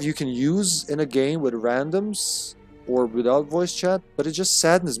stuff you can use in a game with randoms or without voice chat, but it just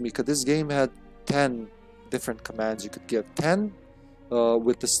saddens me because this game had 10 different commands you could give. 10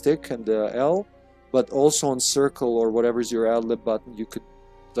 with the stick and the L, but also on circle or whatever's your ad-lib button, you could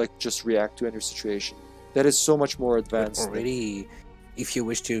like just react to any situation. That is so much more advanced. Already, if you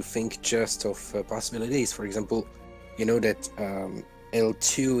wish to think just of possibilities, for example, you know that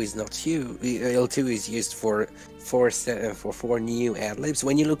L2 is not you. L2 is used for 4 new ad-libs.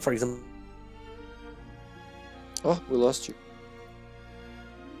 When you look, for example, Oh, we lost you.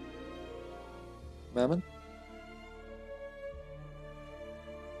 Mammon?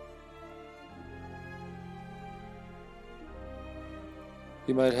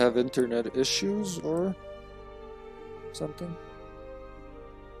 He might have internet issues or something.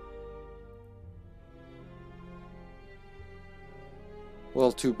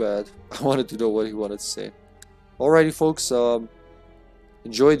 Well, too bad. I wanted to know what he wanted to say. Alrighty, folks.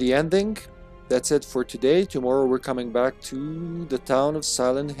 Enjoy the ending. that's it for today. Tomorrow we're coming back to the town of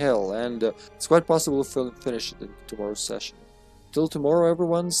Silent Hill, and it's quite possible we'll finish it in tomorrow's session. Till tomorrow,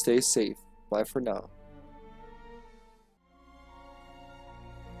 everyone, stay safe. Bye for now.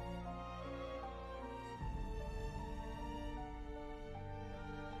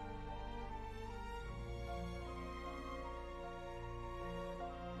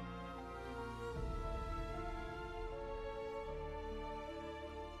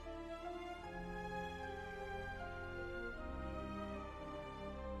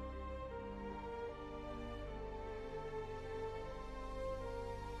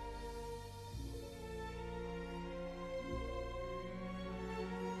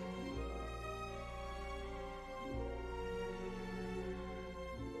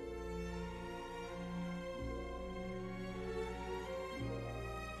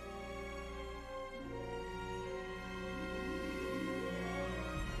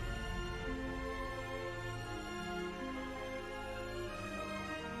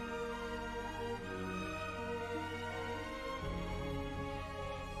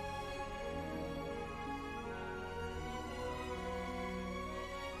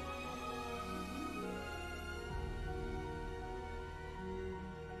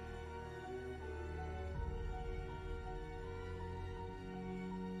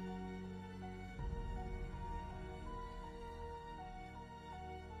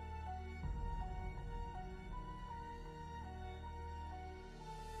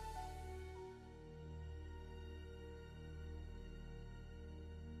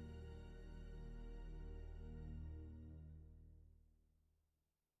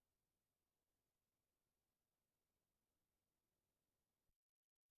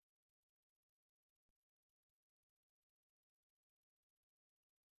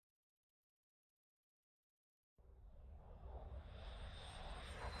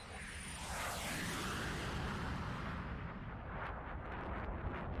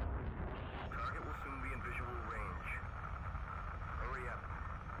 Target will soon be in visual range. Hurry up.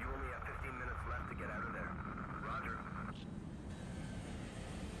 You only have 15 minutes left to get out of there. Roger.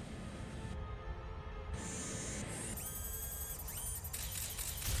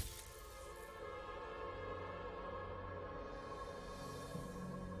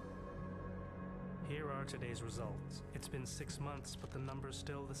 Here are today's results. It's been 6 months, but the number's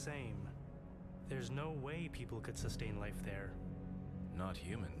still the same. There's no way people could sustain life there. Not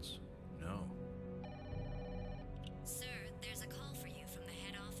humans, no. Sir, there's a call for you from the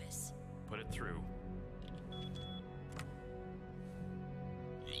head office. Put it through.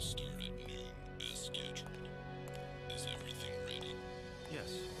 We'll start at noon, as scheduled. Is everything ready?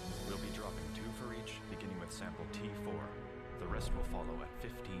 Yes, we'll be dropping 2 for each, beginning with sample T4. The rest will follow at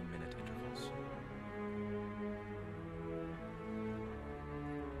 15-minute intervals.